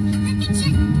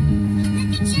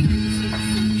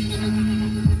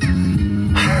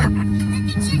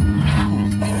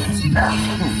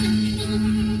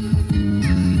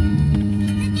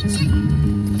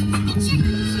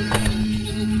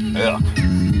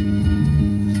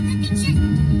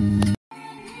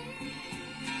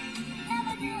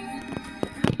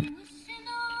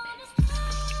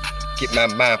 Keep my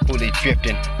mind fully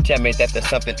drifting. Tell me that there's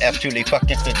something absolutely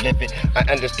fucking significant. I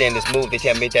understand this move. They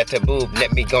tell me that to move.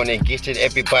 Let me go and get it.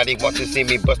 Everybody wants to see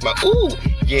me bust my ooh.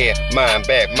 Yeah, mind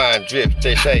back, mind drift.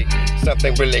 They say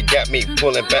something really got me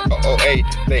pulling back. Hey,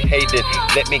 they hate it.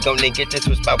 Let me go and get this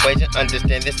switch by ways and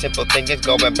understand this simple thing is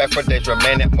going back for days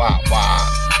remaining. Wow, wow.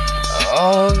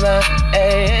 All I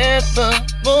ever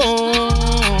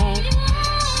want,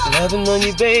 loving on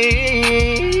you,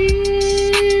 baby.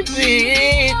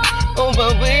 Oh,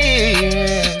 but we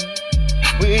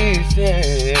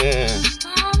stand.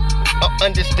 Oh,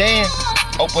 understand.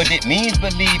 Oh, what it means,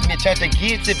 believe me. Try to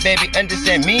get it, baby.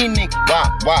 Understand meaning.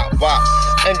 Wow, wow, wow.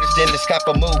 Understand this type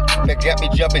of move. They got me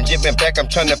jumping, jibbing back. I'm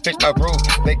trying to fix my groove.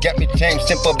 They got me tame,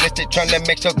 simple, blistered, trying to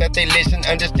make sure that they listen.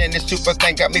 Understand this super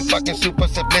thing got me fucking super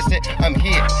submissive. I'm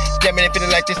here, jamming and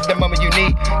feeling like this is the moment you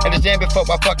need. Understand before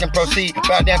I fucking proceed.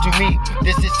 Bow down to me.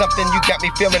 This is something you got me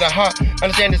feeling the heart.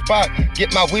 Understand this spot.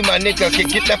 Get my weed, my nigga.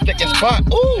 Get that flicking spot.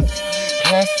 Ooh,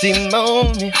 classy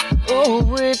moment. Ooh,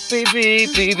 baby,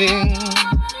 baby.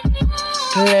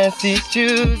 Classy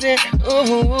choosing.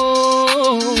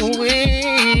 Ooh, we.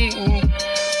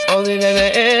 All that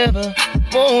I ever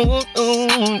want. Ooh,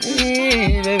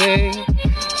 yeah, baby.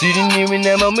 See the near and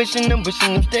now I'm wishing, I'm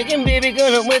staying, baby.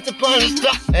 Gonna wait upon the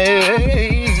stop.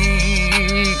 Hey,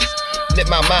 let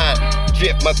my mind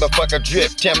drift, motherfucker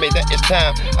drift. Tell me that it's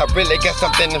time. I really got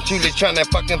something I'm truly trying to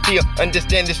fucking feel.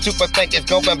 Understand this super thing is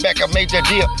going back a major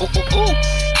deal. Ooh, ooh, ooh.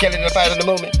 Killing the fight of the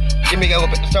moment. Give me a little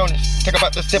bit of soreness. Talk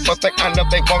about the simple thing, I know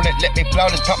they want it. Let me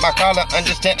flawless, pop my collar.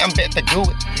 Understand I'm bet to do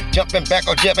it. Jumping back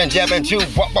or jabbing you.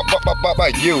 What,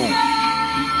 you?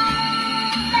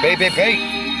 Baby, babe.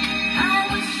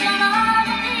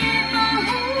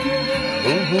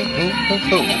 Ooh, ooh, ooh,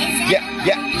 ooh, ooh. Yeah.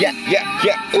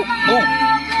 Ooh, ooh.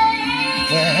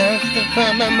 That's to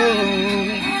find my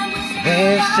mood.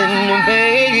 Listen,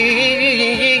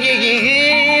 baby.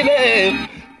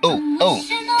 Oh,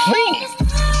 clean.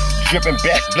 Dripping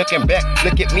back, looking back,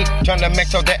 look at me, trying to make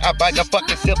sure that I buy the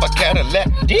fucking silver Cadillac.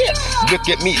 Yeah, look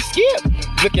at me, skip,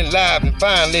 looking live and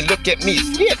finally look at me,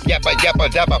 skip, yappa,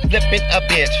 dabba, flipping a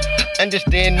bitch.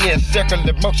 Understand this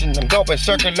circular motion, I'm going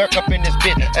circular up in this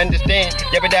bit. Understand,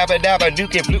 yabba dabba,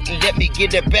 duking, fluting, let me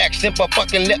get it back, simple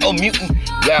fucking little mutant.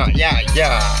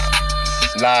 Yeah.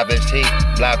 Liveless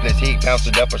heat, bounce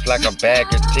it up, it's like a bag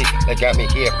of tea. They got me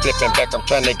here flipping back, I'm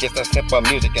trying to get that simple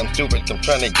music. I'm stupid, I'm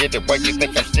trying to get it. Why you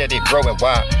think I'm steady growing?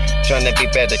 Why? Trying to be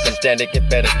better, I'm standing get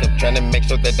better. I'm trying to make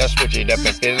sure that I switch it up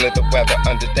and feel the weather.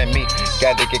 Understand me,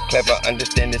 gotta get clever,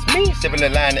 understand it's me. Civil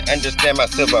line and understand my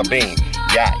silver beam.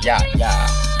 Yeah.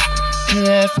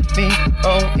 Class me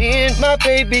on in, my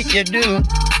baby, you do.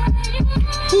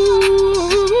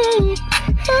 Ooh,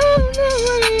 I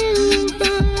know you.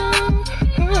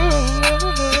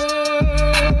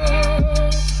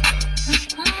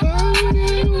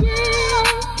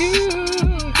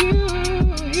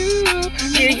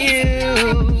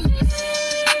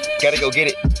 Gotta go get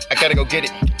it. I gotta go get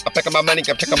it. I'm packing my money.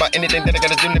 I'm checking about anything that I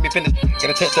gotta do. Let me finish.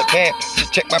 Gotta touch that pad.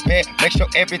 Just check my pad. Make sure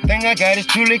everything I got is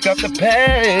truly off the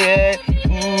pad.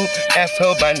 Ooh,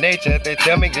 asshole by nature. They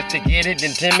tell me just to get it.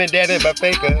 Intimidated by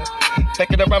faker.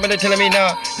 Faking around and telling me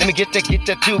nah. Let me get to it.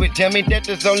 Tell me that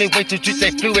there's only way to treat they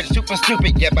fluid. Super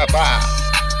stupid. Yeah, bye.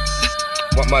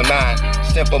 Want my mind,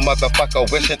 simple motherfucker,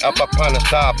 wishing up upon a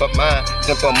star, but mine,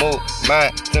 simple move,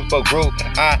 mine, simple groove.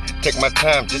 I take my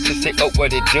time just to say, oh,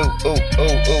 what it do, ooh,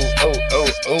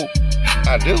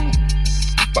 I do,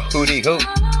 but hootie-hoo,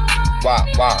 wow,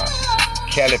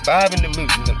 Cali 5 in the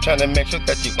mood, I'm trying to make sure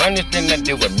that you understand I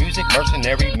do a music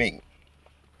mercenary me.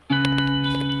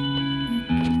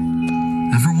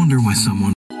 Ever wonder why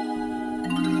someone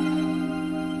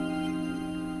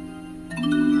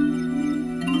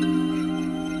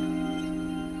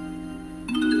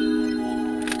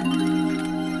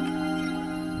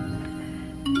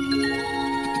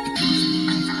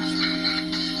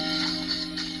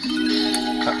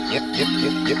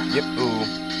Yep, ooh.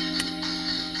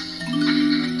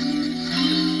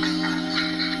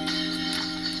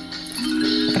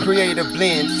 Creative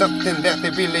blend, something that they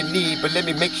really need, but let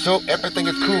me make sure everything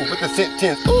is cool with the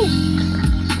sentence. Ooh.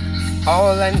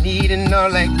 All I need and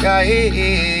all I got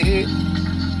is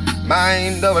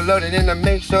mind overloaded, and I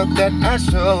make sure that I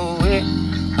show it.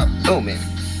 I'm booming.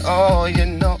 Oh, you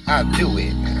know I do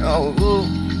it. Oh, ooh.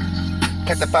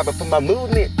 Catch the fiber for my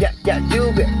movement. Yeah, do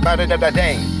it.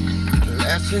 Ba-da-da-da-dang.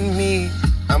 Flashing me,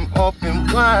 I'm open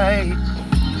wide,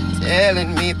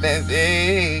 telling me that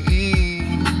they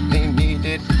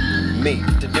needed me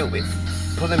to do it,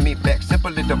 pulling me back, simple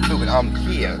little fluid. I'm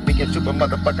here, making super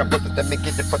motherfucking brothers. Let me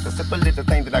get it for the simple little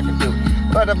thing that I can do.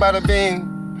 Bada bing,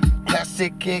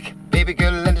 classic kick, baby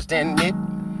girl, understand it.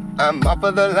 I'm off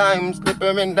of the line,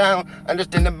 slipping down,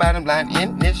 understand the bottom line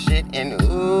in this shit. And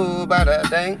ooh, bada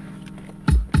dang,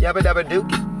 yabba dabba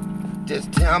dookie.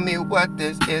 Just tell me what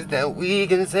this is that we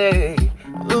can say.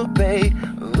 Ooh, babe,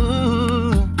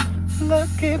 ooh,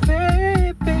 lucky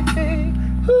baby,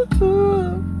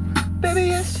 ooh, baby,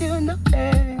 yes you know,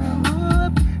 hey,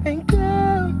 ooh, and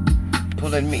girl,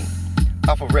 pulling me.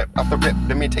 Off the rip,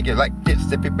 let me take it like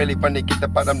this. If you really want to get the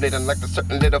bottom later like a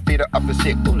certain little feeder off the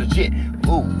shit. Ooh, legit,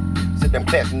 ooh. Sit them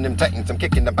clashing them titans, I'm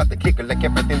kicking about the kicker like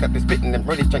everything that they spitting and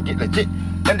really trying to get legit.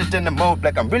 Understand the mode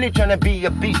like I'm really trying to be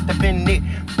a beast up in it.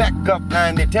 Back up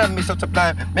line, they tell me so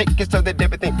sublime. Make it so that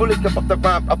everything fully comes off the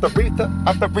rhyme, off the breather.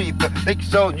 Make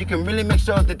sure you can really make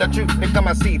sure that the truth become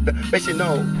my seed. But you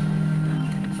know,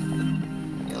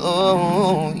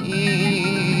 oh,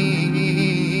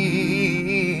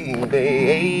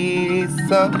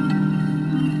 Besa,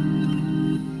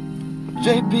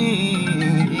 JP,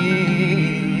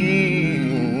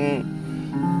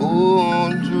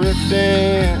 ooh,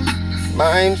 drifting,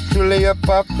 mine's truly up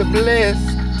off the bliss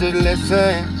to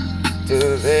listen to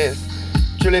this.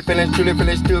 Truly feeling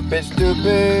stupid.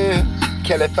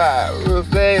 Kelly Fire,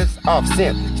 ruthless, off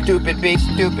synth, stupid beat,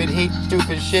 stupid heat,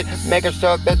 stupid shit. Making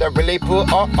sure that I really pull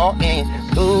all in.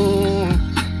 Ooh.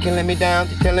 Killing me down,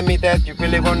 telling me that you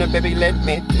really wanna, baby, let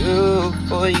me do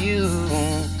for you.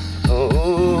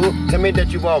 Oh, tell me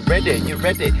that you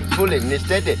ready, fully and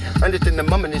steady. Understand the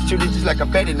moment is truly just like a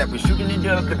betty that we shooting it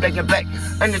up the back and back.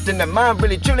 Understand the mind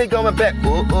really truly going back.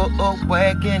 Oh,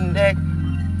 whacking that.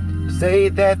 Say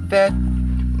that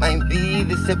might be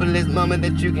the simplest moment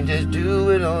that you can just do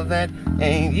it all that,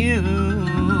 and you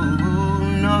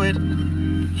know it.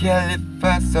 Yeah, if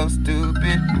I'm so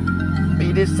stupid.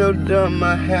 Beat it so dumb,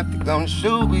 I have to go and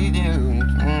show with you.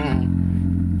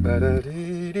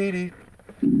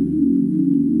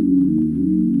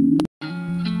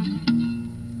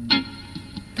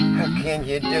 How can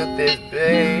you do this,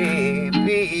 baby?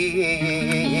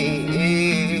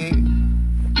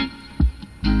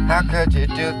 How could you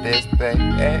do this, baby?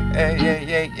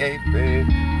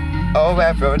 Oh,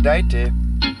 Aphrodite.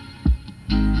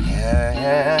 Yeah.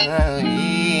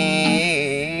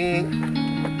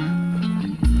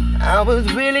 I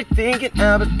was really thinking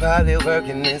I was probably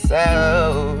working this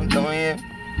out, oh yeah.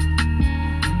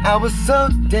 I was so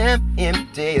damn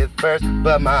empty at first,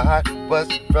 but my heart was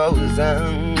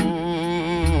frozen.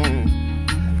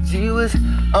 She was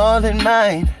all in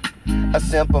mine, a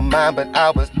simple mind, but I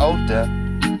was older.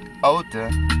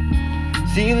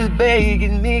 She was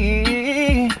begging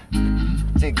me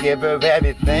to give her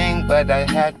everything, but I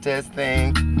had to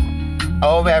think,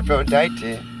 oh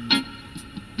Aphrodite,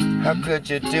 how could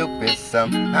you do it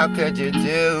some? How could you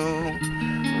do?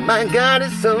 My God,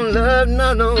 it's so love,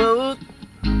 no.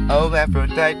 Oh,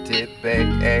 Aphrodite,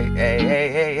 baby.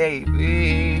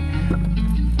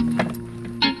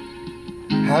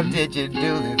 How did you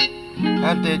do it?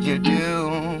 How did you do?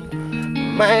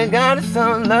 My God, it's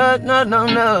so love, no.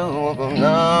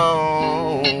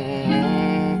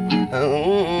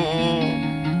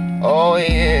 Oh,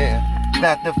 yeah.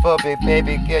 Not the phobic,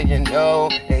 baby girl, you know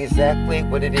exactly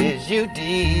what it is you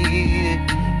did.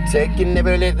 Taking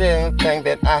every little thing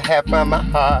that I have from my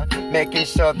heart, making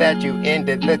sure that you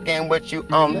ended the game with you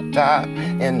on the top.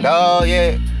 And oh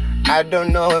yeah, I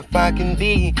don't know if I can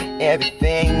be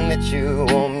everything that you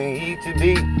want me to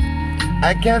be.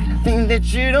 I got things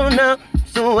that you don't know,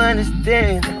 so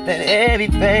understand that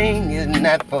everything is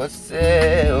not for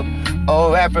sale.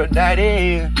 Oh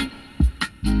Aphrodite,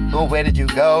 oh, where did you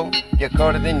go? You're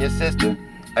colder than your sister.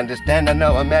 Understand, I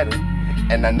know I met her,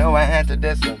 and I know I had to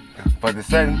diss her. For the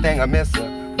certain thing I miss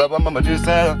her, but what I'ma do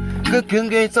so? Cooking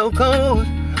get so cold.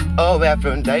 Oh,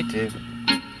 Aphrodite.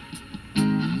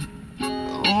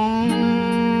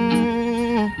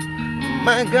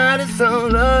 My God, it's so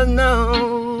love, no.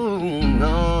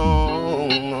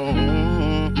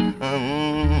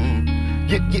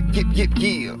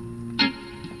 Yeah.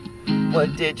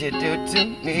 What did you do to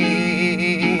me?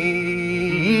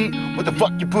 What the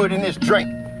fuck you put in this drink?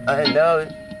 I know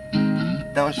it.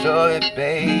 Don't show it,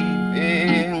 baby.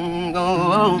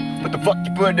 Oh, what the fuck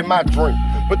you put in my drink?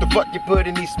 What the fuck you put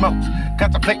in these smokes?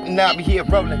 Contemplating, I'll be here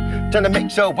rolling, trying to make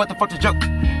sure what the fuck's a joke.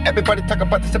 Everybody talk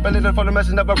about the simple little for the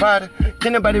message of a rider.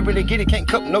 Can nobody really get it? Can't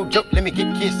cope, no joke. Let me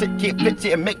get kids, sit, kid, fits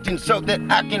here, making sure that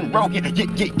I can roll here.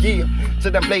 Yeah.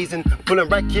 So I'm blazing, pulling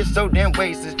right here, so damn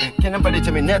wasted. Can nobody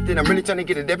tell me nothing? I'm really trying to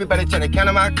get it. Everybody trying to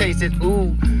count my cases.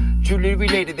 Ooh, truly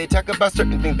related. They talk about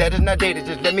certain things that is not dated.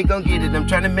 Just let me go get it. I'm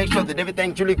trying to make sure that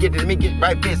everything truly get it. Let me get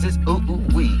right business. Ooh,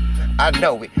 wee. I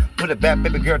know it. Put it back,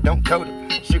 baby girl, don't code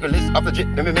it. Sugarless off the jet,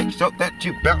 let me make sure that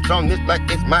you bounce on this like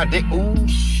it's my dick. Ooh,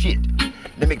 shit.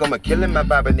 Let me go, my killing my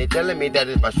vibe, and they telling me that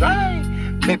it's my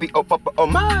stride. Baby, oh, papa, oh,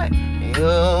 my.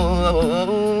 Oh,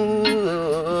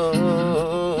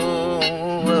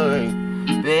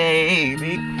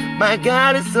 baby, my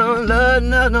God is so love,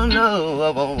 no, no,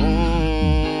 no.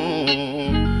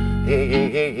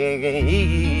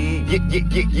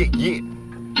 Yeah.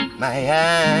 My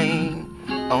eye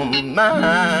on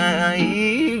my,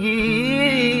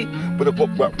 but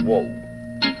whoa.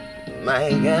 My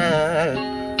God,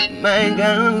 I'm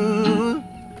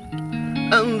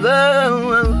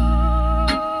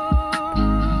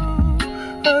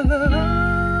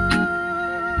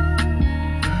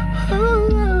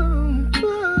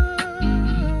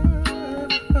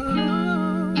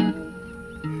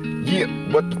yeah,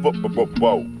 what the fuck,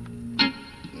 whoa.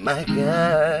 My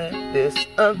God, there's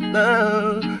something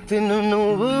to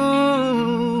know.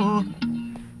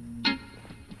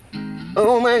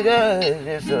 Oh my God,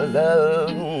 there's a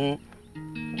love.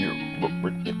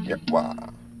 Yeah, wow.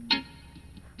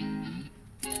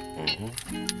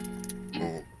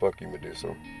 Fuck you with this,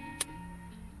 huh?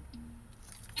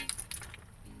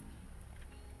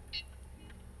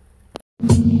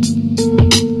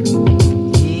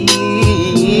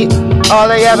 All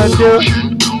I ever do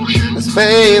is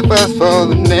pay first for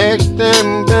the next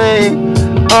damn thing.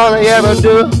 All I ever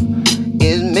do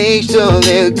is make sure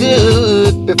they're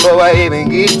good before I even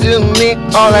get to me.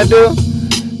 All I do,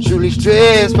 truly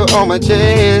stress for all my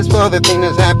chest for the thing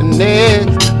that's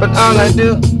happening. But all I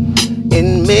do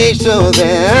is make sure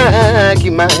that I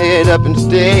keep my head up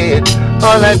instead.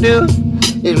 All I do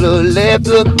is look left,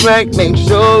 look right, make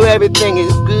sure everything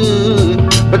is good.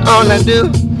 But all I do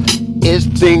is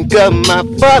think of my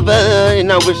father,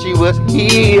 and I wish he was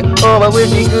here. Oh, I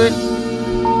wish he could.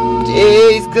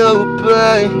 Days go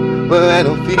by, but I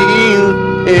don't feel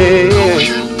it.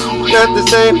 Not the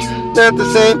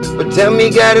same, but tell me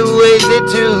got a ways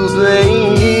to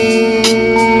blame.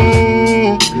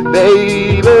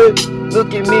 Baby,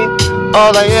 look at me,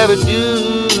 all I ever do.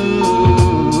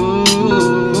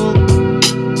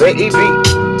 Baby,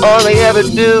 all I ever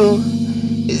do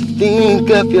is think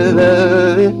of your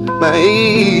love, my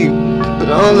age. But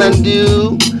all I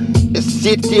do is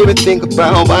sit here and think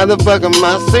about why the fuck am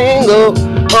I single.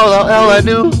 All I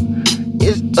do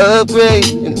is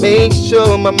upgrade and make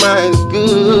sure my mind's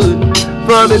good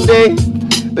for the day.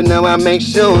 But now I make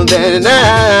sure that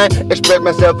I express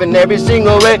myself in every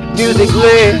single way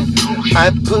musically.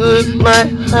 I put my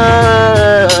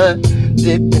heart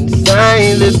deep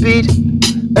inside the beat.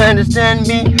 Understand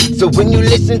me? So when you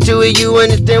listen to it, you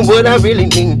understand what I really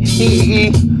mean.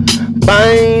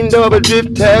 Bind over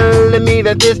drift, telling me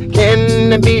that this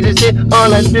can be the shit.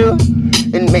 All I do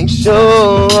and make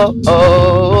sure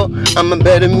I'm a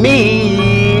better me,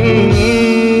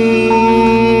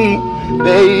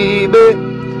 baby.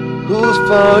 Whose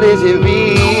fault is it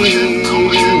really?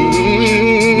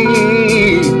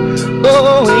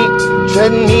 Oh, he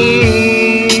tried me,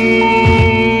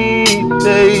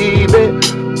 baby.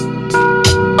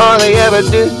 All I ever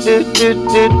do.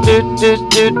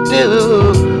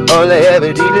 All I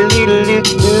ever do,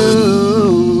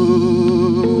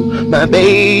 my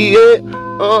baby.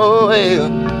 Oh,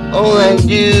 yeah. All I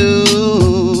do.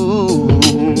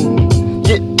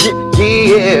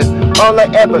 Yeah. All I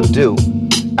ever do.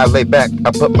 I lay back,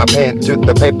 I put my pen to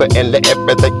the paper and let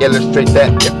everything illustrate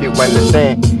that. If you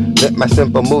understand, let my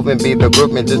simple movement be the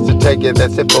groupment. Just to take it,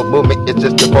 that simple movement is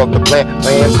just to the plan.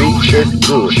 Plan B is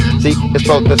good. See, it's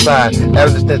both the sides.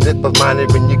 Understand simple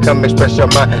minded when you come express your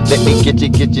mind. Let me get you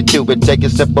to it. Take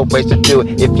it simple ways to do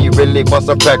it. If you really want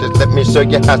some practice, let me show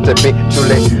you how to be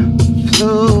truly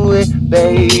fluid,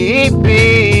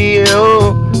 baby.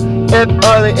 Oh, that's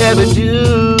all I ever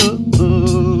do.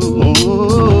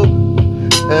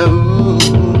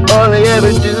 All I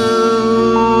ever do,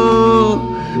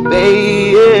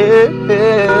 baby.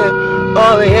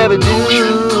 All I ever do,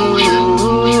 yeah.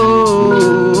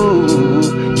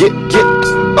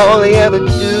 All I ever do,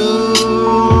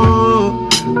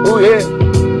 oh yeah.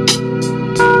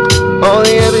 All I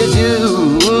ever do,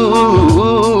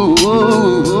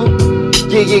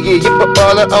 yeah.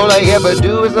 All I ever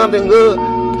do is something good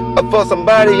for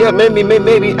somebody. Yeah, maybe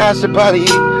I should probably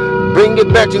bring it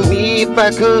back to me if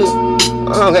I could.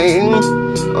 Okay.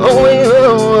 Oh,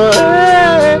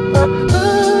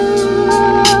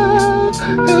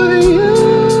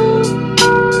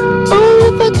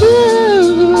 if I do,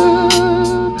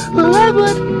 I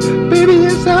would, baby,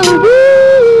 yes I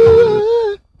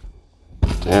would.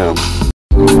 Damn.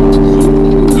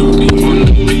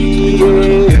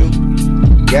 Yeah.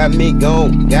 Got me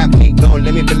gone,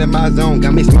 let me feel in my cigars on,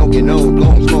 got me smoking on,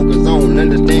 blowing smokers on.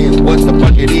 Understand what the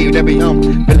fuck it is that be on.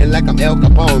 Feeling like I'm El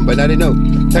Capone, but I didn't know.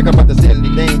 Talk about the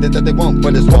silly things that they want,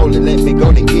 but it's swollen. Let me go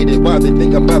and get it. While they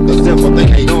think about the simple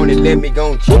thing they own it, let me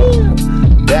go and chill.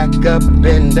 Back up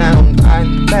and down, I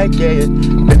like it.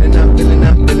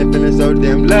 Feeling so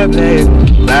damn lovely.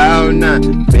 Cloud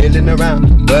nine, feeling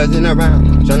around, buzzing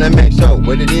around, trying to make sure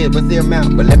what it is, what's the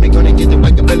amount. But let me go and get it,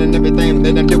 like I'm feeling everything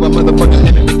that I do. A motherfucker,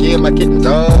 let me forgive my kittens.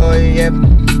 Oh yeah,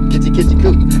 kitty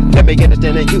coop. Let me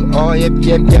understand that you. Oh yep,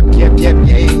 yeah.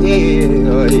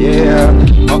 Oh yeah.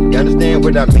 Oh, you understand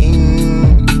what I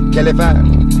mean?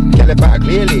 California,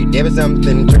 clearly there was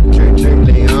something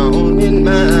truly on in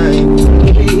mind.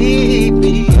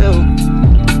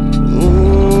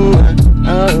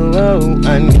 Oh,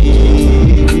 I need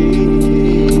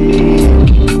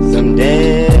some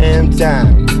damn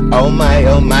time. Oh my.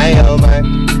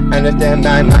 Understand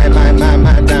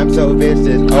my time so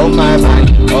vicious. Oh my.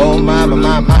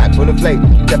 Full of flake,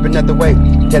 stepping out the way,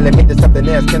 telling me there's something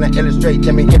else. Can I illustrate?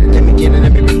 Let me get it, let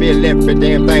me reveal every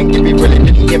damn thing. If you really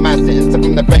didn't get my sentence up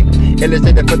from the bank,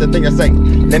 illustrate it for the thing I say.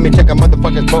 Let me check a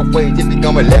motherfuckers both ways. If you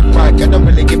going left, right, I don't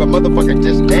really give a motherfucker.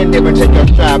 Just stand there and take your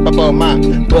stride. Up on my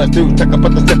buzz through, talk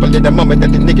about the simple in the moment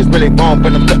that these niggas really want.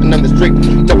 But I'm sitting on the street,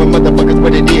 telling motherfuckers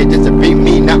what it is. Just to beat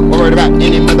me, not worried about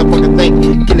any motherfucking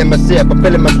thing. Killing myself, I'm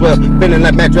feeling myself, feeling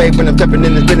like Matt Dre when I'm stepping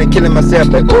in this building, killing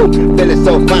myself. But ooh, feeling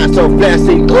so fine, so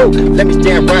flashy. Ooh, let me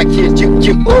stand right here, you.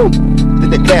 Ooh, did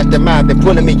the class the mind, they're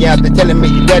pulling me out, they're telling me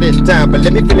that it's time. But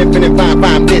let me feeling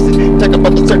fine business. Talk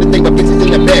about the certain thing, but bitches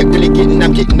in the back, really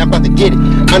I'm about to get it.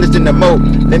 Understand the mode,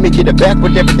 let me get it back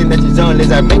with everything that she's on.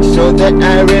 As I make sure that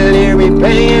I really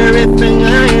repay everything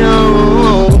I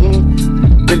own.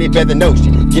 Really better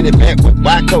notion, get it back with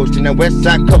wide coast and the west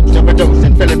side coast, overdose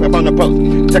and fill it up on the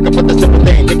post. Talk about the simple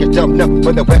thing, make it jump up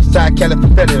for the west side,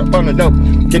 California, fill it up on the note.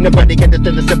 Can nobody get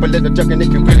understand the simple little joke? And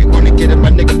if you really wanna get it, my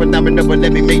nigga phenomenal, but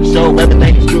let me make sure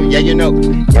everything is true. Yeah, you know,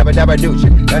 yabba dabba do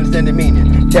shit, understand the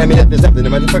meaning. Tell me that there's something,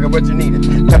 motherfucker, what you needed.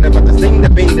 Talk about the thing, the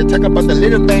bean, to talk about the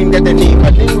little thing that they need.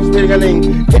 My thing was really a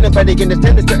lane. Can nobody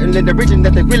understand the certain in the region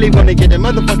that they really wanna get it?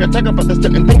 Motherfucker, talk about the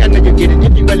certain thing, I know you get it.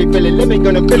 If you really feel it, let me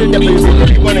gonna feel it. If you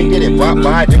really wanna get it, why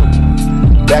I do?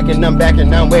 Backing, I'm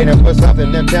waiting for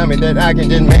something to tell me that I can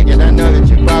just make it. I know that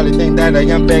you probably think that I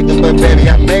am begging, but baby,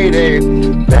 I made it.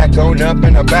 Back on up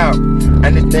and about,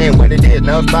 understand what it is,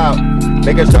 no spout.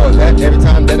 Making sure that every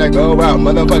time that I go out,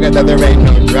 motherfucker, that there ain't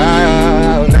no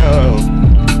drought, no.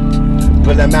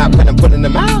 Pull them out, pulling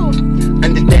them out.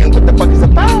 Understand what the fuck it's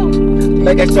about.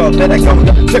 Making sure that I come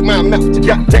up and check my mouth to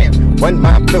goddamn. One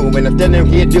my flu and I'm standing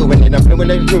here doing it. I'm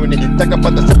fluent and doing it. Talk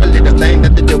about the simple little thing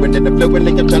that they're doing it. I'm fluent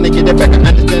like I'm trying to get it back.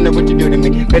 I understand what you do to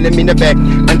me. Feeling me in the back.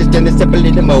 Understand the simple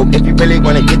little mode. If you really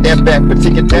wanna get that back, but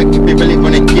take attack. If you really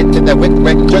wanna get to that wet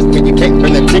wreck, trust me, you can't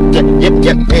run the tick. Yep,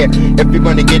 yeah. If you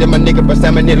wanna get it, my nigga, but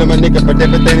I'm a nigga, my nigga. But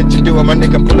everything that you do, I'm a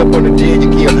nigga. Pull up on the deal,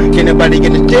 you kill. Can't nobody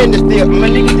understand the steal. I'm a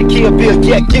nigga to kill Bill,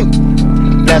 yeah, cute.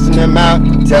 Blasting them out,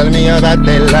 telling me how that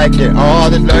they like it. All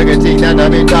this loyalty that I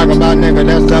be talking about, nigga,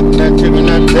 that's something that you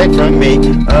cannot take from me.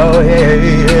 Oh yeah.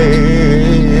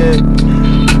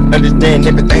 Understand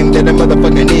everything that a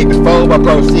motherfucker need before I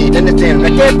proceed. Understand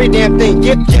like every damn thing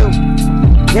get you.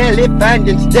 Can't live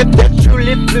finding step that's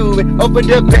truly fluid. Over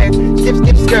the bed,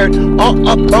 skip skirt, all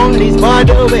up on these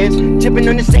waterways. Chipping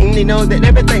on the scene, they know that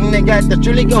everything they got that's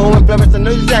truly going. Flowers, I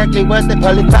know exactly what they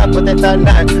probably pop, but that's all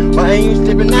night. Why ain't you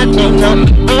sipping that? No.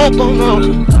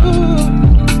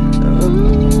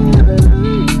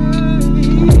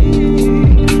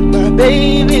 My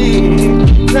baby,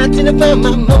 nothing about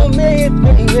my moment.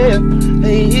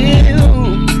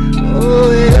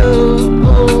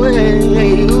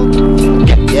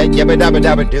 Yeah, but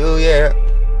dabba do, yeah.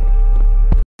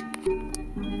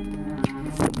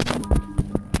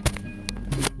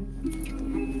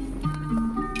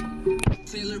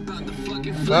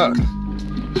 Look,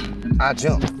 I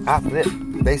jump, I flip.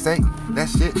 They say that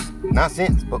shit's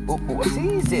nonsense, but what's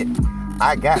easy?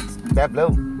 I got that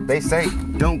blow. They say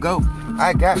don't go.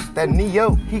 I got that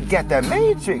Neo. He got that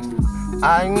Matrix.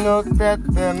 I know that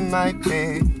there might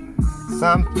be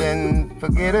something.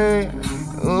 Forget it.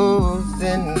 Ooh,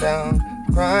 sitting down,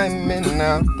 crying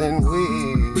out, then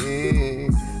we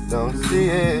don't see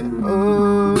it.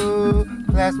 Ooh,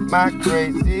 that's my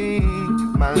crazy,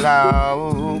 my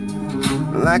love,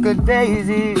 like a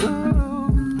daisy.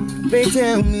 Ooh, they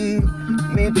tell me,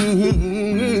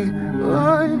 maybe,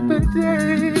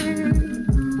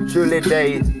 truly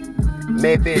days.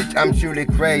 Maybe I'm truly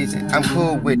crazy. I'm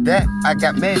cool with that. I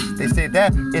got meds. They say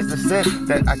that is the set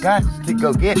that I got to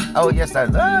go get. Oh yes, I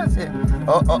love it.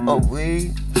 Oh,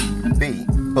 we be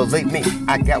Believe me,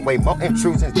 I got way more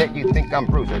intrusions that you think I'm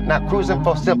bruising. Not cruising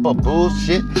for simple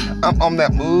bullshit. I'm on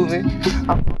that moving.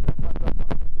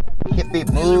 Hippie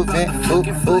moving. Ooh,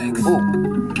 ooh, ooh.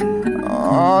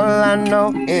 All I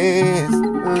know is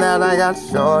that I got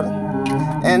short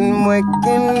and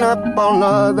waking up on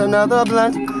another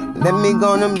blunt. Let me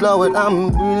go and blow it.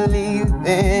 I'm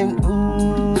relieving.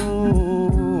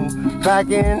 Ooh,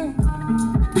 back in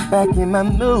my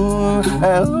mood.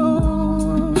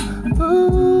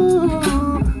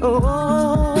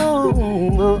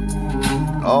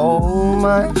 Oh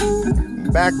my,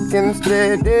 back and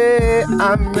steady.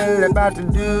 I'm really about to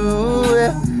do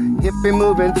it. Hippie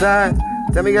moving time.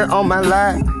 Tell me get on my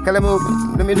line. Can I move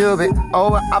it? Let me do it.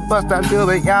 Oh, I bust, I do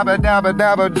it. Yabba dabba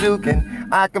dabba dukin'.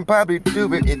 I can probably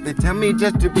do it. If they tell me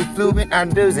just to be fluent, I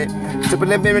do it.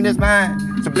 Subliminal is mine.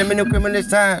 Subliminal criminal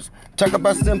times. Talk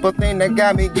about simple thing that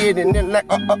got me getting it like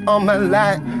on my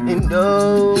line. And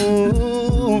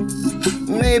oh,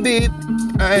 maybe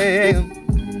I am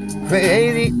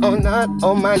crazy or not.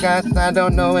 Oh my gosh, I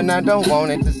don't know and I don't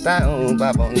want it to sound.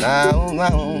 But now,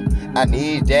 I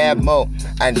need that more.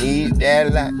 I need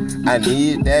that light. I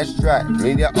need that strike.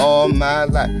 Need it all my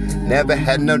life. Never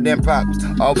had no damn problems.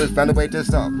 Always found a way to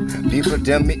solve. People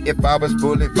tell me if I was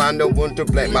fully fine, no one to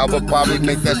blame. I would probably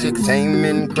make that shit tame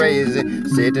and crazy.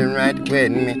 Sitting right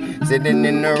with me. Sitting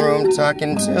in the room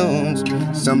talking tunes.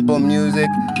 Simple music.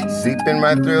 Seeping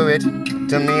right through it.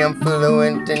 Tell me I'm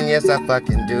fluent and yes I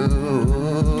fucking do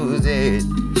it.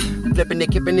 Flipping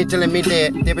it, kipping it, telling me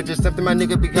that there was just something my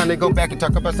nigga be gonna go back and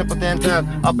talk about simple damn times.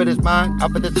 Off of his mind,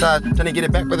 off of his side, trying to get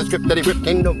it back with the script that he ripped.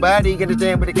 Can't nobody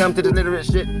understand when it comes to this literate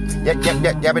shit.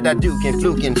 Yabba da dukin',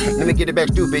 flukin'. Let me get it back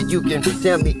stupid. You can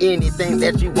tell me anything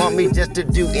that you want me just to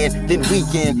do, and then we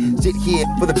can sit here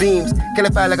for the beams.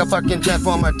 Calify like a fucking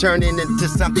transformer, turning into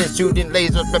something, shooting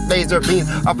laser beams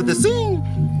off of the scene.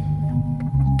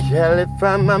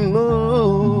 Calify my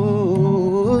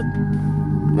mood.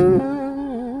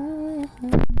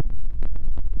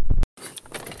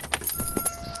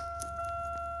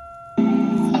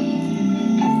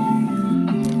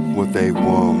 What they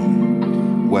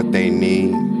want, what they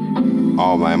need,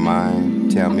 all my mind.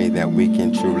 Tell me that we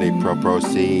can truly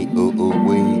proceed. Ooh,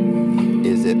 we.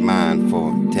 Is it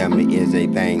mindful? Tell me, is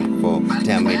it thankful?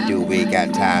 Tell me, do we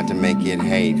got time to make it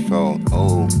hateful?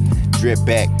 Oh, drip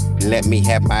back, let me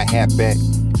have my hat back.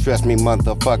 Trust me,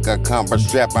 motherfucker, comfort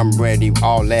strap, I'm ready,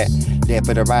 all that. There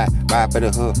for the ride for the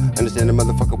hook. Understand the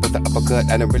motherfucker with the uppercut.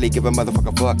 I don't really give a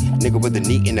motherfucker fuck. Nigga with the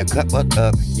knee in the cut, but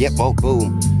up. Yep, oh,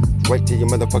 boom. Right to your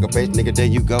motherfucker face, nigga, there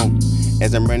you go.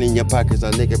 As I'm running your pockets,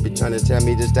 a nigga be trying to tell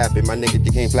me to stop it. My nigga,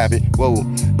 you can't flap it. Whoa,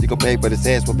 you gon' pay for this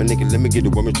ass whooping, nigga. Let me get the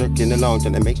woman trucking along.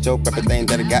 Trying to make sure everything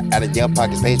that I got out of your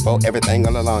pockets pays for everything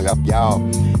all along. Up, y'all.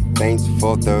 Thanks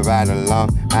for the ride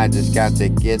along. I just got to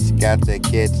get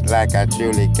like I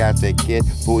truly got to get.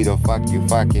 Who the fuck you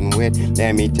fucking with?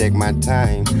 Let me take my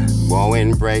time. Go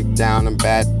and break down and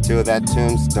back to that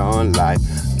tombstone life.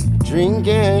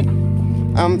 Drinking,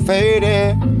 I'm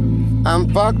faded. I'm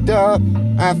fucked up,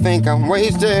 I think I'm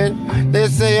wasted. They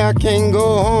say I can't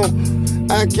go home,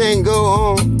 I can't go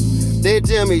home. They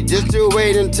tell me just to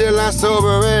wait until I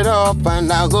sober it off.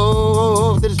 And I'll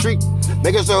go to the street,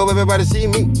 making sure everybody see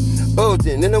me.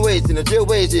 Boasting in the waist and I'm still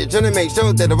wasted. Trying to make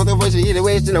sure that the motherfucker either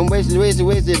wasted, I'm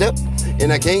wasted up.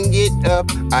 And I can't get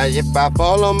up. If I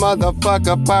fall on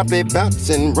motherfucker, probably bounce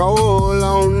and roll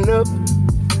on up.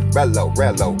 Rello,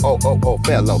 oh,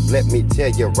 fellow. Let me tell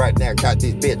you right now, got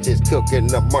these bitches cooking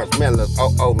the marshmallows.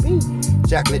 Oh, me.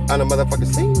 Chocolate on the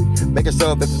motherfucking scene. Making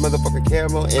sure that this motherfucking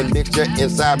caramel and mixture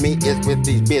inside me is with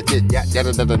these bitches. Yeah,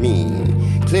 mean.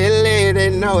 Clearly they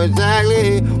know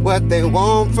exactly what they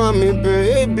want from me,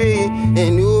 baby.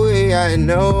 And ooh, I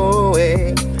know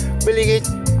it. Really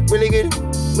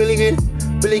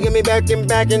get me back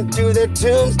into the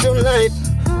tombstone life.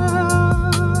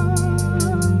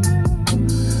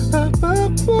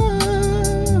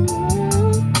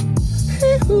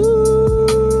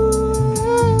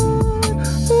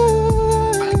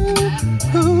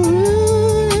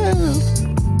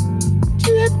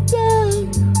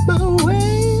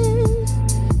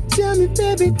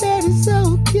 Baby, that is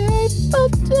okay for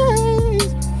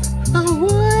days. I'm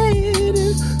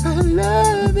waiting, I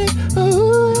love it.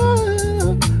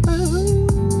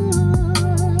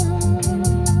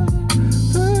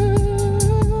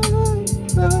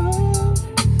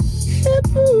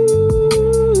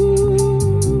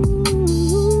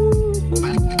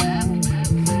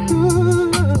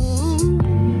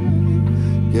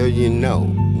 Girl, you know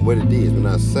what it is when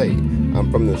I say I'm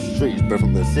from the streets, but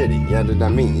from the city. Yeah, that I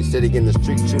mean, city in the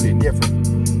streets truly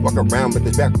different. Walk around with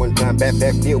this back one time, back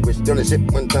deal with still a shit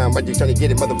one time. Why you trying to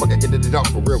get it, motherfucker? Get it off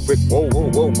for real quick. Whoa, whoa,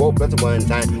 whoa, whoa, plus one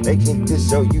time. Making this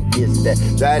show you get that.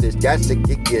 Try this, got to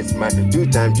get mine. Two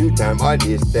time, all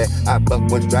this that. I fuck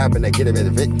one stripe and I get it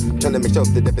in the fit. Trying to make sure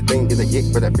that everything is a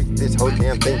get, but I freak this whole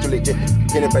damn thing too legit.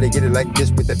 Can anybody get it like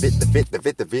this with the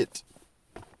fit?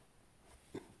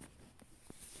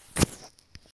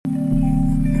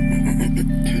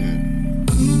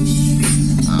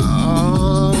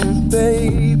 Oh,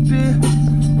 baby.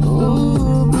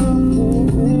 Oh,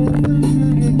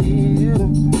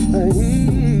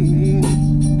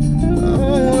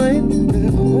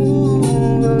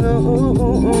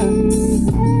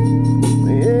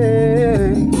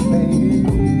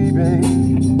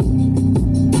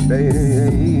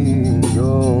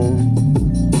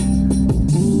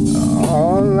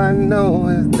 all I know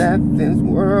is that this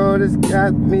world has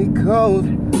got me cold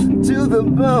to the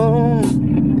bone.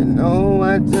 And no,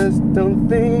 I just don't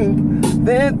think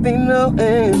that they know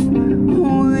it.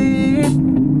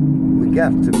 We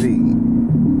got to be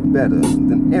better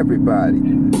than everybody.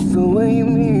 So what do you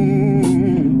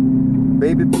mean?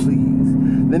 Baby, please,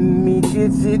 let me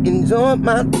get it, enjoy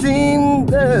my team,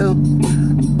 girl.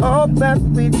 All that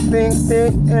we think day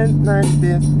and night,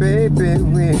 this baby,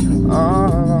 we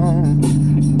are on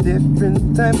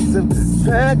different types of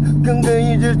track. Girl,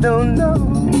 you just don't know.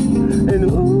 And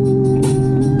ooh,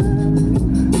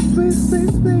 sweet, sweet,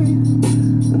 sweet,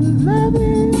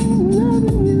 loving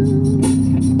you.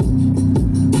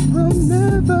 We'll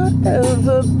never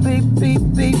ever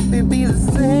be the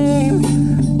same.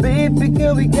 Baby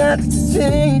girl, we got to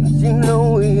change. You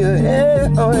know we are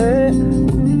here, oh yeah.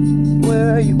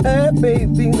 Where are you at,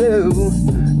 baby girl?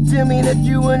 Tell me that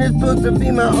you weren't supposed to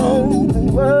be my own.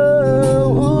 Whoa,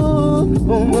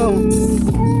 whoa, whoa.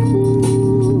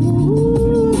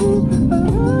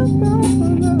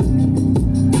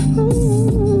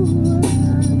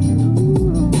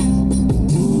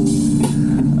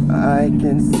 I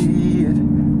can see it,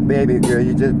 baby girl,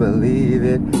 you just believe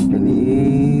it. And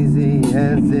easy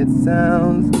as it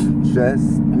sounds,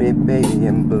 trust me, baby,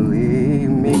 and believe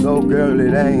me. Oh girl,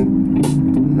 it ain't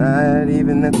not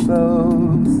even that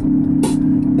close.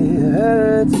 It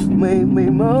hurts way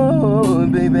more,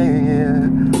 baby.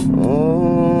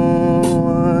 Oh,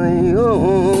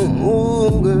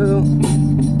 girl.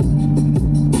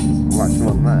 Watch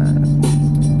my mind.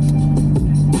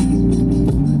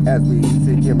 As we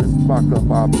sit here and spark up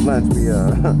our blunts, we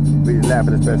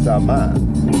laughing and stretch our mind.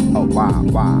 Oh, wow.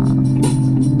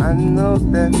 I know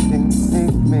that things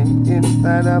make me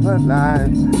inside of a life,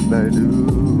 but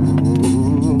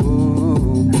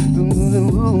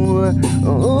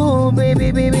oh,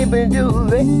 baby, but do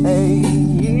they?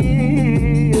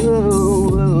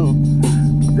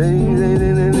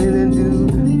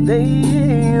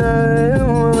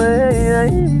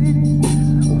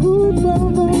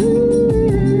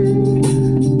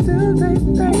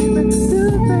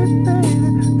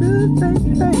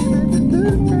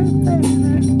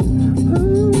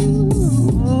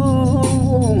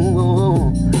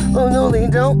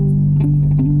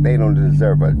 They don't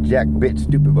deserve a jack bitch,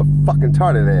 stupid, but fucking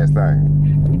retarded ass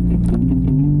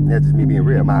thing. That's just me being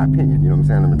real, my opinion. You know what I'm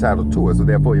saying? I'm entitled to it, so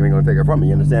therefore you ain't gonna take it from me.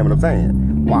 You understand what I'm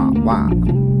saying? Wow.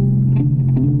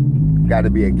 Gotta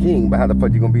be a king, but how the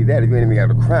fuck you gonna be that if you ain't even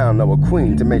got a crown or a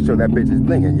queen to make sure that bitch is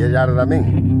blinging? You know what I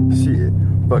mean? Shit,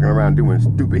 fucking around doing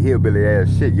stupid hillbilly ass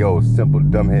shit, you old simple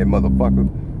dumbhead motherfucker.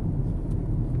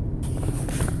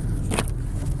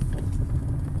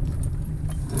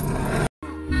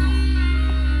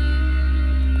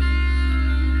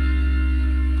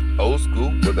 Old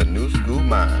school with a new school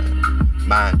mind.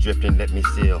 Mind drifting, let me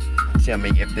seal. Tell me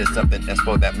if there's something that's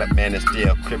for that man is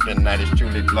still. Kryptonite is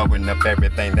truly blowing up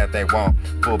everything that they want.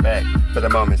 Pull back for the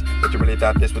moments. But you really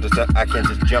thought this was the stuff I can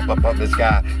just jump up on the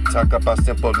sky. Talk about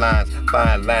simple lines,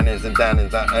 fine linings and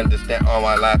dinings. I understand all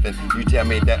my life, and you tell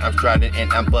me that I'm striding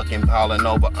and I'm bucking, falling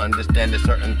over. Understand a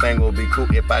certain thing will be cool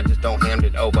if I just don't hand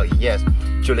it over. Yes,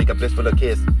 truly a blissful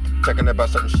kiss. Talking about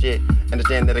certain shit.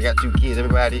 Understand that I got 2 kids.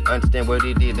 Everybody understand what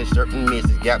it is. There's certain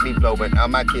misses got me blowing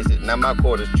out my kisses. Now my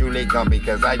quarters truly gone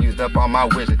because I used up all my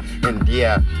wishes. And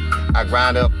yeah, I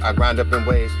grind up in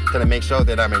ways till I make sure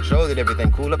that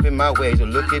everything cool up in my ways. So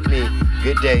look at me,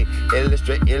 good day.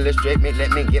 Illustrate me.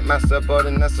 Let me get myself out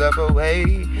and myself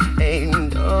away.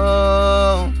 Ain't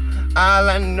all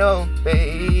I know,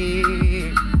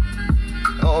 babe.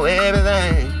 Oh,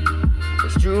 everything.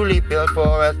 It's truly built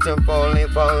for us to fall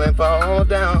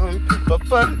down. But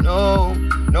fun, no,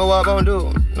 I won't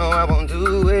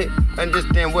do it.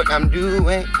 Understand what I'm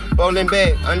doing. Falling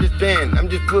back, understand, I'm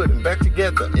just putting back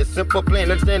together. It's simple,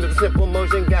 plain, understand that the simple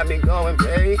motion got me going,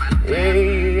 hey,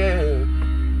 yeah.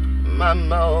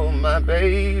 my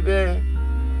baby.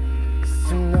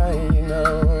 Tonight, you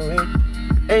know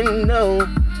it ain't no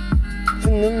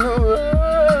baby.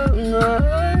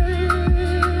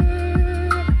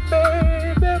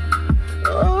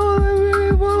 All I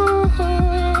really want,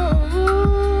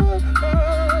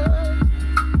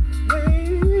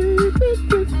 baby.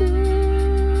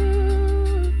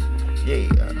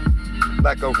 Yeah,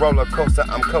 like a roller coaster,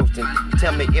 I'm coasting.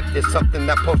 Tell me if there's something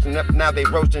I'm posting up, now they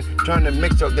roasting. Trying to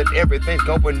make sure that everything's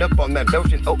going up on that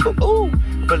notion. Oh, oh, oh.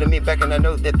 Pulling me back and I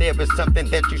know that there is something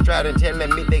that you tried and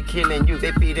telling me they killing you,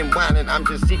 they feeding wine and I'm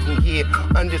just sitting here,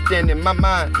 understanding my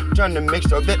mind, trying to make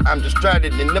sure that I'm just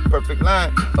striding in the perfect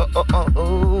line. Oh, oh, oh,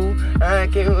 oh, I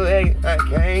can't wait, I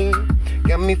can't,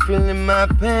 got me feeling my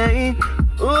pain.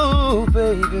 Ooh,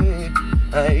 baby,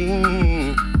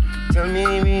 tell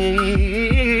me,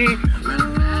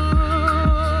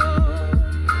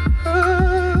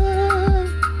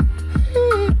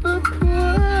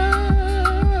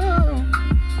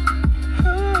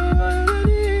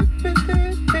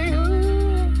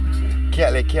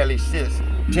 Kelly sis,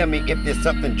 tell me if there's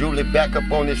something, Julie, back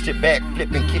up on this shit, back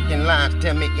flipping, kicking lines.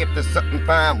 Tell me if there's something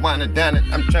fine, wanna dine it,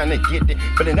 I'm trying to get it,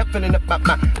 filling up my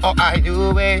mind. All I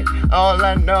do it, all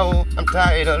I know, I'm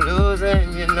tired of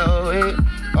losing, you know it.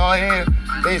 Oh yeah,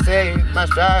 they say my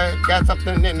stride got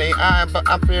something in their eye, but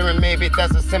I'm fearing maybe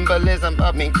that's a symbolism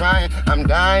of me crying. I'm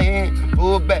dying,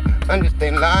 pull back,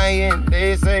 understand lying.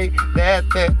 They say that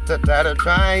they're tired of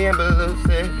trying, but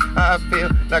lucid, I feel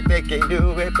like they can't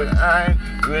do it, but I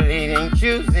really ain't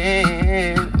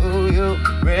choosing. Ooh, you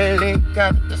really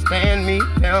got to stand me,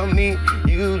 tell me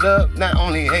you love, not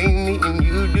only hate me, and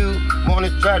you do wanna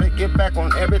try to get back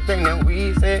on everything that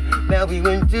we said that we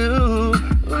went to.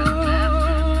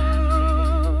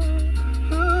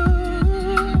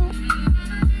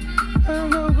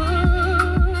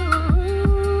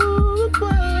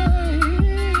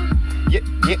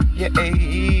 Yeah,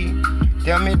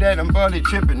 tell me that I'm barely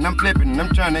tripping, I'm flipping, I'm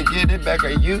trying to get it back,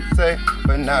 like you say.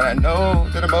 But now I know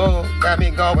that I'm old, got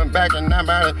me going back and I'm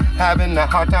having a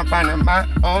hard time finding my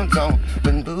own zone.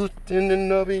 Been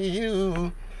boosting over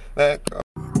you, like,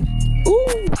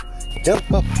 ooh,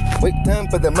 jump up, wait time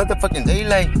for the motherfucking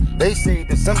daylight. They say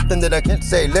there's something that I can't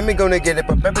say. Let me gonna get it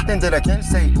from everything that I can't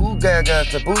say. Ooh, gaga,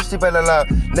 tabushi, balala.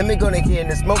 Let me gonna hear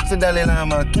the smoke, so Dalai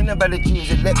Lama. Can't nobody choose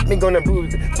it. Let me gonna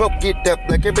bruise it. Smoke it up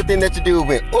like everything that you do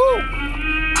with. Ooh,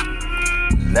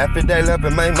 laugh it that up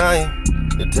in my mind.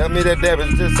 You tell me that there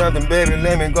is just something, baby.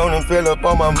 Let me gonna fill up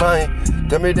on my mind.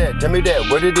 Tell me that,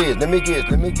 what it is. Let me get,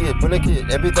 full of kid,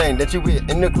 everything that you with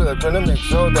in the club. Trying to make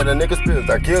sure that a nigga spills.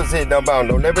 I kills it, down bound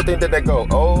on everything that they go.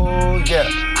 Oh, yeah.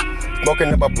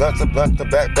 Smoking up my blunts to back to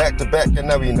back. And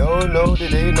now we know that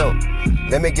they know.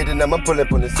 Let me get it, now I'm pulling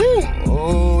up on the scene.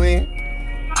 Oh, yeah.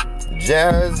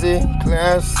 Jazzy,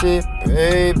 classy,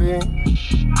 baby.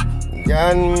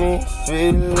 Got me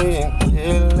sweetly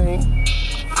killing.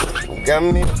 Got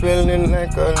me feeling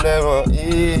like a level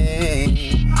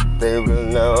E. They will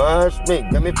now watch me.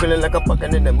 Got me feeling like I'm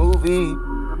fucking in the movie.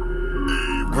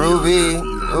 Groovy,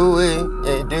 ooh,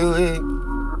 yeah, do it.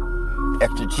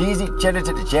 Extra cheesy, cheddar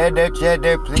to the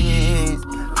cheddar, please.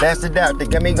 Blast it out, they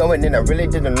got me going and I really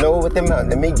didn't know what they meant.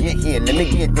 Let me get here, let me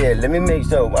get there, let me make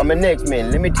sure I'm an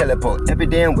X-Men, let me teleport every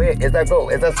damn way as I go,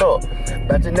 as I saw.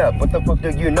 Batching up, what the fuck do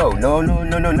you know? No,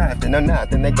 nothing.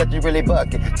 They got you really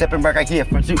bucking. Stepping back right here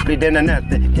from simply then or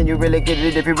nothing. Can you really get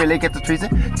it if you really get the treason?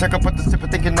 Check up with the sip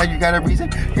thinking now you got a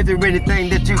reason. Is there anything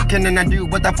that you can and I do?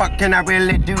 What the fuck can I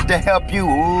really do to help you?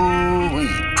 Ooh,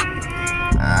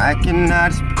 I cannot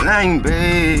explain,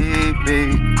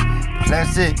 baby.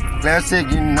 Classic,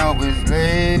 you know it's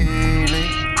lately.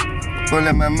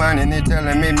 Pulling my money and they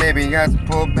telling me maybe I should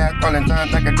pull back. All the time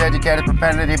like a dedicated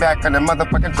profanity back on the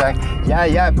motherfucking track.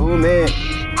 Yeah, booming.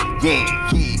 Yeah,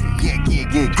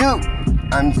 goop.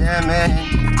 I'm jamming.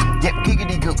 Yep,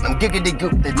 giggity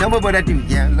goop. They know what I do.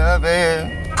 Yeah, I love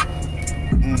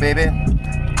it, baby.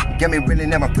 Got me really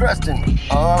now I'm thrusting.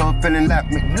 Oh, feeling like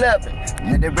McLovin.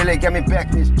 Now they really got me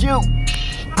back this juke.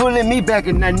 Pulling me back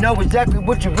and I know exactly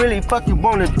what you really fucking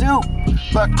wanna do.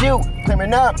 Fuck you,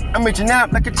 climbing up, I'm reaching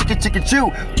out like a chicken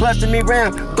chew. Busting me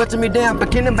round, busting me down,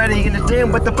 but can't nobody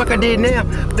understand what the fuck I did now.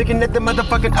 Looking at the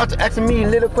motherfucking altar, asking me a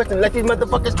little question like these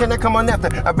motherfuckers, can I come on after?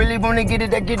 I really wanna get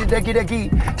it, I get it.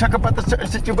 Talk about the certain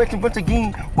situation once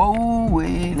again. Whoa,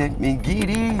 wait, let me get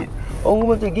it. Oh,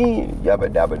 once again, yabba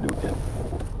dabba doo.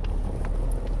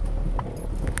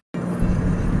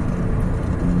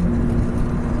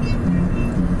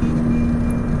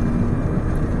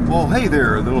 Well, hey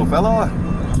there, little fella.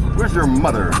 Where's your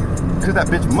mother? Cause that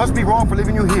bitch must be wrong for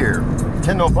leaving you here.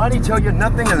 Can nobody tell you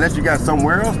nothing unless you got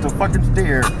somewhere else to fucking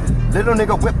stare? Little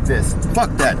nigga, whip this.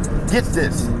 Fuck that. Get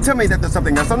this. Tell me that there's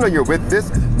something else. I know you're with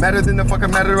this. Matter than the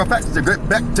fucking matter of fact. So get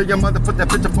back to your mother. Put that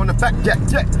bitch up on the fact. Yeah.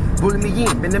 Pulling me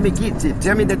in, but let me get it.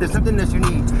 Tell me that there's something else you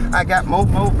need. I got more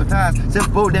for ties.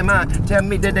 Simple than mine. Tell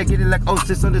me that I get it like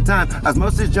Osis on the time.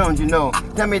 Osmosis Jones, you know.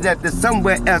 Tell me that there's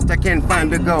somewhere else I can find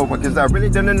to go. Because I really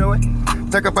don't know it.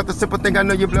 Talk about the simple thing, I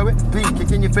know you blow it. Please,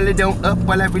 can you feel it on up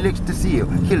while I relax to seal?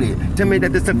 Kill it. Tell me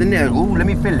that there's something else. Ooh, let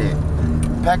me feel it.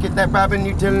 Pack it that Robin,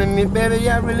 you telling me, baby,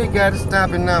 I really gotta stop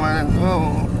it now. I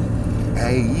know.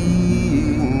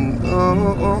 Hey,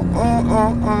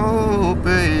 oh,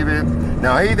 baby.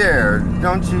 Now, hey there,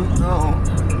 don't you go.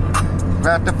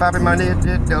 Right the five in my head,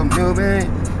 don't do it.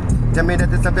 Tell me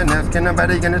that there's something else. Can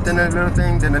nobody understand a little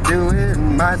thing? Then I do it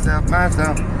myself.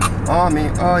 On me,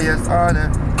 oh yes,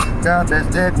 order. God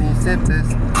bless, let me sip this.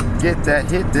 Get that,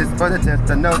 hit this for the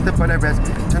test. I know the for the rest.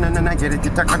 Turning and I get it.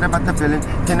 You talking about the feeling.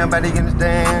 Can nobody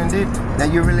understand it? Now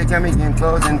you really got me in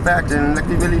close and faction. Like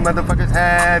you really motherfuckers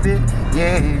have it.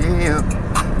 Yeah.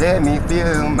 Let me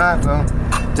feel my flow.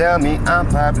 Tell me I'm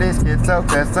probably schizo.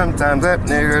 Cause sometimes that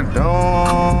nigga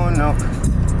don't know.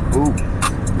 Ooh.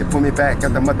 You pull me back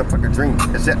at the motherfucking dream.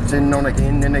 Deception on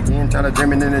again and again. Trying to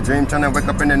dream it in a dream. Trying to wake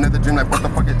up in another dream. Like what the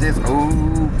fuck is this?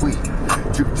 Ooh, wait.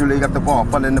 Truly got the ball,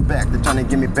 fall in the back. They're trying to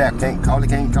get me back. Can't call it.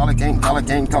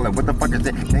 What the fuck is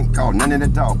it? Can't call none of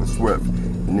it all but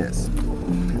swiftness.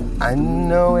 I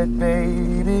know it,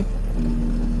 baby.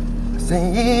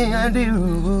 Say I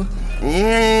do.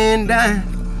 And I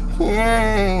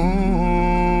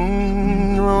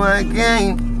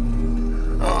can't.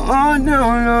 Oh, no.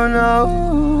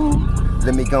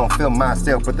 Let me go and feel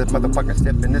myself with this motherfucking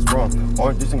step in this wrong.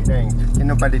 Orange juice and gang. Can't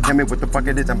nobody tell me what the fuck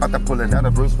it is. I'm about to pull it out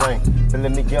of Bruce Wayne. But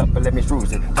let me get up, but let me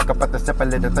cruise it. Talk about the simple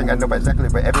little thing. I know exactly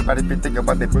what everybody be thinking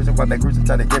about. They bruising while they cruising.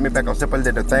 Try to get me back on simple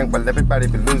little thing. While everybody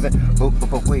be losing.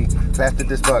 We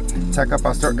blasted as fuck. Talk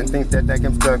about certain things that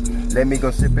I'm stuck. Let me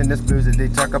go sip in this blues. They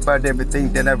talk about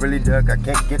everything that I really dug. I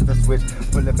can't get the switch.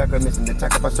 Pull it back on missing. They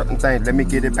talk about certain things. Let me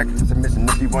get it back to submission.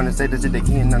 If you want to say this shit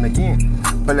again and again.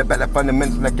 Pull it back like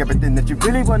fundamentals like everything that you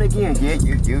really want again. Yeah,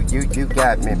 you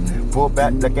got me. Pull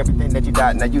back like everything that you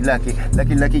got. Now you lucky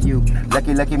you.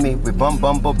 Lucky me. We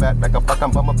bumble back like a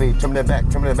fucking bumblebee. Trim it back.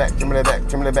 To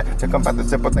come back the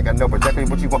simple thing. I know exactly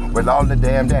what you want with all the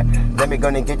damn that. Let me go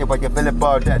and get you what you feeling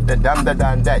for that.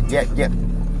 That. Yeah.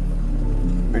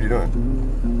 What are you doing?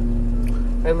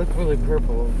 It looks really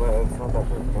purple, but it's not that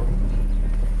purple.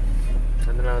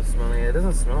 And then I was smelling it. It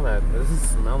doesn't smell that. It doesn't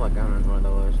smell like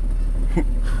 $101. It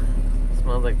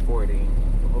smells like 40.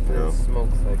 Hopefully it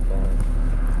smokes like that.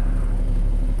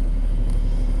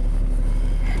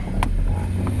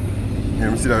 Yeah,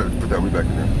 let me see that. Put that weed back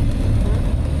in there.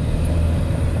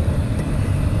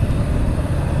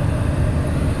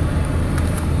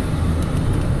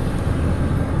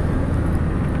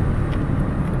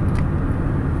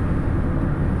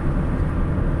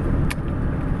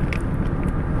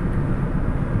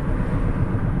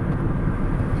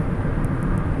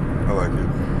 I like it.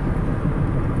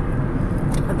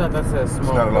 I thought that said small.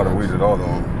 It's not a lot of weed at all, though.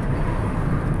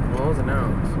 Well, it was an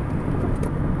ounce.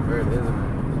 Or it is an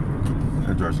ounce.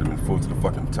 That jar should have been full to the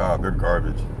fucking top. They're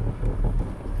garbage.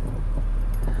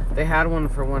 They had one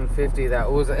for $150 that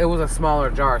it was a smaller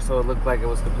jar, so it looked like it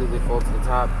was completely full to the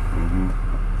top. Mm-hmm.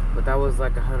 But that was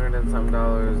like $100 and some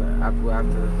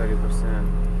after the 30%.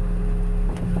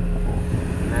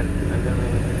 And I didn't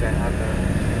really think I had that.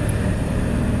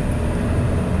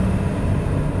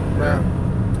 But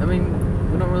I mean,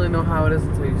 we don't really know how it is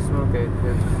until you smoke it.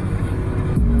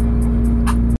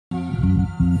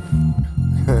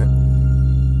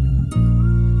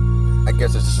 I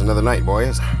guess it's just another night,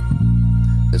 boys.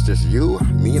 It's just you,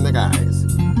 me, and the guys.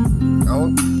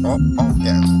 Oh,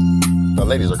 yeah. The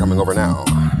ladies are coming over now.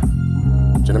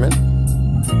 Gentlemen,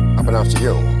 I pronounce to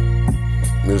you,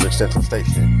 Music Central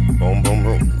Station. Boom, boom,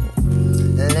 boom.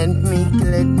 Let me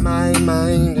collect my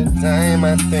mind in time.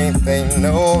 I think they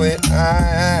know it.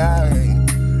 I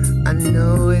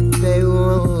know it, they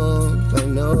won't. I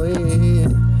know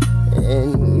it.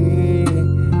 And we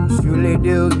truly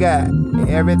do got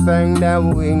everything that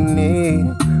we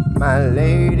need. My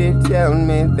lady tell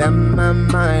me that my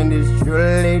mind is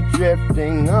truly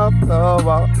drifting off the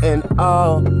wall. And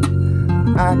all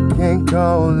I can't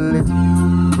call it,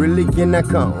 really cannot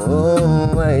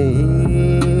call away.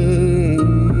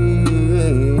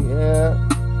 Yeah.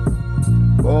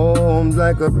 Bones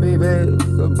like a baby,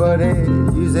 so buddy,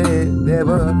 you said there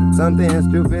was something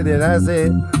stupid that I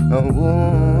said.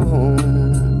 Oh,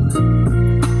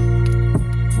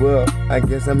 well, I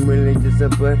guess I'm really just a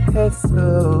butthead,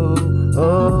 so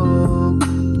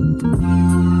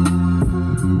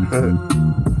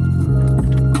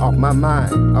off my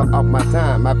mind, off my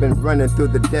time. I've been running through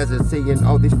the desert, seeing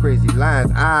all these crazy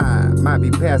lines. I might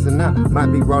be passing out, might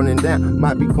be rolling down,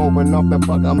 might be going off the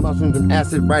fucking mushrooms and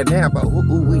acid right now. But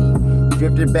ooh-wee,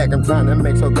 drifting back, I'm trying to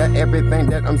make sure that everything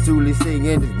that I'm truly seeing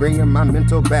is bringing my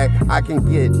mental back. I can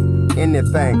get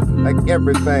anything, like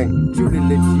everything, truly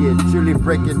legit, truly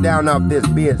break it down off this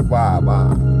bitch. Wah.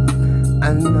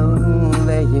 I know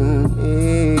that you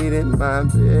needed my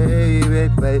baby,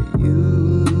 but you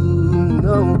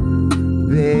know,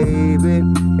 baby,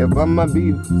 if I'ma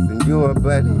be then you're a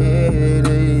butthead,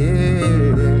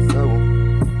 yeah. So,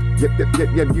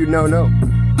 yep, you know, no,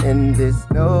 and this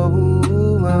no.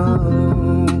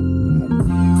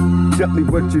 Tell me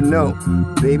what you know,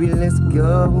 baby, let's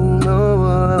go,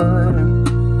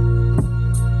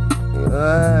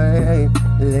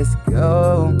 let's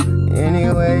go.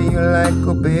 Anyway you like,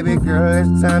 oh baby girl,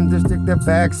 it's time to stick the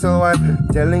facts. So I'm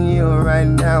telling you right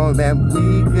now that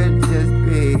we could just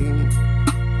be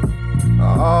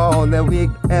all that we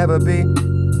ever be,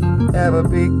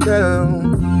 girl.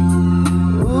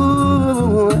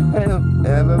 Ooh,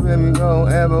 everywhere we go,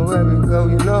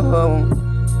 you know,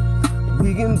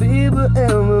 we can be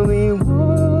whatever we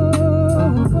want.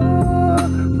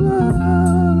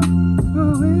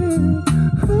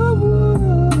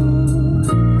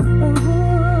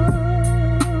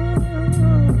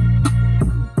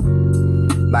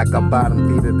 Like a bottom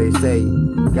feeder, they say,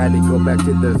 gotta go back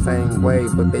to the same way,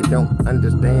 but they don't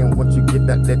understand. Once you get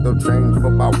that little change for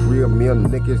about real meal,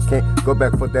 niggas can't go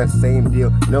back for that same deal.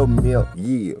 No meal,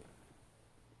 yeah.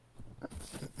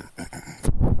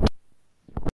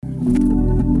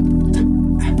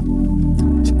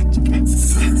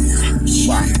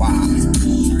 Wow.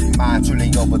 Mind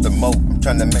truly over the moat. I'm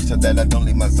trying to make sure that I don't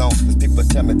leave my zone. Cause people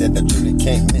tell me that I truly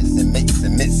can't miss and make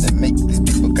these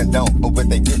people condone over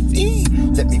they get.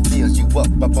 Let me fill you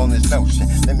up on this notion.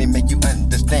 Let me make you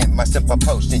understand my simple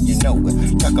potion. You know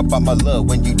it. Talk about my love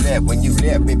when you left,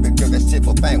 baby girl, that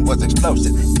simple thing was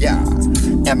explosive. Yeah.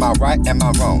 Am I right? Am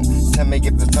I wrong? Tell me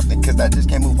if there's something, cause I just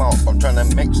can't move on. I'm trying to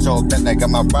make sure that I got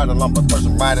my ride along, but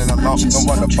person riding along. Don't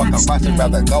wanna fucking watch it,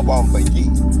 rather go on, but yeah.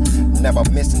 Never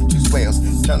missing two swells.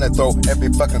 Trying to throw every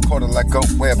fucking quarter like go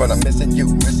where, but I'm missing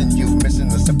you, missing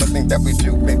the simple thing that we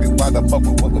do. Baby, why the fuck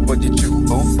would you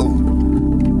choose? Ooh.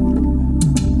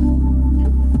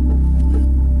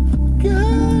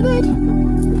 Got it.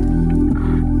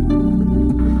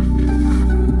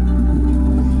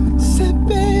 Said,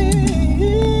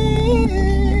 baby.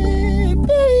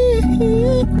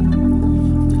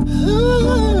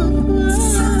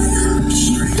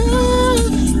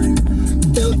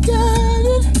 Don't got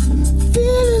it.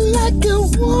 Feeling like I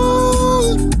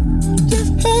want.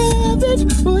 Just have it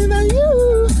without you.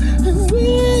 And we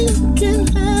can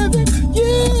have it. You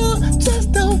just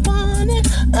don't want it.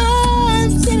 I'm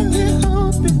sitting here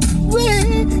hoping we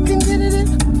can get it in.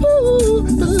 Ooh,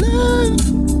 the love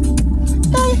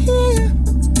I hear.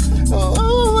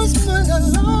 Oh, it's been a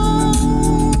long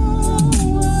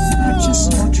while. Purchase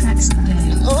your tracks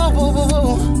today.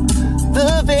 Oh,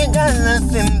 love ain't got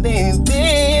nothing,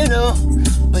 baby, no.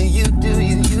 But you do,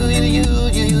 you do,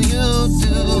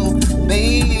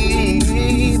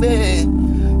 baby.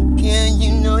 Can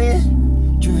you know it?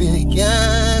 You really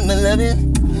got my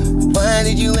loving. Why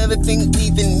did you ever think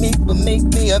leaving me would make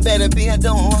me a better be? I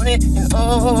don't want it, and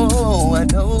oh, I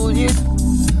told you.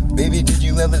 Baby, did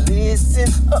you ever listen?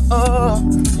 Oh,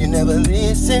 you never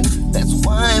listen. That's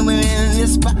why we're in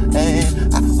this spot. And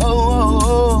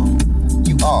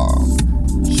you are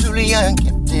truly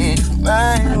ungifted,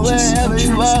 right wherever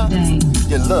you are.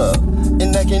 Your love,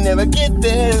 and I can never get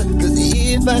there. Cause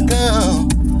if I come,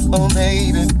 oh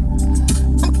baby,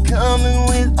 I'm coming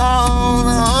with all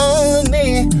of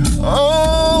me.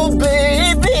 Oh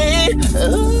baby,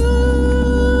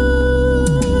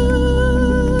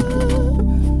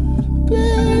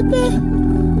 baby,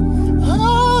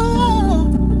 oh,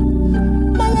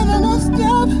 my love won't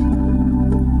stop,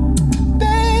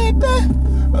 baby,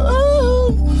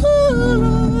 oh,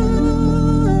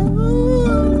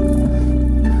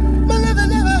 my love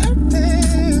never hurt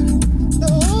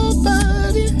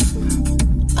nobody.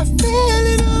 I feel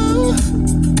it all,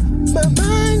 my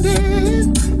mind is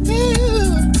you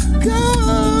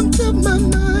come to my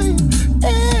mind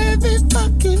every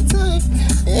fucking time,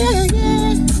 yeah.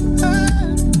 I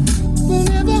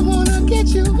never wanna get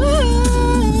you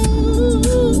out.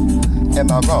 Am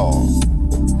I wrong?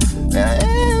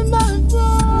 Am I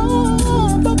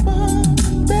wrong,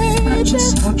 baby? Purchase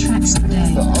your tracks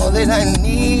today. All that I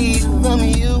need from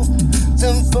you,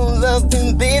 simple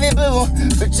loving, baby boo.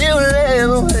 But you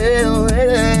never will.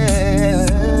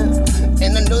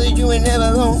 And I know that you ain't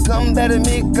never gonna come back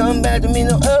to me,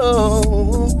 no.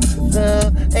 Oh,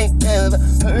 love ain't never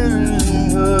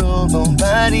hurt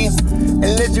nobody.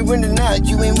 Unless you win the night,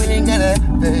 you ain't really gotta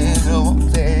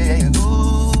play.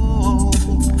 Ooh,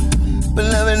 but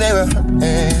love ain't never hurt.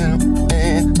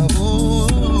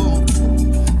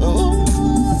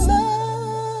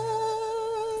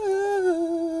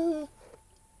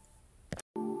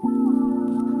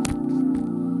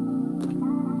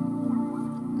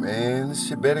 Man, this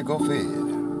shit better go fed.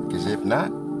 Cause if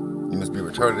not, you must be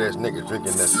retarded ass nigga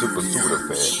drinking that super soda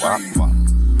fed. Wow.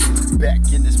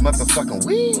 Back in this motherfucking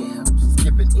wheel.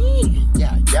 Skipping in.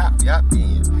 Yeah,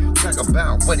 in. Talk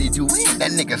about what he doing.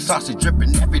 That nigga saucy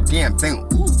dripping every damn thing.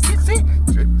 Ooh, you see?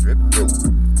 Drip, ooh.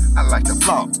 I like to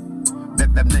flow.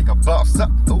 Let that nigga boss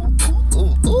up. Ooh.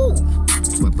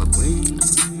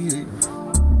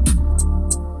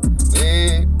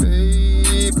 Hey,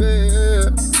 baby.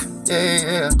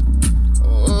 Yeah.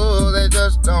 Oh, they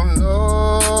just don't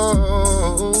know.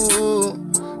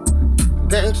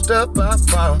 Gangsta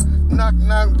pop, knock,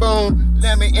 boom.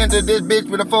 Let me enter this bitch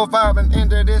with a 4-5 and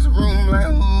enter this room like,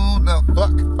 who the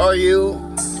fuck are you?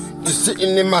 You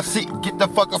sitting in my seat, get the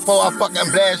fuck up before I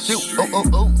fucking blast you.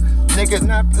 Oh. Niggas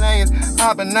not playing,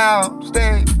 I've been out,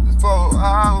 stay for a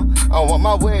while. I want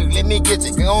my way, let me get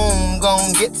it,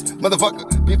 gon' get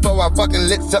motherfucker, before I fucking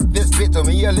lit up this bitch on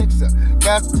me elixir.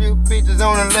 Got 2 bitches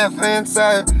on the left hand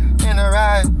side and the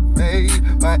right, babe,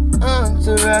 my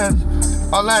entourage.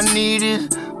 All I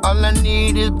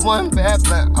need is one bad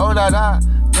black, oh da.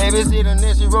 Baby sit and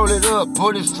then she roll it up,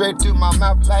 put it straight to my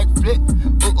mouth like flip.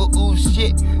 Ooh,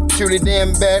 shit, truly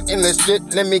damn bad in the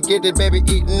shit. Let me get it, baby,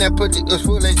 eating that pussy is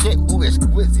full of shit. Ooh,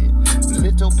 exquisite,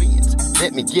 little beans.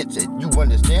 Let me get it, you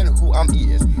understand who I'm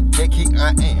is.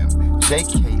 J-K-I-am,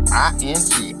 J-K-I-N-G-I-A-M,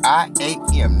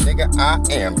 nigga I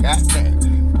am, goddamn.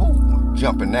 Ooh,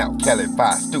 jumping out, Cali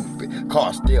 5 stupid.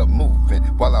 Car still moving,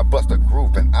 while I bust a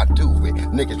groove and I do it.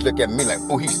 Niggas look at me like,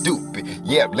 oh, he's stupid.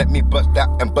 Yeah, let me bust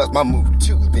out and bust my move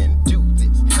too, then do this.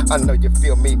 I know you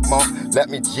feel me, mom. Let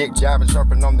me jig, jive, and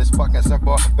sharpen on this fucking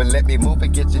surfboard. But let me move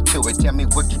and get you to it. Tell me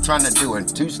what you trying to do. And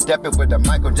 2-stepping with the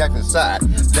Michael Jackson side.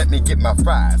 Let me get my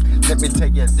fries. Let me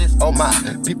take you this, oh my.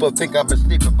 People think I've been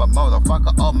sleeping, but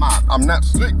motherfucker, oh my. I'm not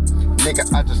sleep. Nigga,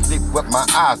 I just sleep with my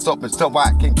eyes open so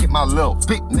I can get my little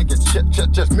feet. Nigga,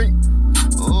 just me.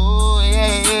 Oh,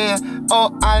 yeah.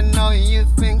 Oh, I know you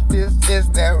think this is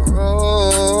that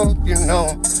road, you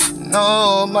know.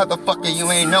 No, motherfucker, you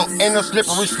ain't no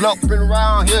slippery sloping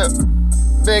around here.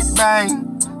 Big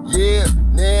bang, yeah,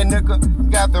 nigga,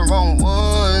 got the wrong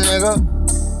one, nigga.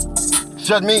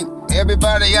 Trust me,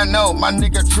 everybody I know, my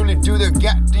nigga truly do the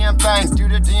goddamn thing,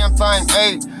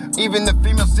 ayy. Even the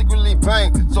female secretly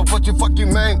bang, so what you fuck you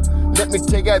mean? Let me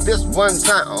take out this one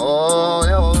time.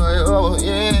 Oh,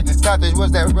 yeah, thought this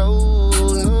was that road,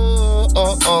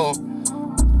 no,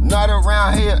 not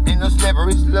around here, ain't no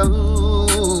slippery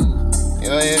slope.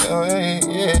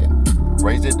 Yeah.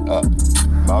 Raise it up,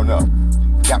 mount up.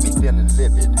 Got me feeling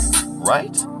livid,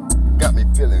 right? Got me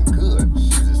feeling good.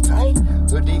 Shoes is tight,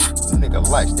 hoodie, nigga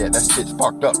likes that. That shit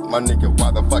sparked up, my nigga. Why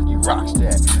the fuck you rocks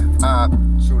that?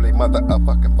 I'm truly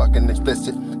fucking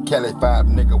explicit. Cali 5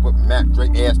 nigga with Mac Dre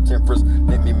ass tempers.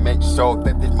 Let me make sure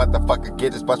that this motherfucker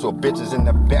get his bunch of bitches in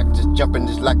the back, just jumping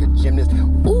just like a gymnast.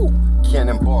 Ooh.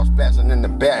 Cannonball splashing in the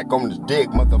back on this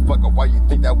dig, motherfucker. Why you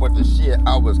think that was the shit?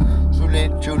 I was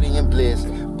truly in bliss.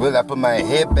 But I put my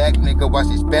head back, nigga, while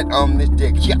she spat on this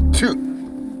dick. Yeah, too.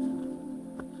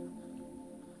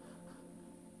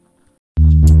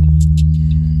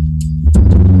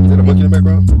 Is that a monkey in the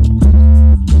background?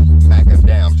 Smack him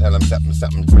down, tell him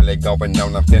something's really going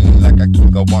on. I'm feeling like I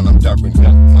can go on. I'm talking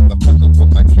up, motherfucker,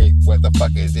 with my cape. Where the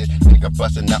fuck is it? Nigga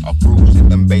busting out a bruise in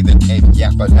them bathing apes.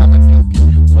 Yeah, but I'm a duke.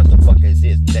 What the fuck is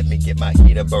this? Let me get my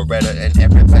heater, Beretta, and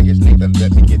everything is neither.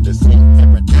 Let me get the scene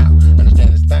every now.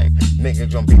 Understand this thing?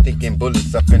 Niggas gon' be thinking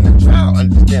bullets up in the trial.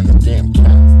 Understand the damn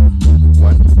count.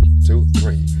 1, 2,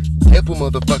 3. Dample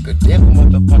motherfucker,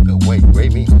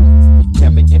 wait me.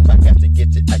 Tell me if I got to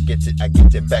get it, I get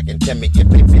it back. And tell me if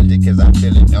they feel it, cause I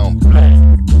feel it on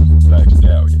Black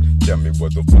Stallion. Tell me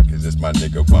what the fuck is this, my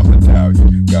nigga, I'm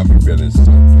Italian. Got me feeling so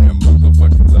damn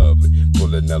motherfucking lovely.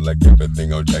 Pulling out like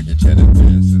everything on Jackie Chan and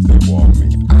since they want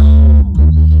me.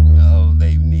 Oh,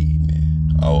 they need me.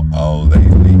 Oh, they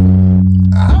need me.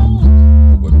 Oh,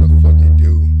 what the fuck they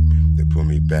do? They pull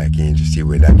me back in to see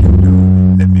what I can do.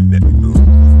 Let me move.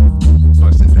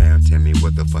 Bust it down, tell me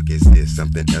what the fuck is this?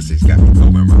 Something else has got me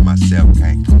going around myself.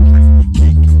 Can't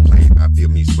complain, I feel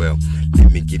me swell.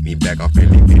 Let me get me back on feel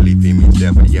me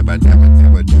devil. Yeah, but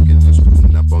dabba, juking and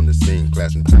spooning up on the scene.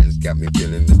 Class and Titans got me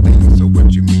feeling this thing. So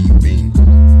what you mean, bean?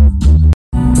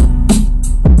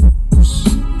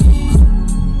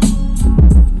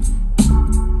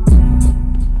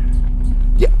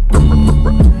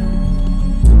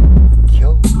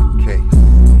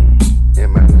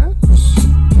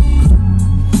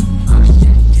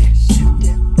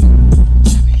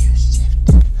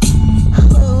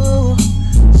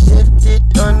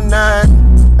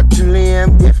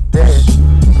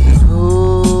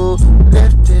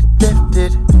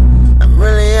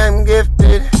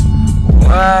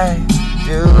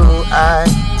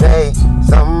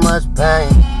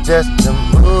 just to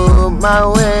move my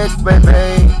ways,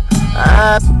 baby.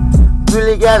 I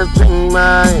really gotta drink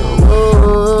my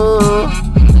wood.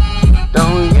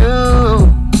 Don't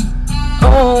you?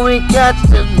 Oh, we got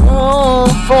to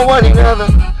move for one another,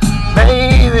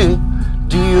 baby.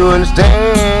 Do you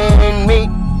understand me?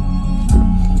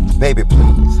 Baby,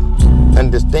 please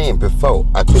understand before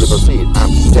I truly proceed. I'm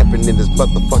stepping in this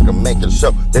motherfucker, making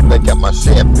sure that I got my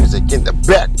sad music in the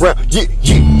background. Yeah,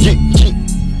 yeah, yeah, yeah.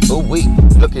 Oh wait,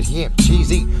 look at him,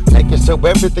 cheesy, making so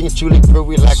everything is truly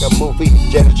groovy like a movie.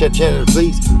 Cheddar,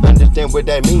 please understand what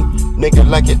that mean. Nigga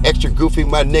like it extra goofy,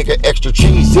 my nigga extra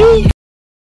cheesy.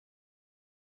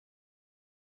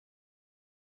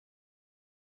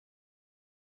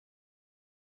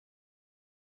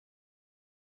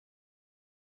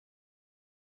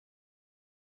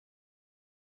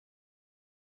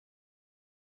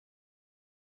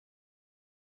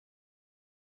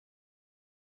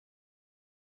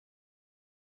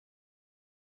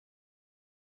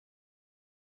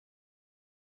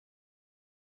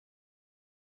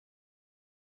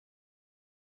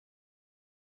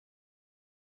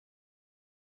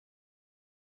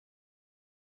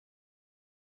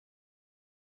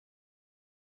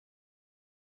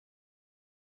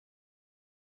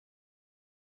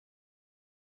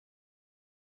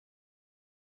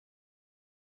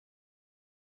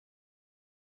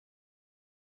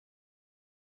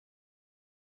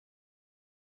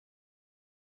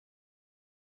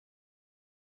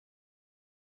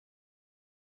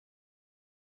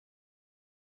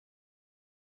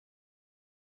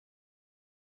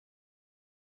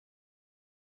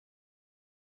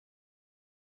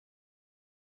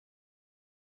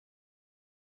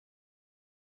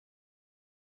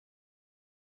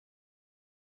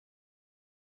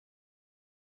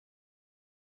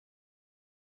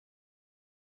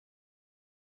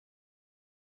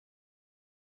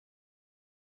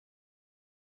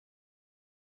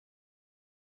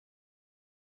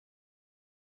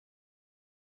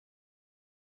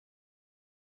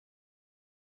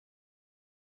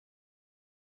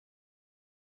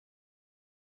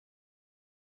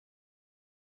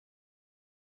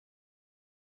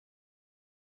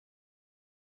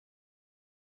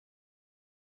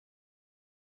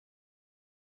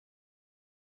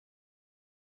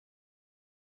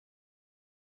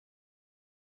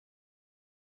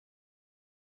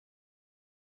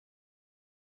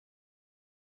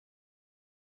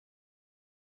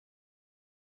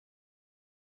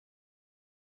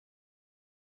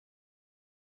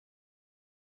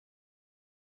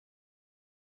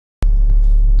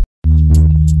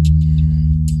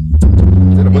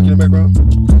 Monkey in the background?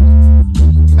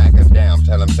 Smack him down,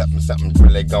 tell him something's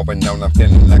really going on. I'm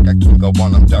feeling like I can go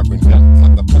on, I'm talking up.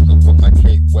 Motherfucker with my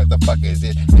cape, where the fuck is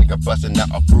it? Nigga busting out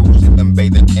a bruise, if I'm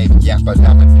bathing in yappa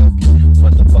dabba dookie.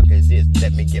 What the fuck is this?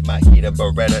 Let me get my heater,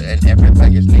 Beretta, and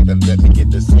everything is neither. Let me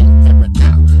get the scene every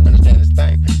now. Understand this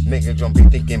thing? Niggas gonna be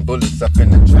thinking bullets up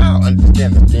in the trial.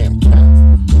 Understand this damn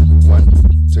count.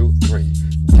 1, 2, 3.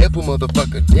 Temple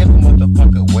motherfucker,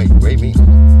 wait me.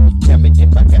 Tell me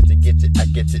if I got to get it, I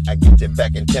get it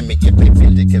back, and tell me if they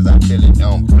feel it, cause I feel it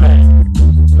on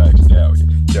Black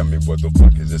Stallion. Tell me what the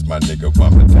fuck is this, my nigga,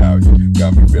 I'm Italian.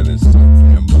 Got me feeling so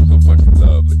damn motherfucking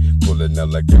lovely. Pulling out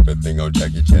like everything on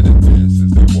Jackie Chan and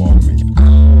since they want me.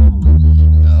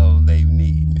 Oh, they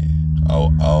need me.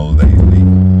 Oh, they need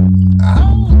me.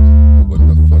 Oh, what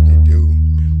the fuck they do?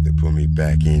 They pull me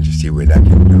back in to see what I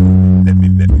can do. Let me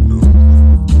move.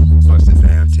 Bustin'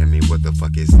 down, tell me what the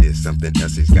fuck is this? Something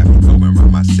else has got me going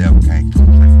around myself. Can't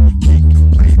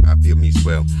complain, I feel me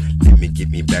swell. Let me get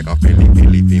me back, I'm feeling feel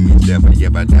me self. Yeah,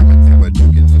 but never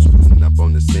drinking this spoon up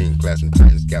on the scene. Class and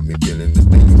Titans got me feeling this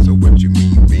thing. So what you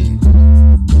mean, bean?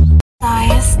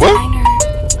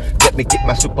 Let me get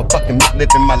my super fucking meat,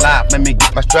 living my life. Let me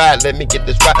get my stride, let me get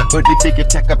this right. Hoodie figure,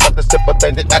 check about the simple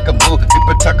thing that I can move.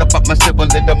 People talk about my simple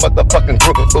little motherfucking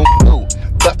group. Ooh.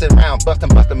 Bustin' round, bustin'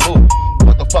 move.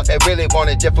 What the fuck they really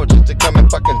wanted just to come and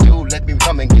fucking do? Let me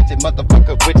come and get it,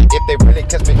 motherfucker, with it. If they really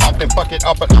catch me off, then fuck it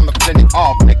off, but I'ma finish it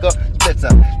off, nigga.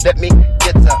 Splitzer, let me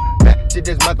get back to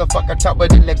this motherfucker talk with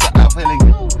the legs out feeling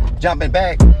you. Jumping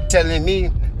back, telling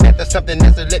me that there's something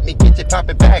else, so let me get it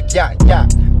popping back, yeah.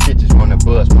 Bitches wanna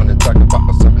buzz, wanna talk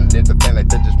about something little thing like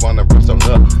they just wanna run some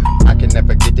up. I can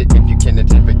never get it if you cannot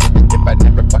never get it. If I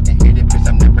never fucking hit it, bitch,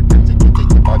 I'm never gonna get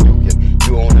it. If I do it,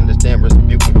 you won't understand,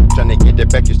 rebuke me. Tryna get it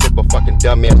back, you simple fucking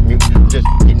dumbass mute. Just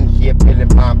getting here, feeling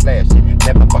fine, flashy.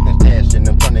 Never fucking stashing.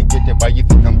 I'm tryna get it, why you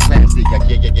think I'm classy?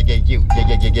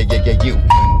 Yeah, you.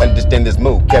 Understand this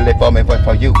move, Kelly for me, voice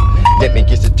for you. Let me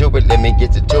get to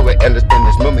it, Understand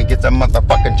this movement, get some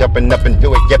motherfucking jumping up and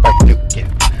do it. Yep, I do, yeah.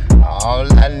 All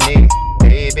I need,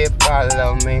 baby,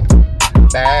 follow me.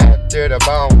 Bad to the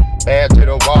bone, bad to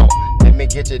the wall. Let me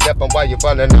get you up on while you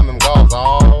falling on them goals.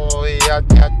 Oh, yeah,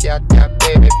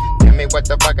 baby. Tell me what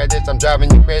the fuck I did, I'm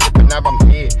driving you crazy, but now I'm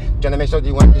here. Trying to make sure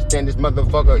you understand this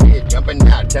motherfucker here. Jumping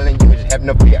out, telling you just have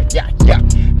no fear. Yeah.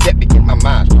 Let me get my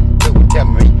mind straight. Do tell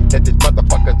me that this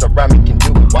motherfuckers around me can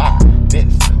do it. Why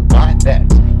this? Why that?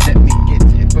 Let me get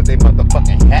you and put their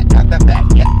motherfucking hat out the back.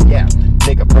 Yeah.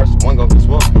 Nigga, first one gon' get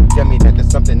swung. Tell me that there's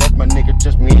something that my nigga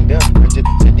trust me and done. But you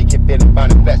said they get feeling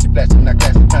fine and flashy, not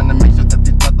classy. Trying to make sure that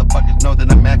these motherfuckers know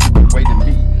that I'm actively waiting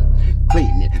me.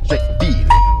 Cleaning, straight feeling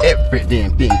every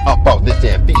damn thing up all this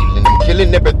damn feeling. I'm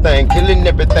killing everything.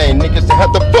 Niggas say,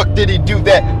 how the fuck did he do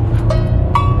that?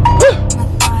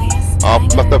 Off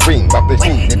the ring, off the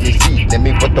scene, let me see,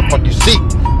 what the fuck you see?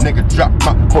 Nigga, drop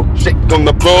my foot, shake on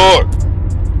the floor.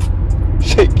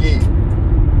 Shaky.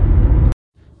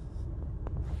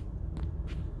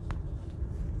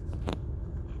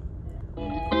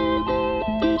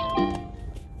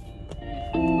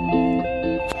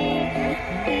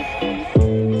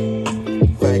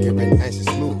 Fragrant, nice and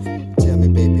smooth. Tell me,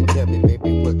 baby,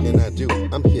 what can I do?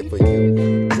 I'm here for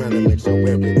you. Trying to make sure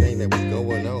everything that we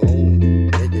going on,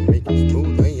 make it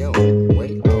smooth. Hey, yo,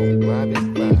 wait on,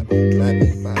 driving five.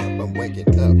 I'm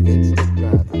waking up, instant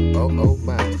drive. Oh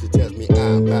my, she tells me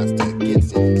I'm about to get it,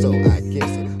 so I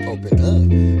guess it. Open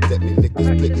up, let me lick this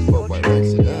blick before I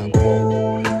rise it up.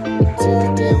 Whoa.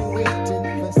 Till then waiting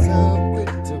for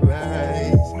something to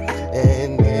rise,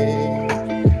 and then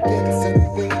get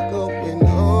something going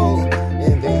on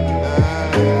in their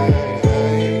mind.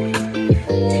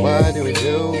 Why do we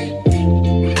do?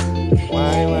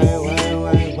 Why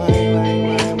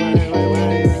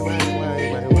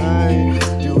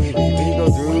do we even go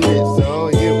through this? So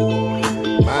you,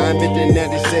 my bitch, that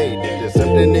they say that there's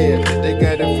something there that they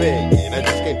gotta fake, and I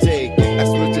just can't take it. I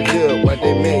switch it up, what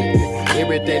they make it.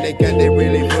 Everything they got, they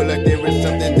really feel like there is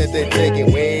something that they taking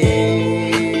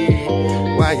away.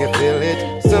 Why you feel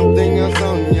it? Something else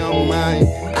on your mind,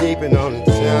 keeping on the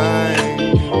time.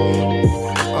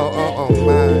 Oh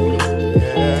my.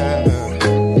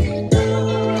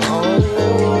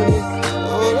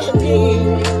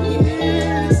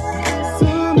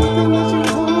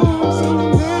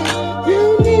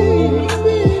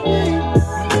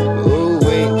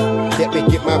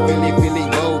 Really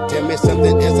low. Tell me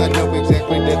something else, I know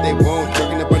exactly that they won't.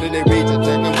 Talking about it, they reach it.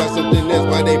 Talking about something else,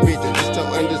 why they reach it. Just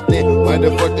don't understand why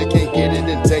the fuck they can't get it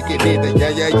and take it either.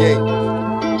 Yeah.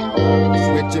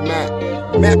 Switch your mind.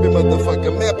 Map it,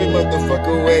 motherfucker,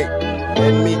 wait.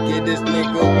 Let me get this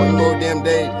nigga one more damn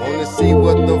day. Wanna see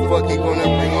what the fuck he gonna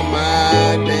bring on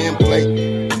my damn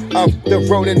plate. Off the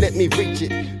road and let me reach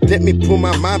it. Let me pull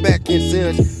my mind back in,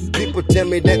 sons. People tell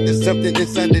me that there's something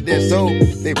inside of their soul.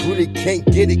 They really can't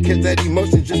get it, cause that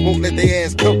emotion just won't let their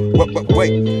ass go. But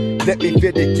wait, let me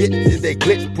feel the get till they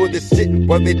glitch, pull the shit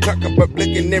while they talk about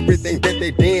licking everything that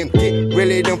they damn get.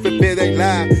 Really don't fulfill their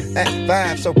life at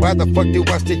 5. So why the fuck do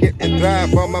I still here and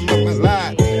drive on my mama's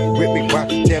life? With me, watch,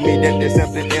 tell me that there's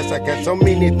something else. I got so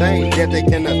many things that they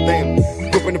cannot stand.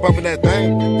 Whooping up of that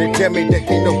thing, they tell me that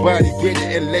can't nobody get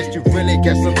it unless you really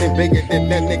got something bigger than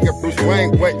that nigga Bruce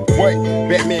Wayne. Wait,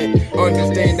 Batman,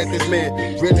 understand that this man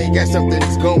really got something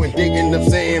that's going, digging up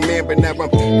saying, man, but now I'm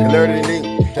alerting,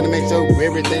 trying to make sure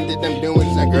everything that I'm doing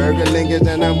is like gurgling,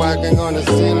 and I'm walking on the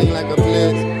ceiling like a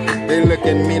bliss. They look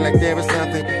at me like there was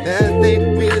something that they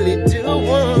really do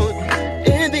want,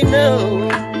 and they know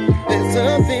that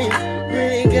something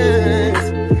really got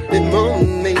them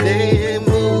on they damn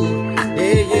move.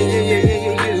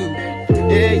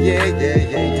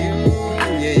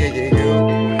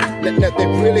 That they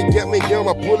really got me on,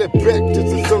 I pull it back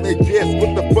just so they guess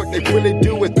what the fuck they really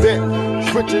do with that.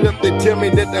 Switch it up, they tell me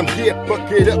that I'm here, fuck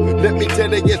it up. Let me tell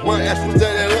they guess why I should set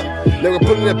it up. Now I'm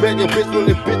putting it back and bitch when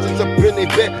the bitches up in their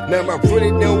back. Now I really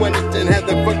don't understand how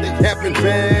the fuck they happen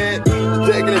bad.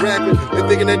 Taking and rapping, they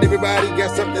thinking that everybody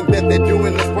got something that they're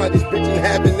doing. That's why these bitches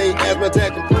having they asthma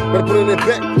attacking. But I'm putting it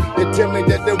back, they tell me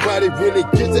that nobody really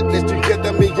gets it. Let's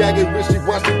together me, I get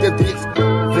wishy-washy to this,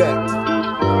 that.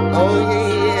 Oh yeah.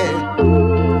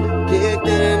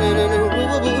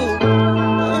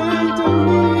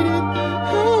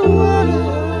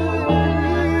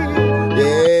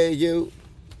 Yeah, you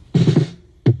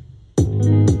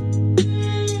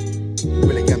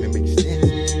really got me making sense.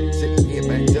 Sitting here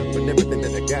backed up with everything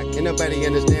that I got. Can nobody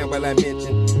understand while I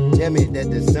mention? Tell me that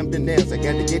there's something else. I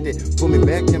got to get it. Pull me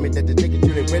back. Tell me that the ticket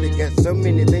truly ready. Got so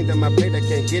many things on my plate I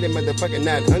can't get it. Motherfucker,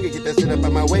 not hungry. Get that shit up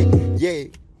on my way. Yeah.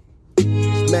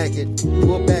 Smack it,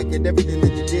 pull back at everything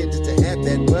that you did just to have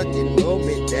that fucking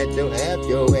moment that don't have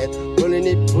your ass. Pulling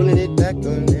it back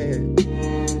on there.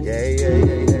 Yeah.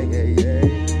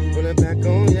 Pulling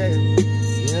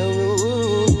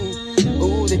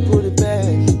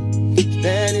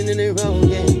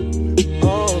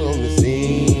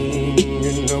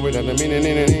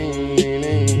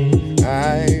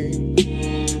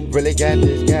really got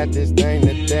this thing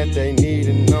that they need,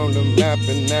 and on the map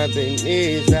and now they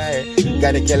need. I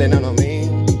gotta kill it on me.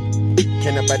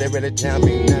 Can't nobody really tell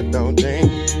me nothing.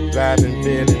 Driving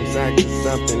feelings like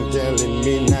something telling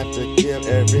me not to kill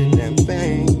every damn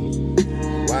thing.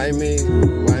 Why me?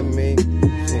 Why me?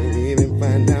 Can't even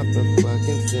find out the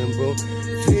fucking simple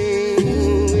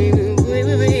things.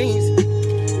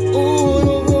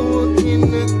 Oh, can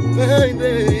I find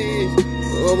this?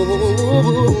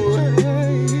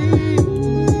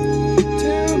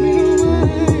 Tell me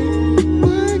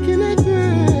why can I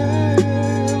thrive?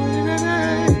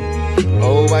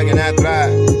 Oh, why can I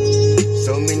thrive?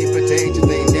 So many potential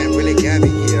things that really got me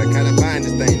here. I gotta find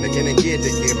this thing, I can't get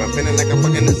it here. I'm feeling like a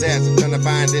fucking disaster, trying to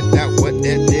find it out what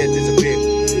that did disappear.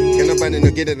 Can nobody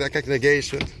no get it like I can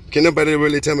negation? Can nobody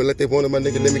really tell me like they wanted my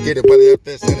nigga? Let me get it while they up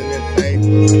there sending that thing.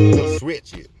 No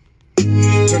switch it.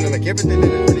 Turning like everything that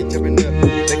is really tipping up.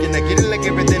 They can get it like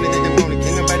everything that they want.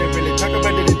 Can nobody really talk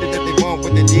about it that they want?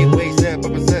 But they did way up,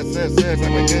 I'm a sus,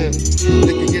 I'm a good.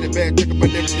 They can get it back, talk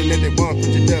about everything that they want. Put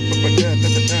it up,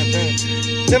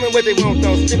 tell me what they want,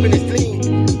 though, stripping is clean.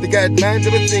 They got minds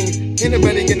of a thing. Can't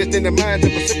nobody understand the minds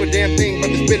of a simple damn thing. But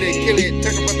they spill it, kill it.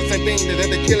 Talk about the same thing that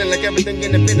they're killing, like everything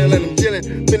in the feeling, let them chilling.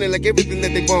 Feeling like everything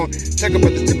that they want. Talk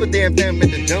about the simple damn thing, but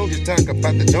they don't just talk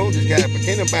about the Joneses guy. But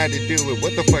can't nobody do it.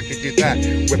 What the fuck did you thought?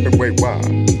 Whipping way wild.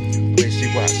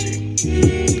 Wishy-washy.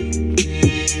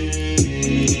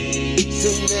 So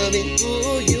now they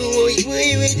ooh,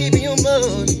 you deep in your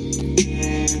mind.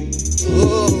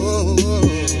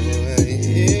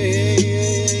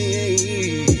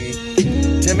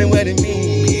 Tell me what it means.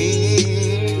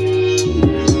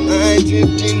 I'm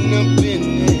drifting up in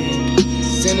there,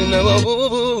 sending up,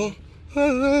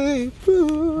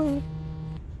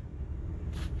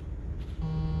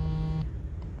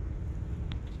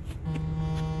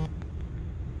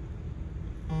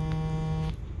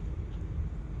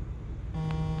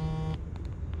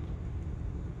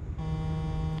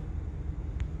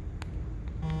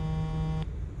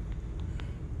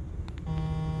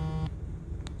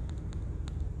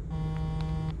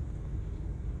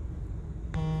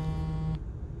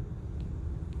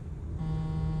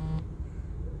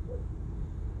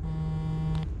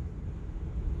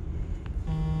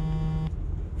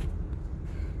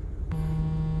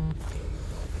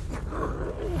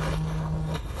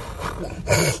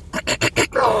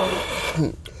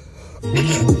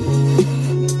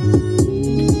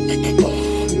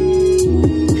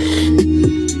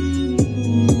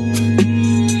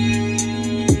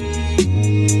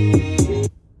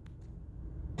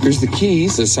 Here's the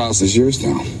keys. This house is yours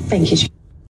now. Thank you.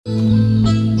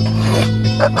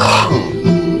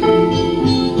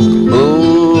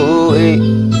 Ooh,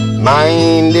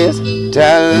 mind is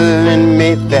telling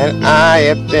me that I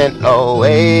have been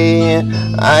away.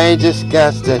 I just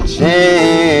got to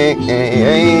change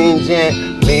it.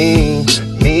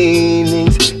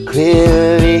 Meanings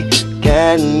clearly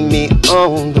got me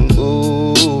on the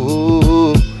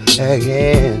move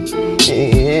again.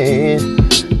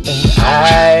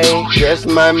 I guess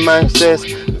my mind says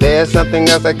there's something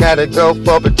else I gotta go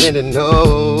for, pretending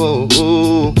no.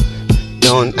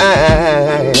 Don't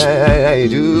I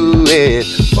do it?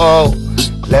 Oh,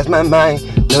 that's my mind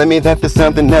telling me that there's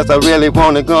something else I really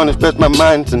wanna go and express my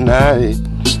mind tonight.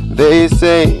 They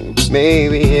say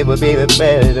maybe it would be the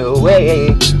better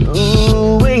way.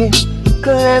 Ooh,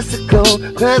 classical,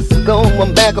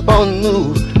 I'm back up on the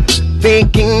move,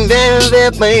 thinking that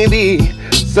there may be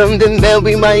something that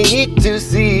we might need to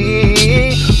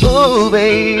see. Oh,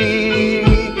 babe,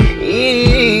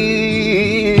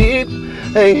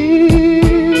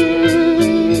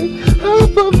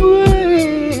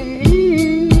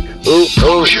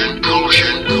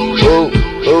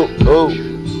 oh,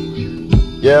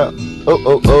 yeah, oh,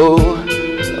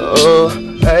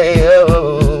 hey,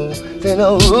 oh, then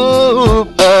all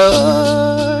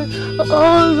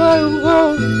I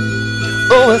want.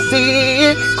 Oh, I see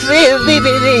it clearly,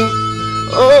 baby.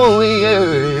 Oh, yeah,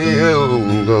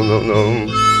 no.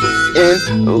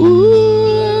 And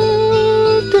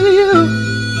ooh, do you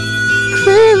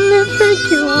clearly think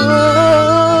you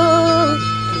are?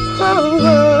 Oh,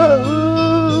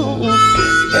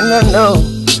 and I know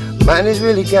mine has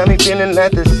really got me feeling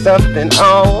like there's something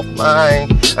off mine.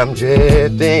 I'm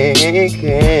drifting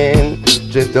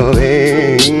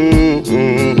away.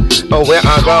 Oh, where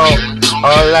I go?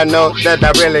 All I know that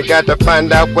I really got to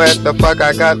find out where the fuck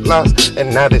I got lost.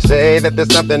 And now they say that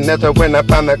there's something else when I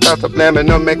find the cost of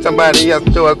blaming or make somebody else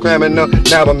to a criminal.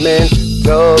 Now I'm in,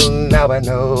 so now I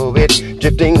know it.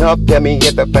 Drifting up, tell me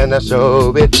if I find I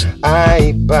show it.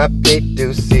 I pop it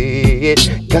to see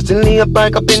it. Constantly a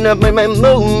bike up in my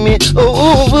moment.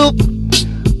 Oh,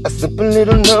 a simple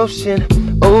little notion.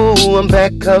 Oh, I'm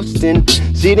back coasting,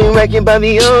 sitting racking by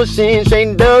the ocean,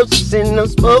 straight dosing, no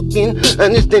smoking,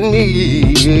 understand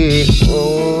me.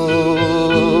 Oh,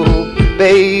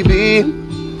 baby,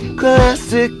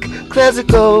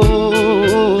 classical.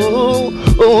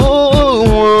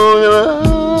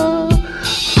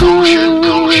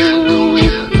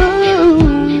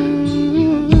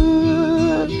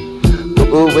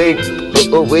 Oh wait,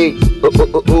 wait.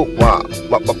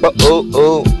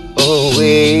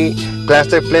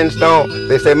 Classic Flintstone,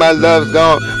 they say my love's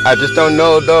gone, I just don't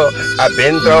know though. I've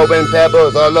been throwing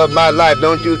pebbles all of my life,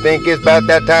 don't you think it's about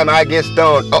that time I get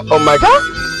stoned? Oh my God,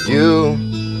 you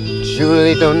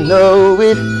surely don't know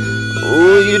it,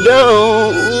 oh you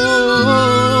don't.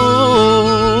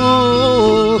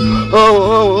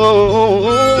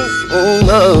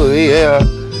 Oh yeah,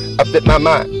 I flip my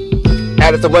mind.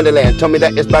 Alice in Wonderland told me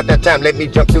that it's about that time. Let me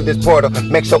jump through this portal,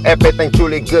 make sure everything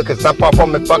truly good. Cause I'm far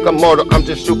from a fucking mortal, I'm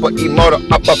just super immortal.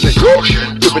 Up this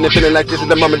tripping and feeling like this is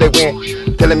the moment they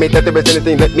win. Telling me that there is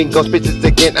anything, let me go speak this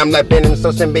again. I'm not bending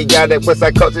so symbiotic with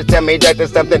psychosis. Tell me that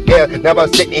there's something else. Now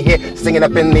I'm sitting here singing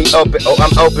up in the open. Oh,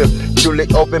 I'm open, truly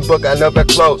open book, I never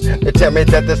close. They tell me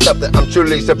that there's something, I'm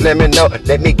truly subliminal.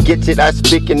 Let me get it, I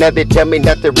speak and now they tell me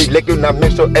not to relick it. Now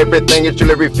make sure everything is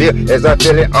truly revealed as I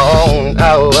feel it on.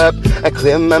 Oh, up, I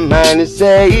clear my mind and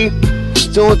say,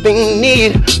 so what they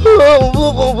need,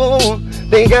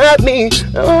 they got me,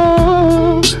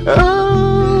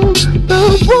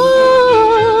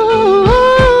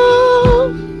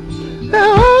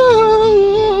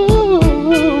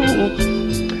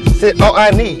 Said all I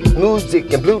need,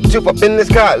 music and Bluetooth up in this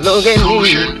car, look at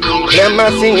me. Am I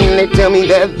singing? They tell me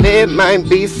that there might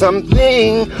be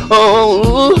something.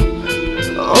 Oh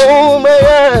my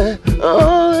God.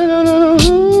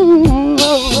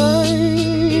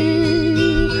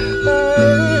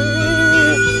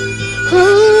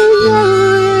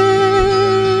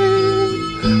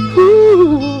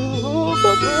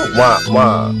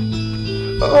 Wah.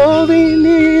 All they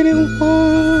need and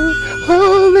want,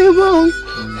 all they want.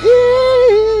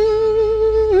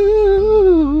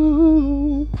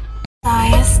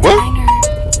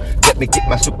 Let me get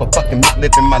my super fucking meat,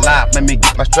 living my life. Let me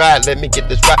get my stride, let me get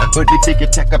this right. Hoodie big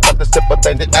and check about the simple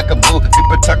thing that I can move.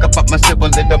 People talk about my simple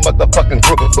little motherfucking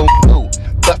group. Ooh.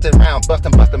 Bustin' round,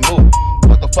 bustin' move.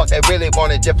 Motherfucker, they really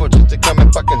wanted Jeff just to come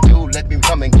and fucking do. Let me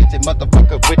come and get it,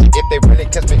 motherfucker, with it. If they really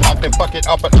catch me off, then fuck it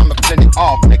off, but I'ma flip it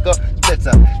off, nigga.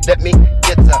 Splitzer, let me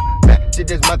get back to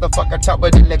this motherfucker talk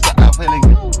with the legs are out feeling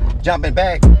you. Jumping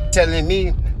back, telling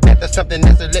me that there's something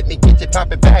that's to let me get it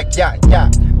popping back, yeah.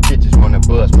 Bitches wanna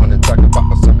buzz, wanna talk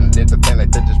about something little thing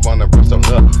like they just wanna rush on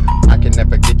up. I can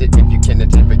never get it if you can't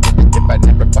never get it. If I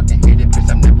never fucking hit it, please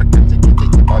I'm never gonna get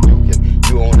it. If I do, cause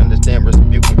you don't understand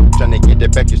Rasputin. Trying to get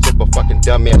it back, you simple fucking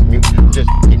dumbass mute. Just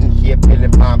getting here,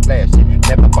 feeling fine, flashing.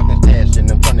 Never fucking stashing.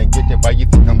 I'm trying to get it while you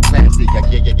think I'm classy.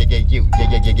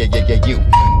 Yeah, you.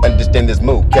 Understand this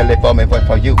move, Kelly for me, wait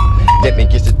for you. Let me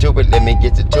get to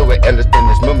it, Understand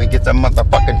this movement, get some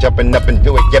motherfucking jumping up and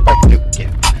do it. Yep, I do it.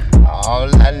 All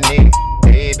I need,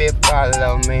 baby,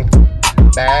 follow me.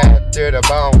 Bad to the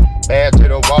bone, bad to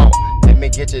the wall. Let me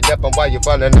get you up and while you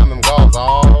falling on them goals.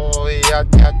 Oh, yeah,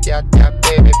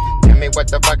 baby. Tell me what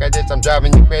the fuck I did, I'm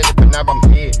driving you crazy, but now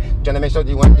I'm here. Trying to make sure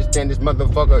you understand this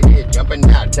motherfucker here. Jumping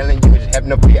out, telling you just have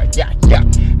no fear. Yeah.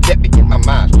 Let me get my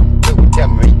mind straight to it. Tell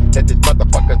me that this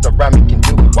motherfuckers around me can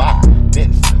do it. Why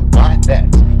this? Why that?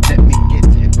 Let me get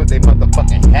it. Put they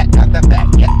motherfucking hat out the back.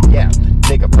 Yeah.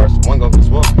 Nigga first one gon' be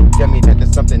swung. Tell me that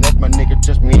there's something that's my nigga,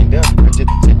 just me and them. But just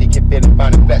the city get feeling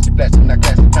fine and flashy, not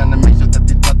classy. Trying to make sure that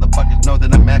these motherfuckers know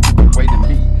that I'm acting the way to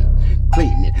me.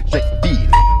 Clean it, straight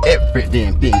feeling every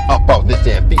damn thing up all this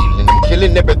damn feeling. I'm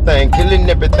killing everything.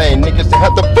 Niggas say,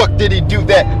 how the fuck did he do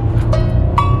that?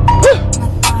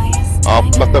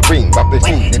 Off the ring, off the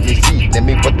scene. Let me see,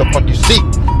 what the fuck you see?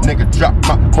 Nigga drop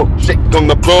my foot, shake on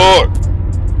the floor.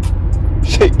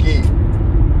 Shaky.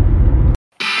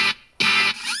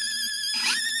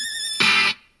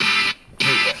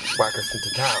 Walk us into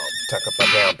town, tuck up a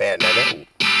down bad night.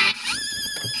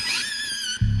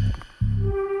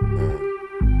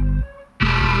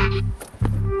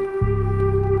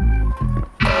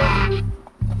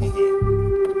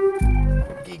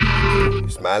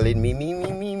 Smile at me.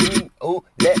 Oh,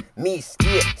 let me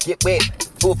skip wet,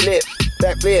 full flip,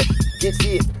 back flip, get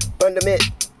shit, fundament,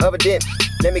 of a dent.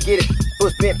 Let me get it, full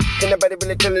spin. Can nobody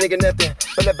really tell a nigga nothing?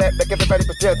 Pull it back like everybody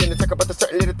was dressed. And talk about the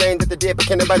certain little thing that they did, but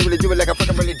can nobody really do it like I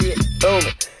fucking really did? Boom.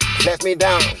 lets me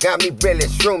down, got me really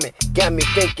shrooming, got me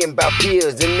thinking about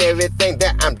pills and everything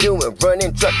that I'm doing.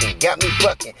 Running, trucking, got me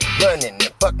bucking, running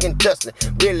and fucking tussling.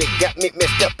 Really got me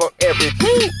messed up on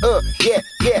everything.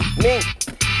 Yeah, me.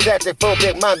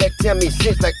 Claustrophobic mind that tell me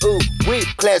shit like ooh, we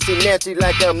classy, nasty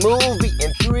like a movie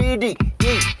in 3D.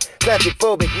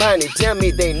 Claustrophobic mind, they tell me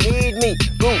they need me.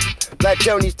 Ooh, like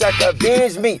Tony Stark,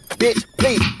 avenge me, bitch,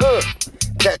 please.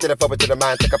 Back to the forward to the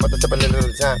mind, talk about the simple little at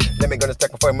a time. Let me gonna stack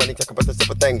for money, talk about the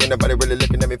simple thing. Ain't nobody really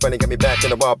looking at me funny, got me back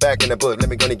in the wall, back in the book. Let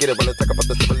me gonna get it, wanna talk about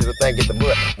the simple little thing in the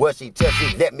mud. What she tell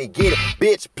she let me get it,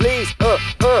 bitch, please,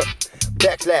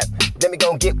 backslap. Let me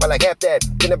go and get while I have that.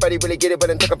 Can nobody really get it,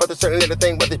 but I'm talking about the certain little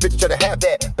thing, but this bitch try to have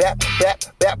that.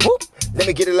 Bap, whoop. Let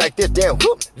me get it like this, damn,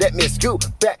 whoop. Let me scoop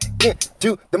back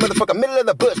into the motherfucking middle of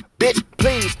the bush, bitch,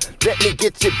 please. Let me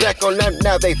get you back on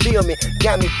now they feel me.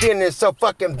 Got me feeling so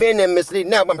fucking venomously,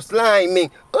 now I'm sliming.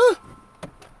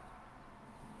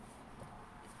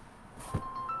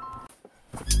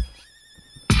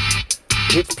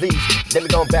 Bitch, please, let me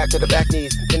go back to the back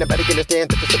knees. Can nobody understand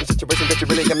that the certain situation that you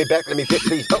really got me back? Let me fit,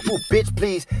 please. Oh, bitch,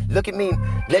 please, look at me.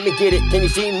 Let me get it. Can you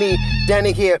see me? Down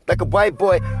in here like a white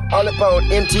boy, all up on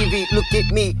MTV. Look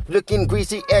at me, looking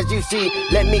greasy as you see.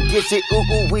 Let me get it,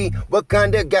 wee.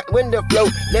 Wakanda got window flow.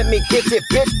 Let me get it,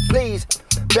 bitch, please.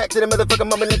 Back to the motherfucking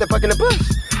moment at the fucking bush.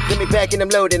 Get me back and I'm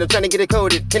loaded. I'm trying to get it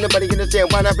coded. Can nobody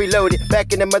understand why I reload it?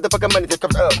 Back in the motherfucking money that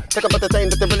comes up. Talk about the thing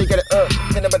that they really got it up.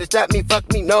 Can nobody stop me? Fuck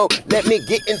me, no. Let me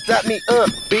get and stop me,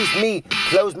 beast me,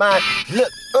 close my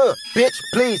look, bitch,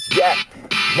 please, yeah.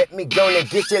 Let me go and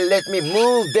get you, let me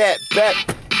move that back.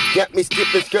 Got me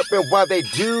skipping while they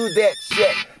do that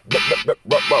shit.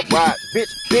 Why,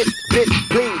 bitch,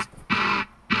 please.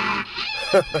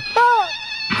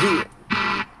 Yeah.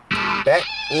 Back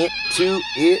into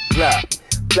it, drop.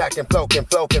 Black and floating,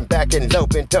 back and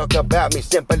loping. Talk about me,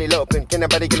 simply loping. Can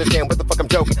nobody understand what the fuck I'm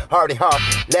joking? Hardy hard,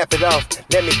 laugh it off.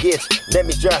 Let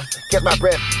me strap, catch my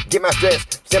breath, get my stress.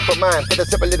 Simple mind, for the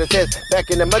simple little test. Back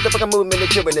in the motherfucking movement, and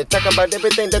doing it. Talk about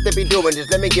everything that they be doing.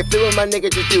 Just let me get fluid, my nigga,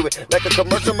 just do it. Like a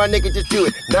commercial, my nigga, just do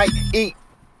it. Night, eat.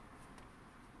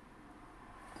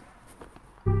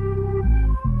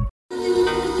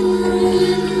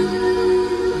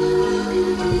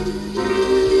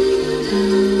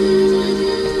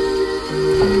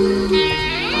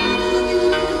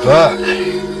 Fuck.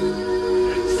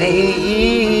 Say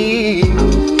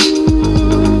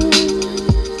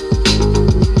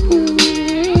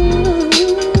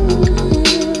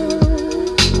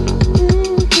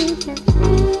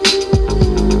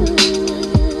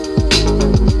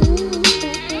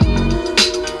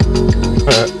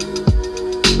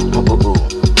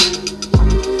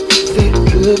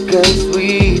Look how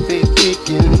sweet, baby,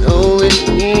 you know it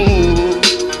means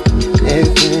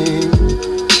everything.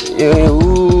 Yeah.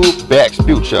 Back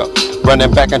future,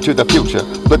 running back into the future,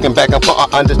 looking back and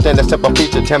forth, I understand the simple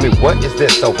feature. Tell me what is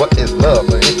this, or what is love?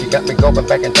 But if you got me going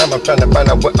back in time, I'm trying to find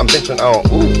out what I'm venturing on.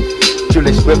 Ooh,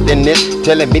 truly swift in this,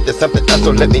 telling me there's something else,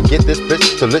 so let me get this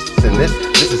bitch. So listen,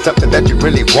 this is something that you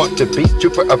really want to be.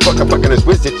 Super, fucking this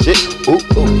wizard shit. Ooh,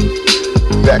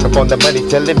 back up on the money,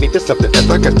 telling me there's something else.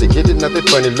 I got to get it, nothing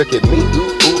funny. Look at me,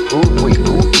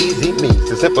 ooh, easy me.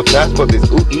 It's a simple task for this,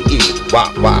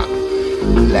 wah.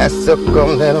 Let's up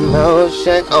on little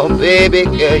motion, oh baby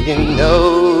girl, you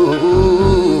know.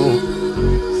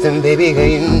 Some baby girl,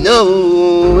 you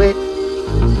know it.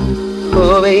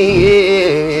 Oh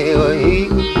baby,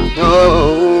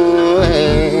 oh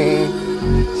yeah.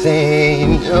 Say you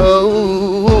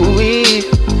know it.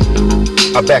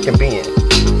 I'm back and being.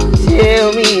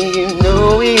 Tell me you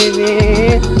know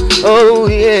it. Oh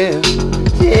yeah.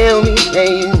 Tell me that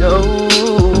you know.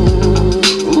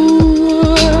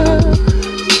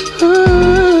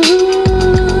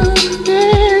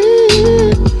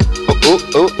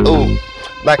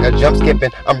 Like a jump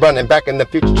skipping, I'm running back in the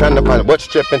future trying to find what's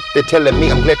tripping. They're telling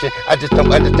me I'm glitching, I just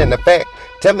don't understand the fact.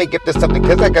 Tell me if there's something,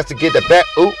 cause I got to get it back.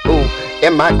 Ooh,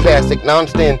 in my classic, now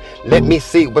understand. Let me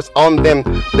see what's on them.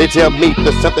 They tell me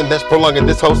there's something that's prolonging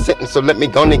this whole sentence, so let me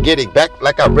go and get it back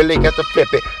like I really got to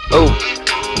flip it. Ooh,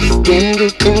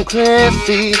 standard and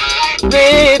classy,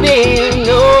 baby, you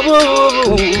know.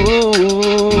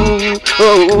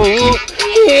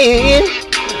 Yeah.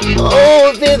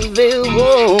 Oh, this is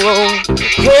wrong.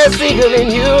 Classier than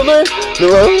human. No.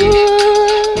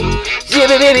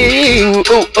 Baby.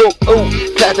 Oh.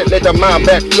 Try to let the mind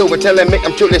back fluid. Telling me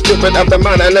I'm truly stupid of the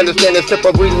mind. I understand the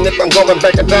simple reason if I'm going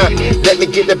back in time. Let me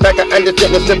get it back. I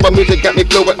understand the simple music got me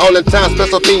fluid all the time.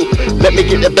 Special theme. Let me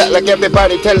get it back like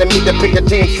everybody telling me to pick a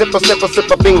team. Simple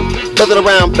beam. Buzz it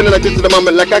around. Feeling like this is the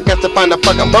moment. Like I got to find a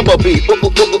fucking bumblebee. Ooh.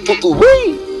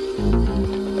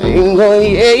 Oh,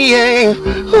 yeah, yeah.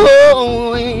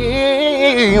 Oh, yeah.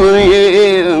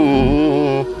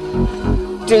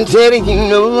 Just telling you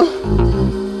know.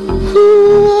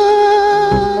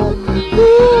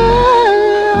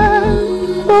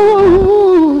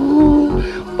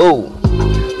 Oh,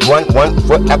 one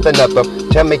foot after another.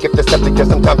 Tell me if there's something, cause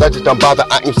sometimes I just don't bother.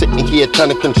 I am sitting here trying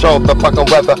to control the fucking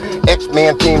weather.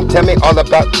 X-Man team, tell me all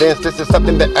about this. This is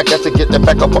something that I got to get the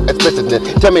back up for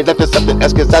explicitness. Tell me that there's something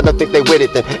else, cause I don't think they with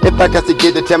it then. If I got to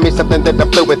get it, tell me something that I'm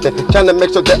fluid in. Trying to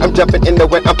make sure that I'm jumping in the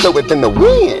way I'm fluid in the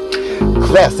wind.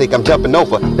 Classic, I'm jumping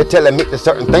over. They're telling me there's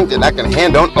certain things that I can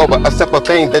hand on over. A simple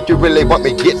thing that you really want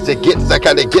me gets, I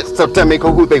gotta get. So tell me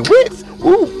who they with.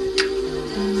 Ooh.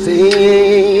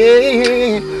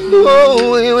 See,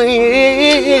 oh,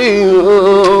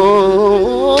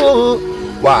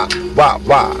 why?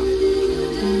 Wow.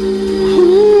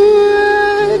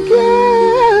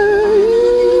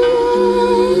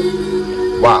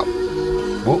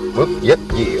 Whoop, yep,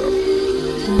 yeah.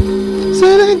 So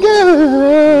the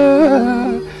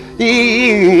girl,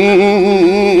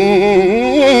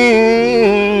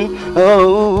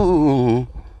 oh,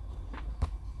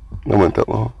 I went that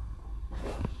long.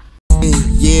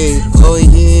 Yeah, oh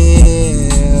yeah,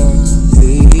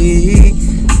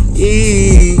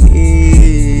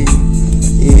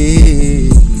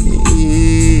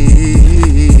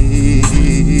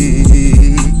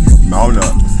 Mount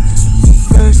up.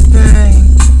 First thing,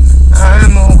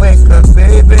 I'ma wake up,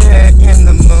 baby, in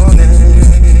the morning.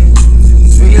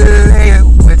 Sweet lady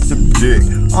with some dick.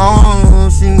 All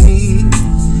she needs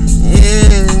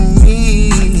is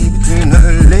me between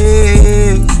her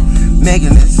legs,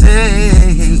 making it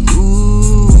say,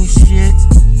 ooh, shit.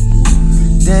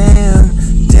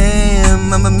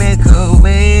 Damn, I'ma make her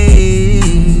wait.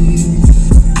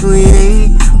 Ooh, yeah.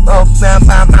 Oh,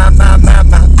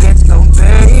 my bitch gon'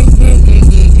 pay.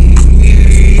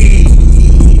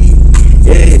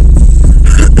 Yeah.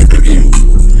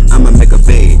 I'ma make a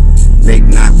bed. Late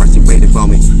night while she waiting for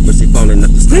me. When she falling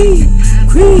up the sleep.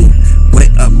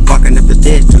 Wake up, walking up the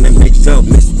stairs, trying to make sure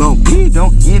Miss Bumpy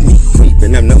don't get me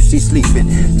creeping. I know she's sleeping.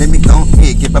 Let me go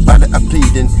ahead, give her body a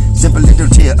pleading. Simple little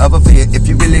tear of a fear. If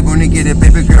you really wanna get it,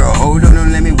 baby girl, hold on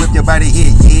and let me whip your body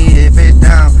here. Yeah, face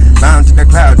down, bound to the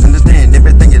clouds. Understand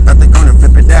everything is about to gonna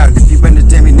flip it out. If you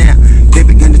understand me now,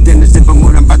 baby, understand the simple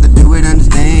what I'm about to do it.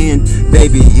 Understand,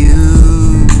 baby, you,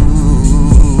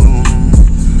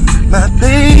 my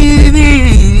baby.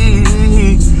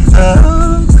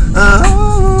 Oh,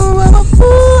 I'm a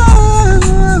fool.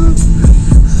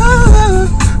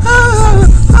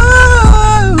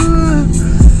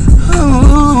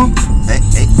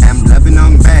 Hey, I'm loving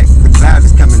on back. The cloud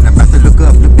is coming. I'm about to look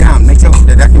up, look down, make sure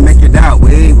that I can make it out.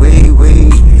 Wait.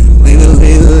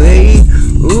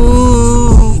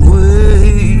 Ooh,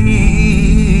 wait.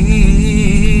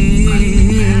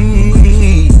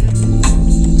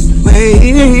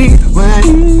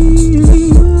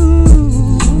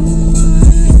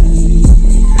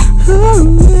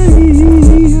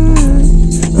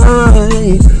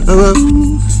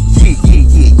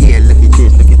 Yeah, look at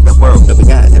this, look at the world that we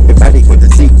got. Everybody want to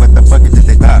see what the fuck is this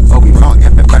they thought. Oh, we wrong,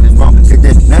 everybody's wrong. Cause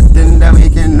there's nothing that we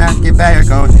cannot get back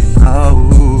on. Oh,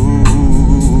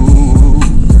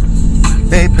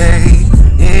 baby,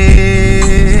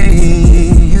 yeah,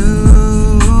 you.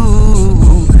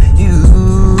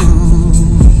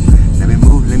 Let me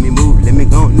move, let me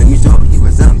go, let me show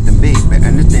you something big. But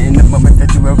understand the moment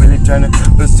that you are really trying to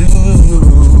pursue.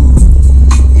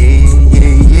 Yeah.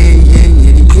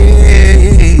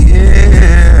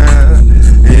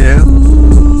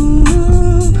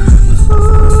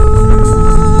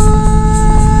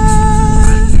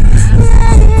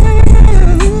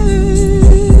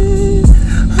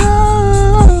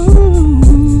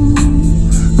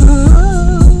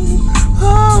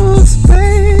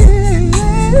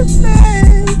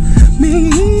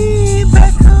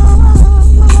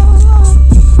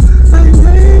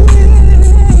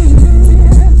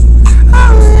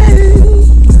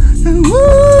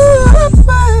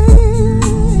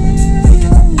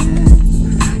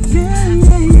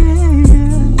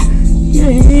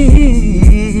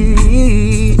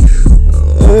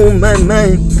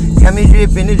 Got me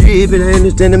dripping, I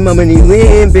understand the moment you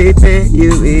win, baby,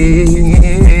 you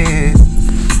win.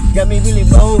 Got me really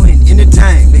rolling in the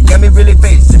time, they got me really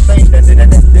facing things that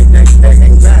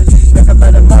ain't right. Talk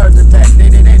about a Mars attack, they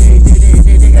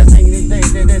got things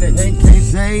they can't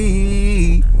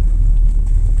say.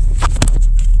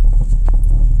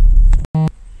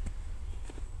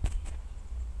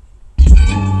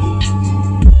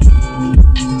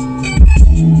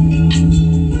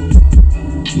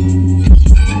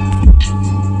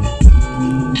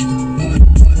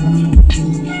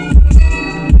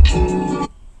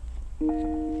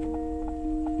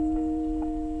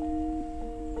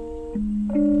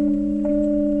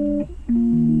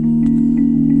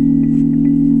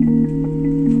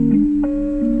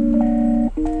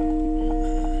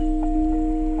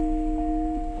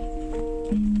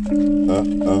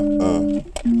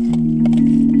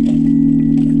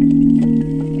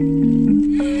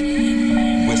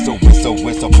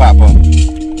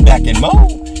 Back in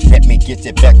mode. Let me get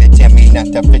it back. They tell me not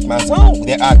to fix my zone.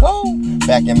 There I go.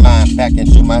 Back in mind, back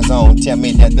into my zone. Tell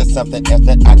me that there's something else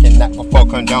that I cannot before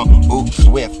condone. Ooh,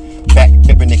 swift. Back,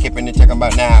 flipping it, kipping it, talking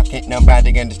about now. Can't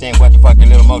nobody understand what the fucking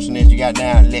little motion is you got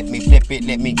now. Let me flip it,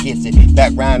 let me kiss it.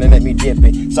 Back round and let me dip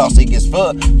it. Saucy as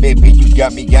fuck. Baby, you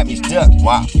got me stuck.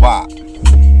 Wah, wah.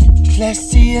 Let's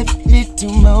see a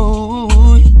little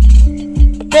more.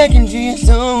 Back into your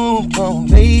zone, oh,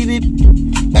 baby.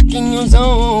 Back in your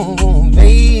zone,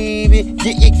 baby.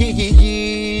 Yeah, yeah, yeah,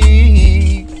 yeah,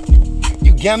 yeah.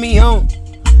 You got me on.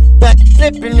 Back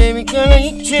flipping, let me go,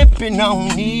 you tripping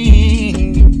on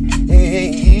me.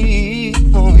 Hey,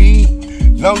 oh,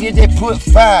 long as they put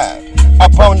 5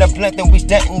 up on the blunt, then we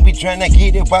stuntin', we tryna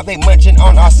get it while they munchin'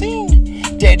 on our scene.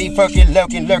 Daddy fucking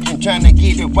lurking, tryna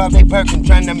get it while they perkin',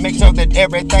 tryna make sure that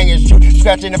everything is true.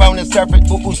 Scratching up on the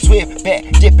surface, ooh, swift, back,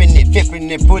 dipping it,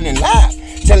 flipping it, pulling live.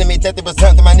 Telling me that there was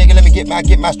something, my nigga, let me get my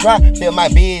stride. Feel my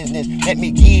business, let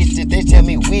me get it, they tell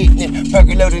me weakness.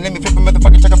 Percolating, let me flip a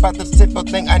motherfucker, talk about the simple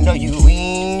thing, I know you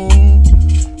win.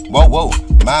 Whoa, whoa,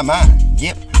 my,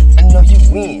 yep, I know you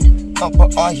win.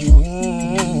 Are you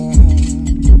win?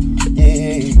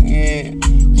 Yeah.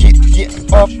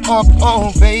 Get up,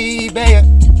 on, baby.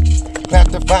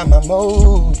 Classify my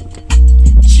mode.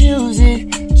 Choose it.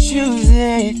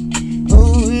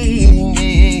 Ooh, yeah.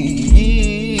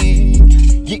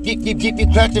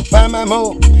 Get classify my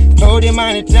mode. Told your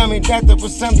mind and tell me that there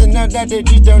was something that they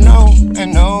just don't know. I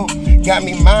know. Got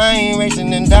me mind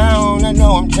racing and down. I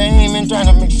know I'm tame and trying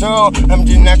to make sure I'm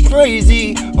just not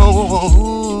crazy.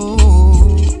 Ooh.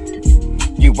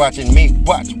 You watching me,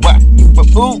 watch,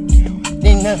 ooh.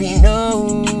 They never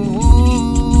know.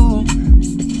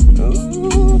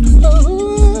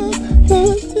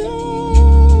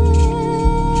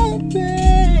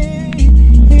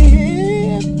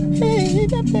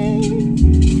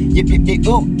 Yip,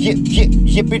 ooh, yip,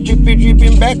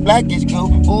 dripping back like it's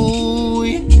cool. Ooh,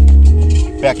 yeah.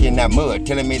 Back in that mud,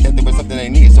 telling me that there was something they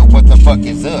need. So what the fuck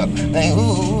is up? Like,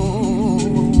 ooh,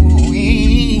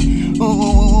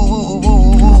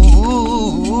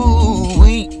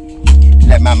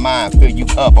 let my mind fill you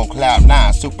up on cloud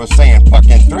 9, Super Saiyan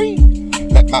fucking 3.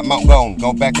 Let my mouth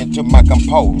go back into my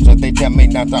composer. They tell me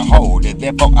not to hold it,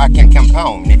 therefore I can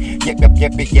compound it. Yep,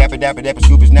 dabba,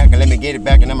 scoop is knacking. Let me get it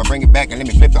back and I'ma bring it back and let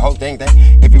me flip the whole thing.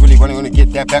 If you really wanna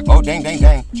get that back, oh dang.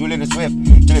 Julie the Swift,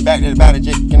 Julie back to the body,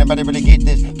 just can nobody really get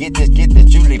this?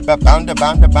 Julie, bound to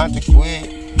quit.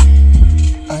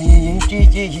 Oh yeah.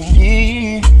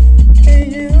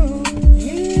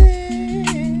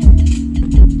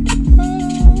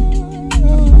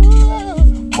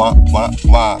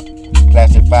 Wah.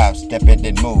 Classic 5, steppin'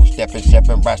 then move, steppin',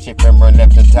 right, shippin', run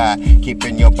left and tie,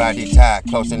 keeping your body tied,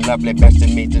 close and lovely, best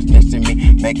in me, just listen to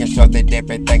me, making sure that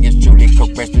everything is truly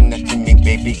correct, next to me,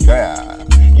 baby girl.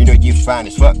 You know you fine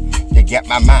as fuck, they got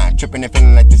my mind trippin' and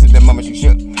feeling like this is the moment you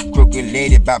shook. Crooked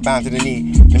lady, bound to the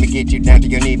knee. Let me get you down to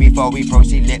your knee before we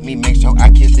proceed. Let me make sure I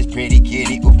kiss this pretty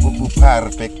kitty. Ooh,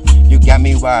 perfect. You got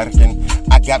me working.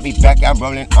 I got me back, I'm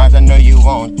rolling arms. I know you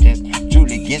want this.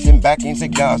 Julie kissing back in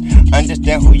cigars.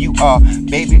 Understand who you are,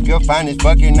 baby girl, fine as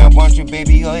fucking. I want you,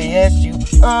 baby. Oh yes, you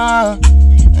are.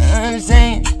 I'm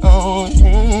saying, oh,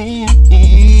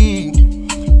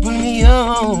 put me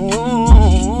over.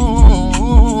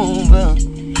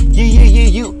 Yeah,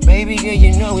 you, baby girl,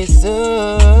 you know it's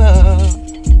up.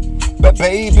 But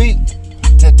baby,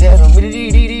 tell them what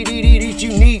you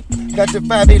need. Got to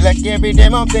find it like every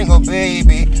damn old thing, oh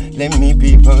baby. Let me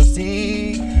be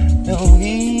proceed. No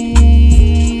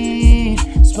weed,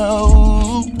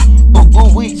 smoke. Ooh,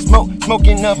 weed,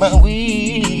 smoking up my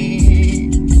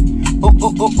weed.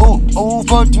 Ooh,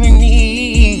 for 20 me.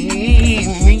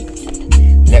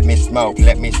 Let me smoke,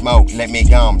 let me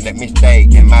gum, let me stay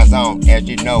in my zone. As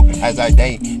you know, as I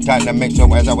date, trying to make sure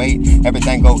as I wait,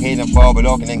 everything go ahead and forward,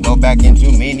 and then go back in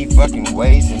too many fucking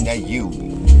ways. And that you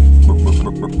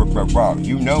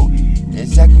know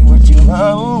exactly what you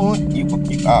want. You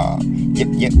are. Yep,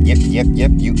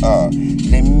 you are.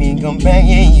 Let me come back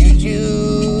and you do.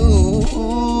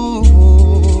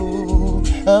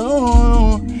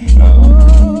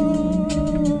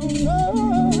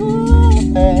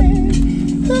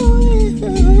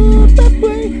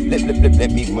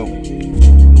 Let me move.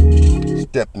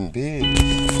 Stepping big.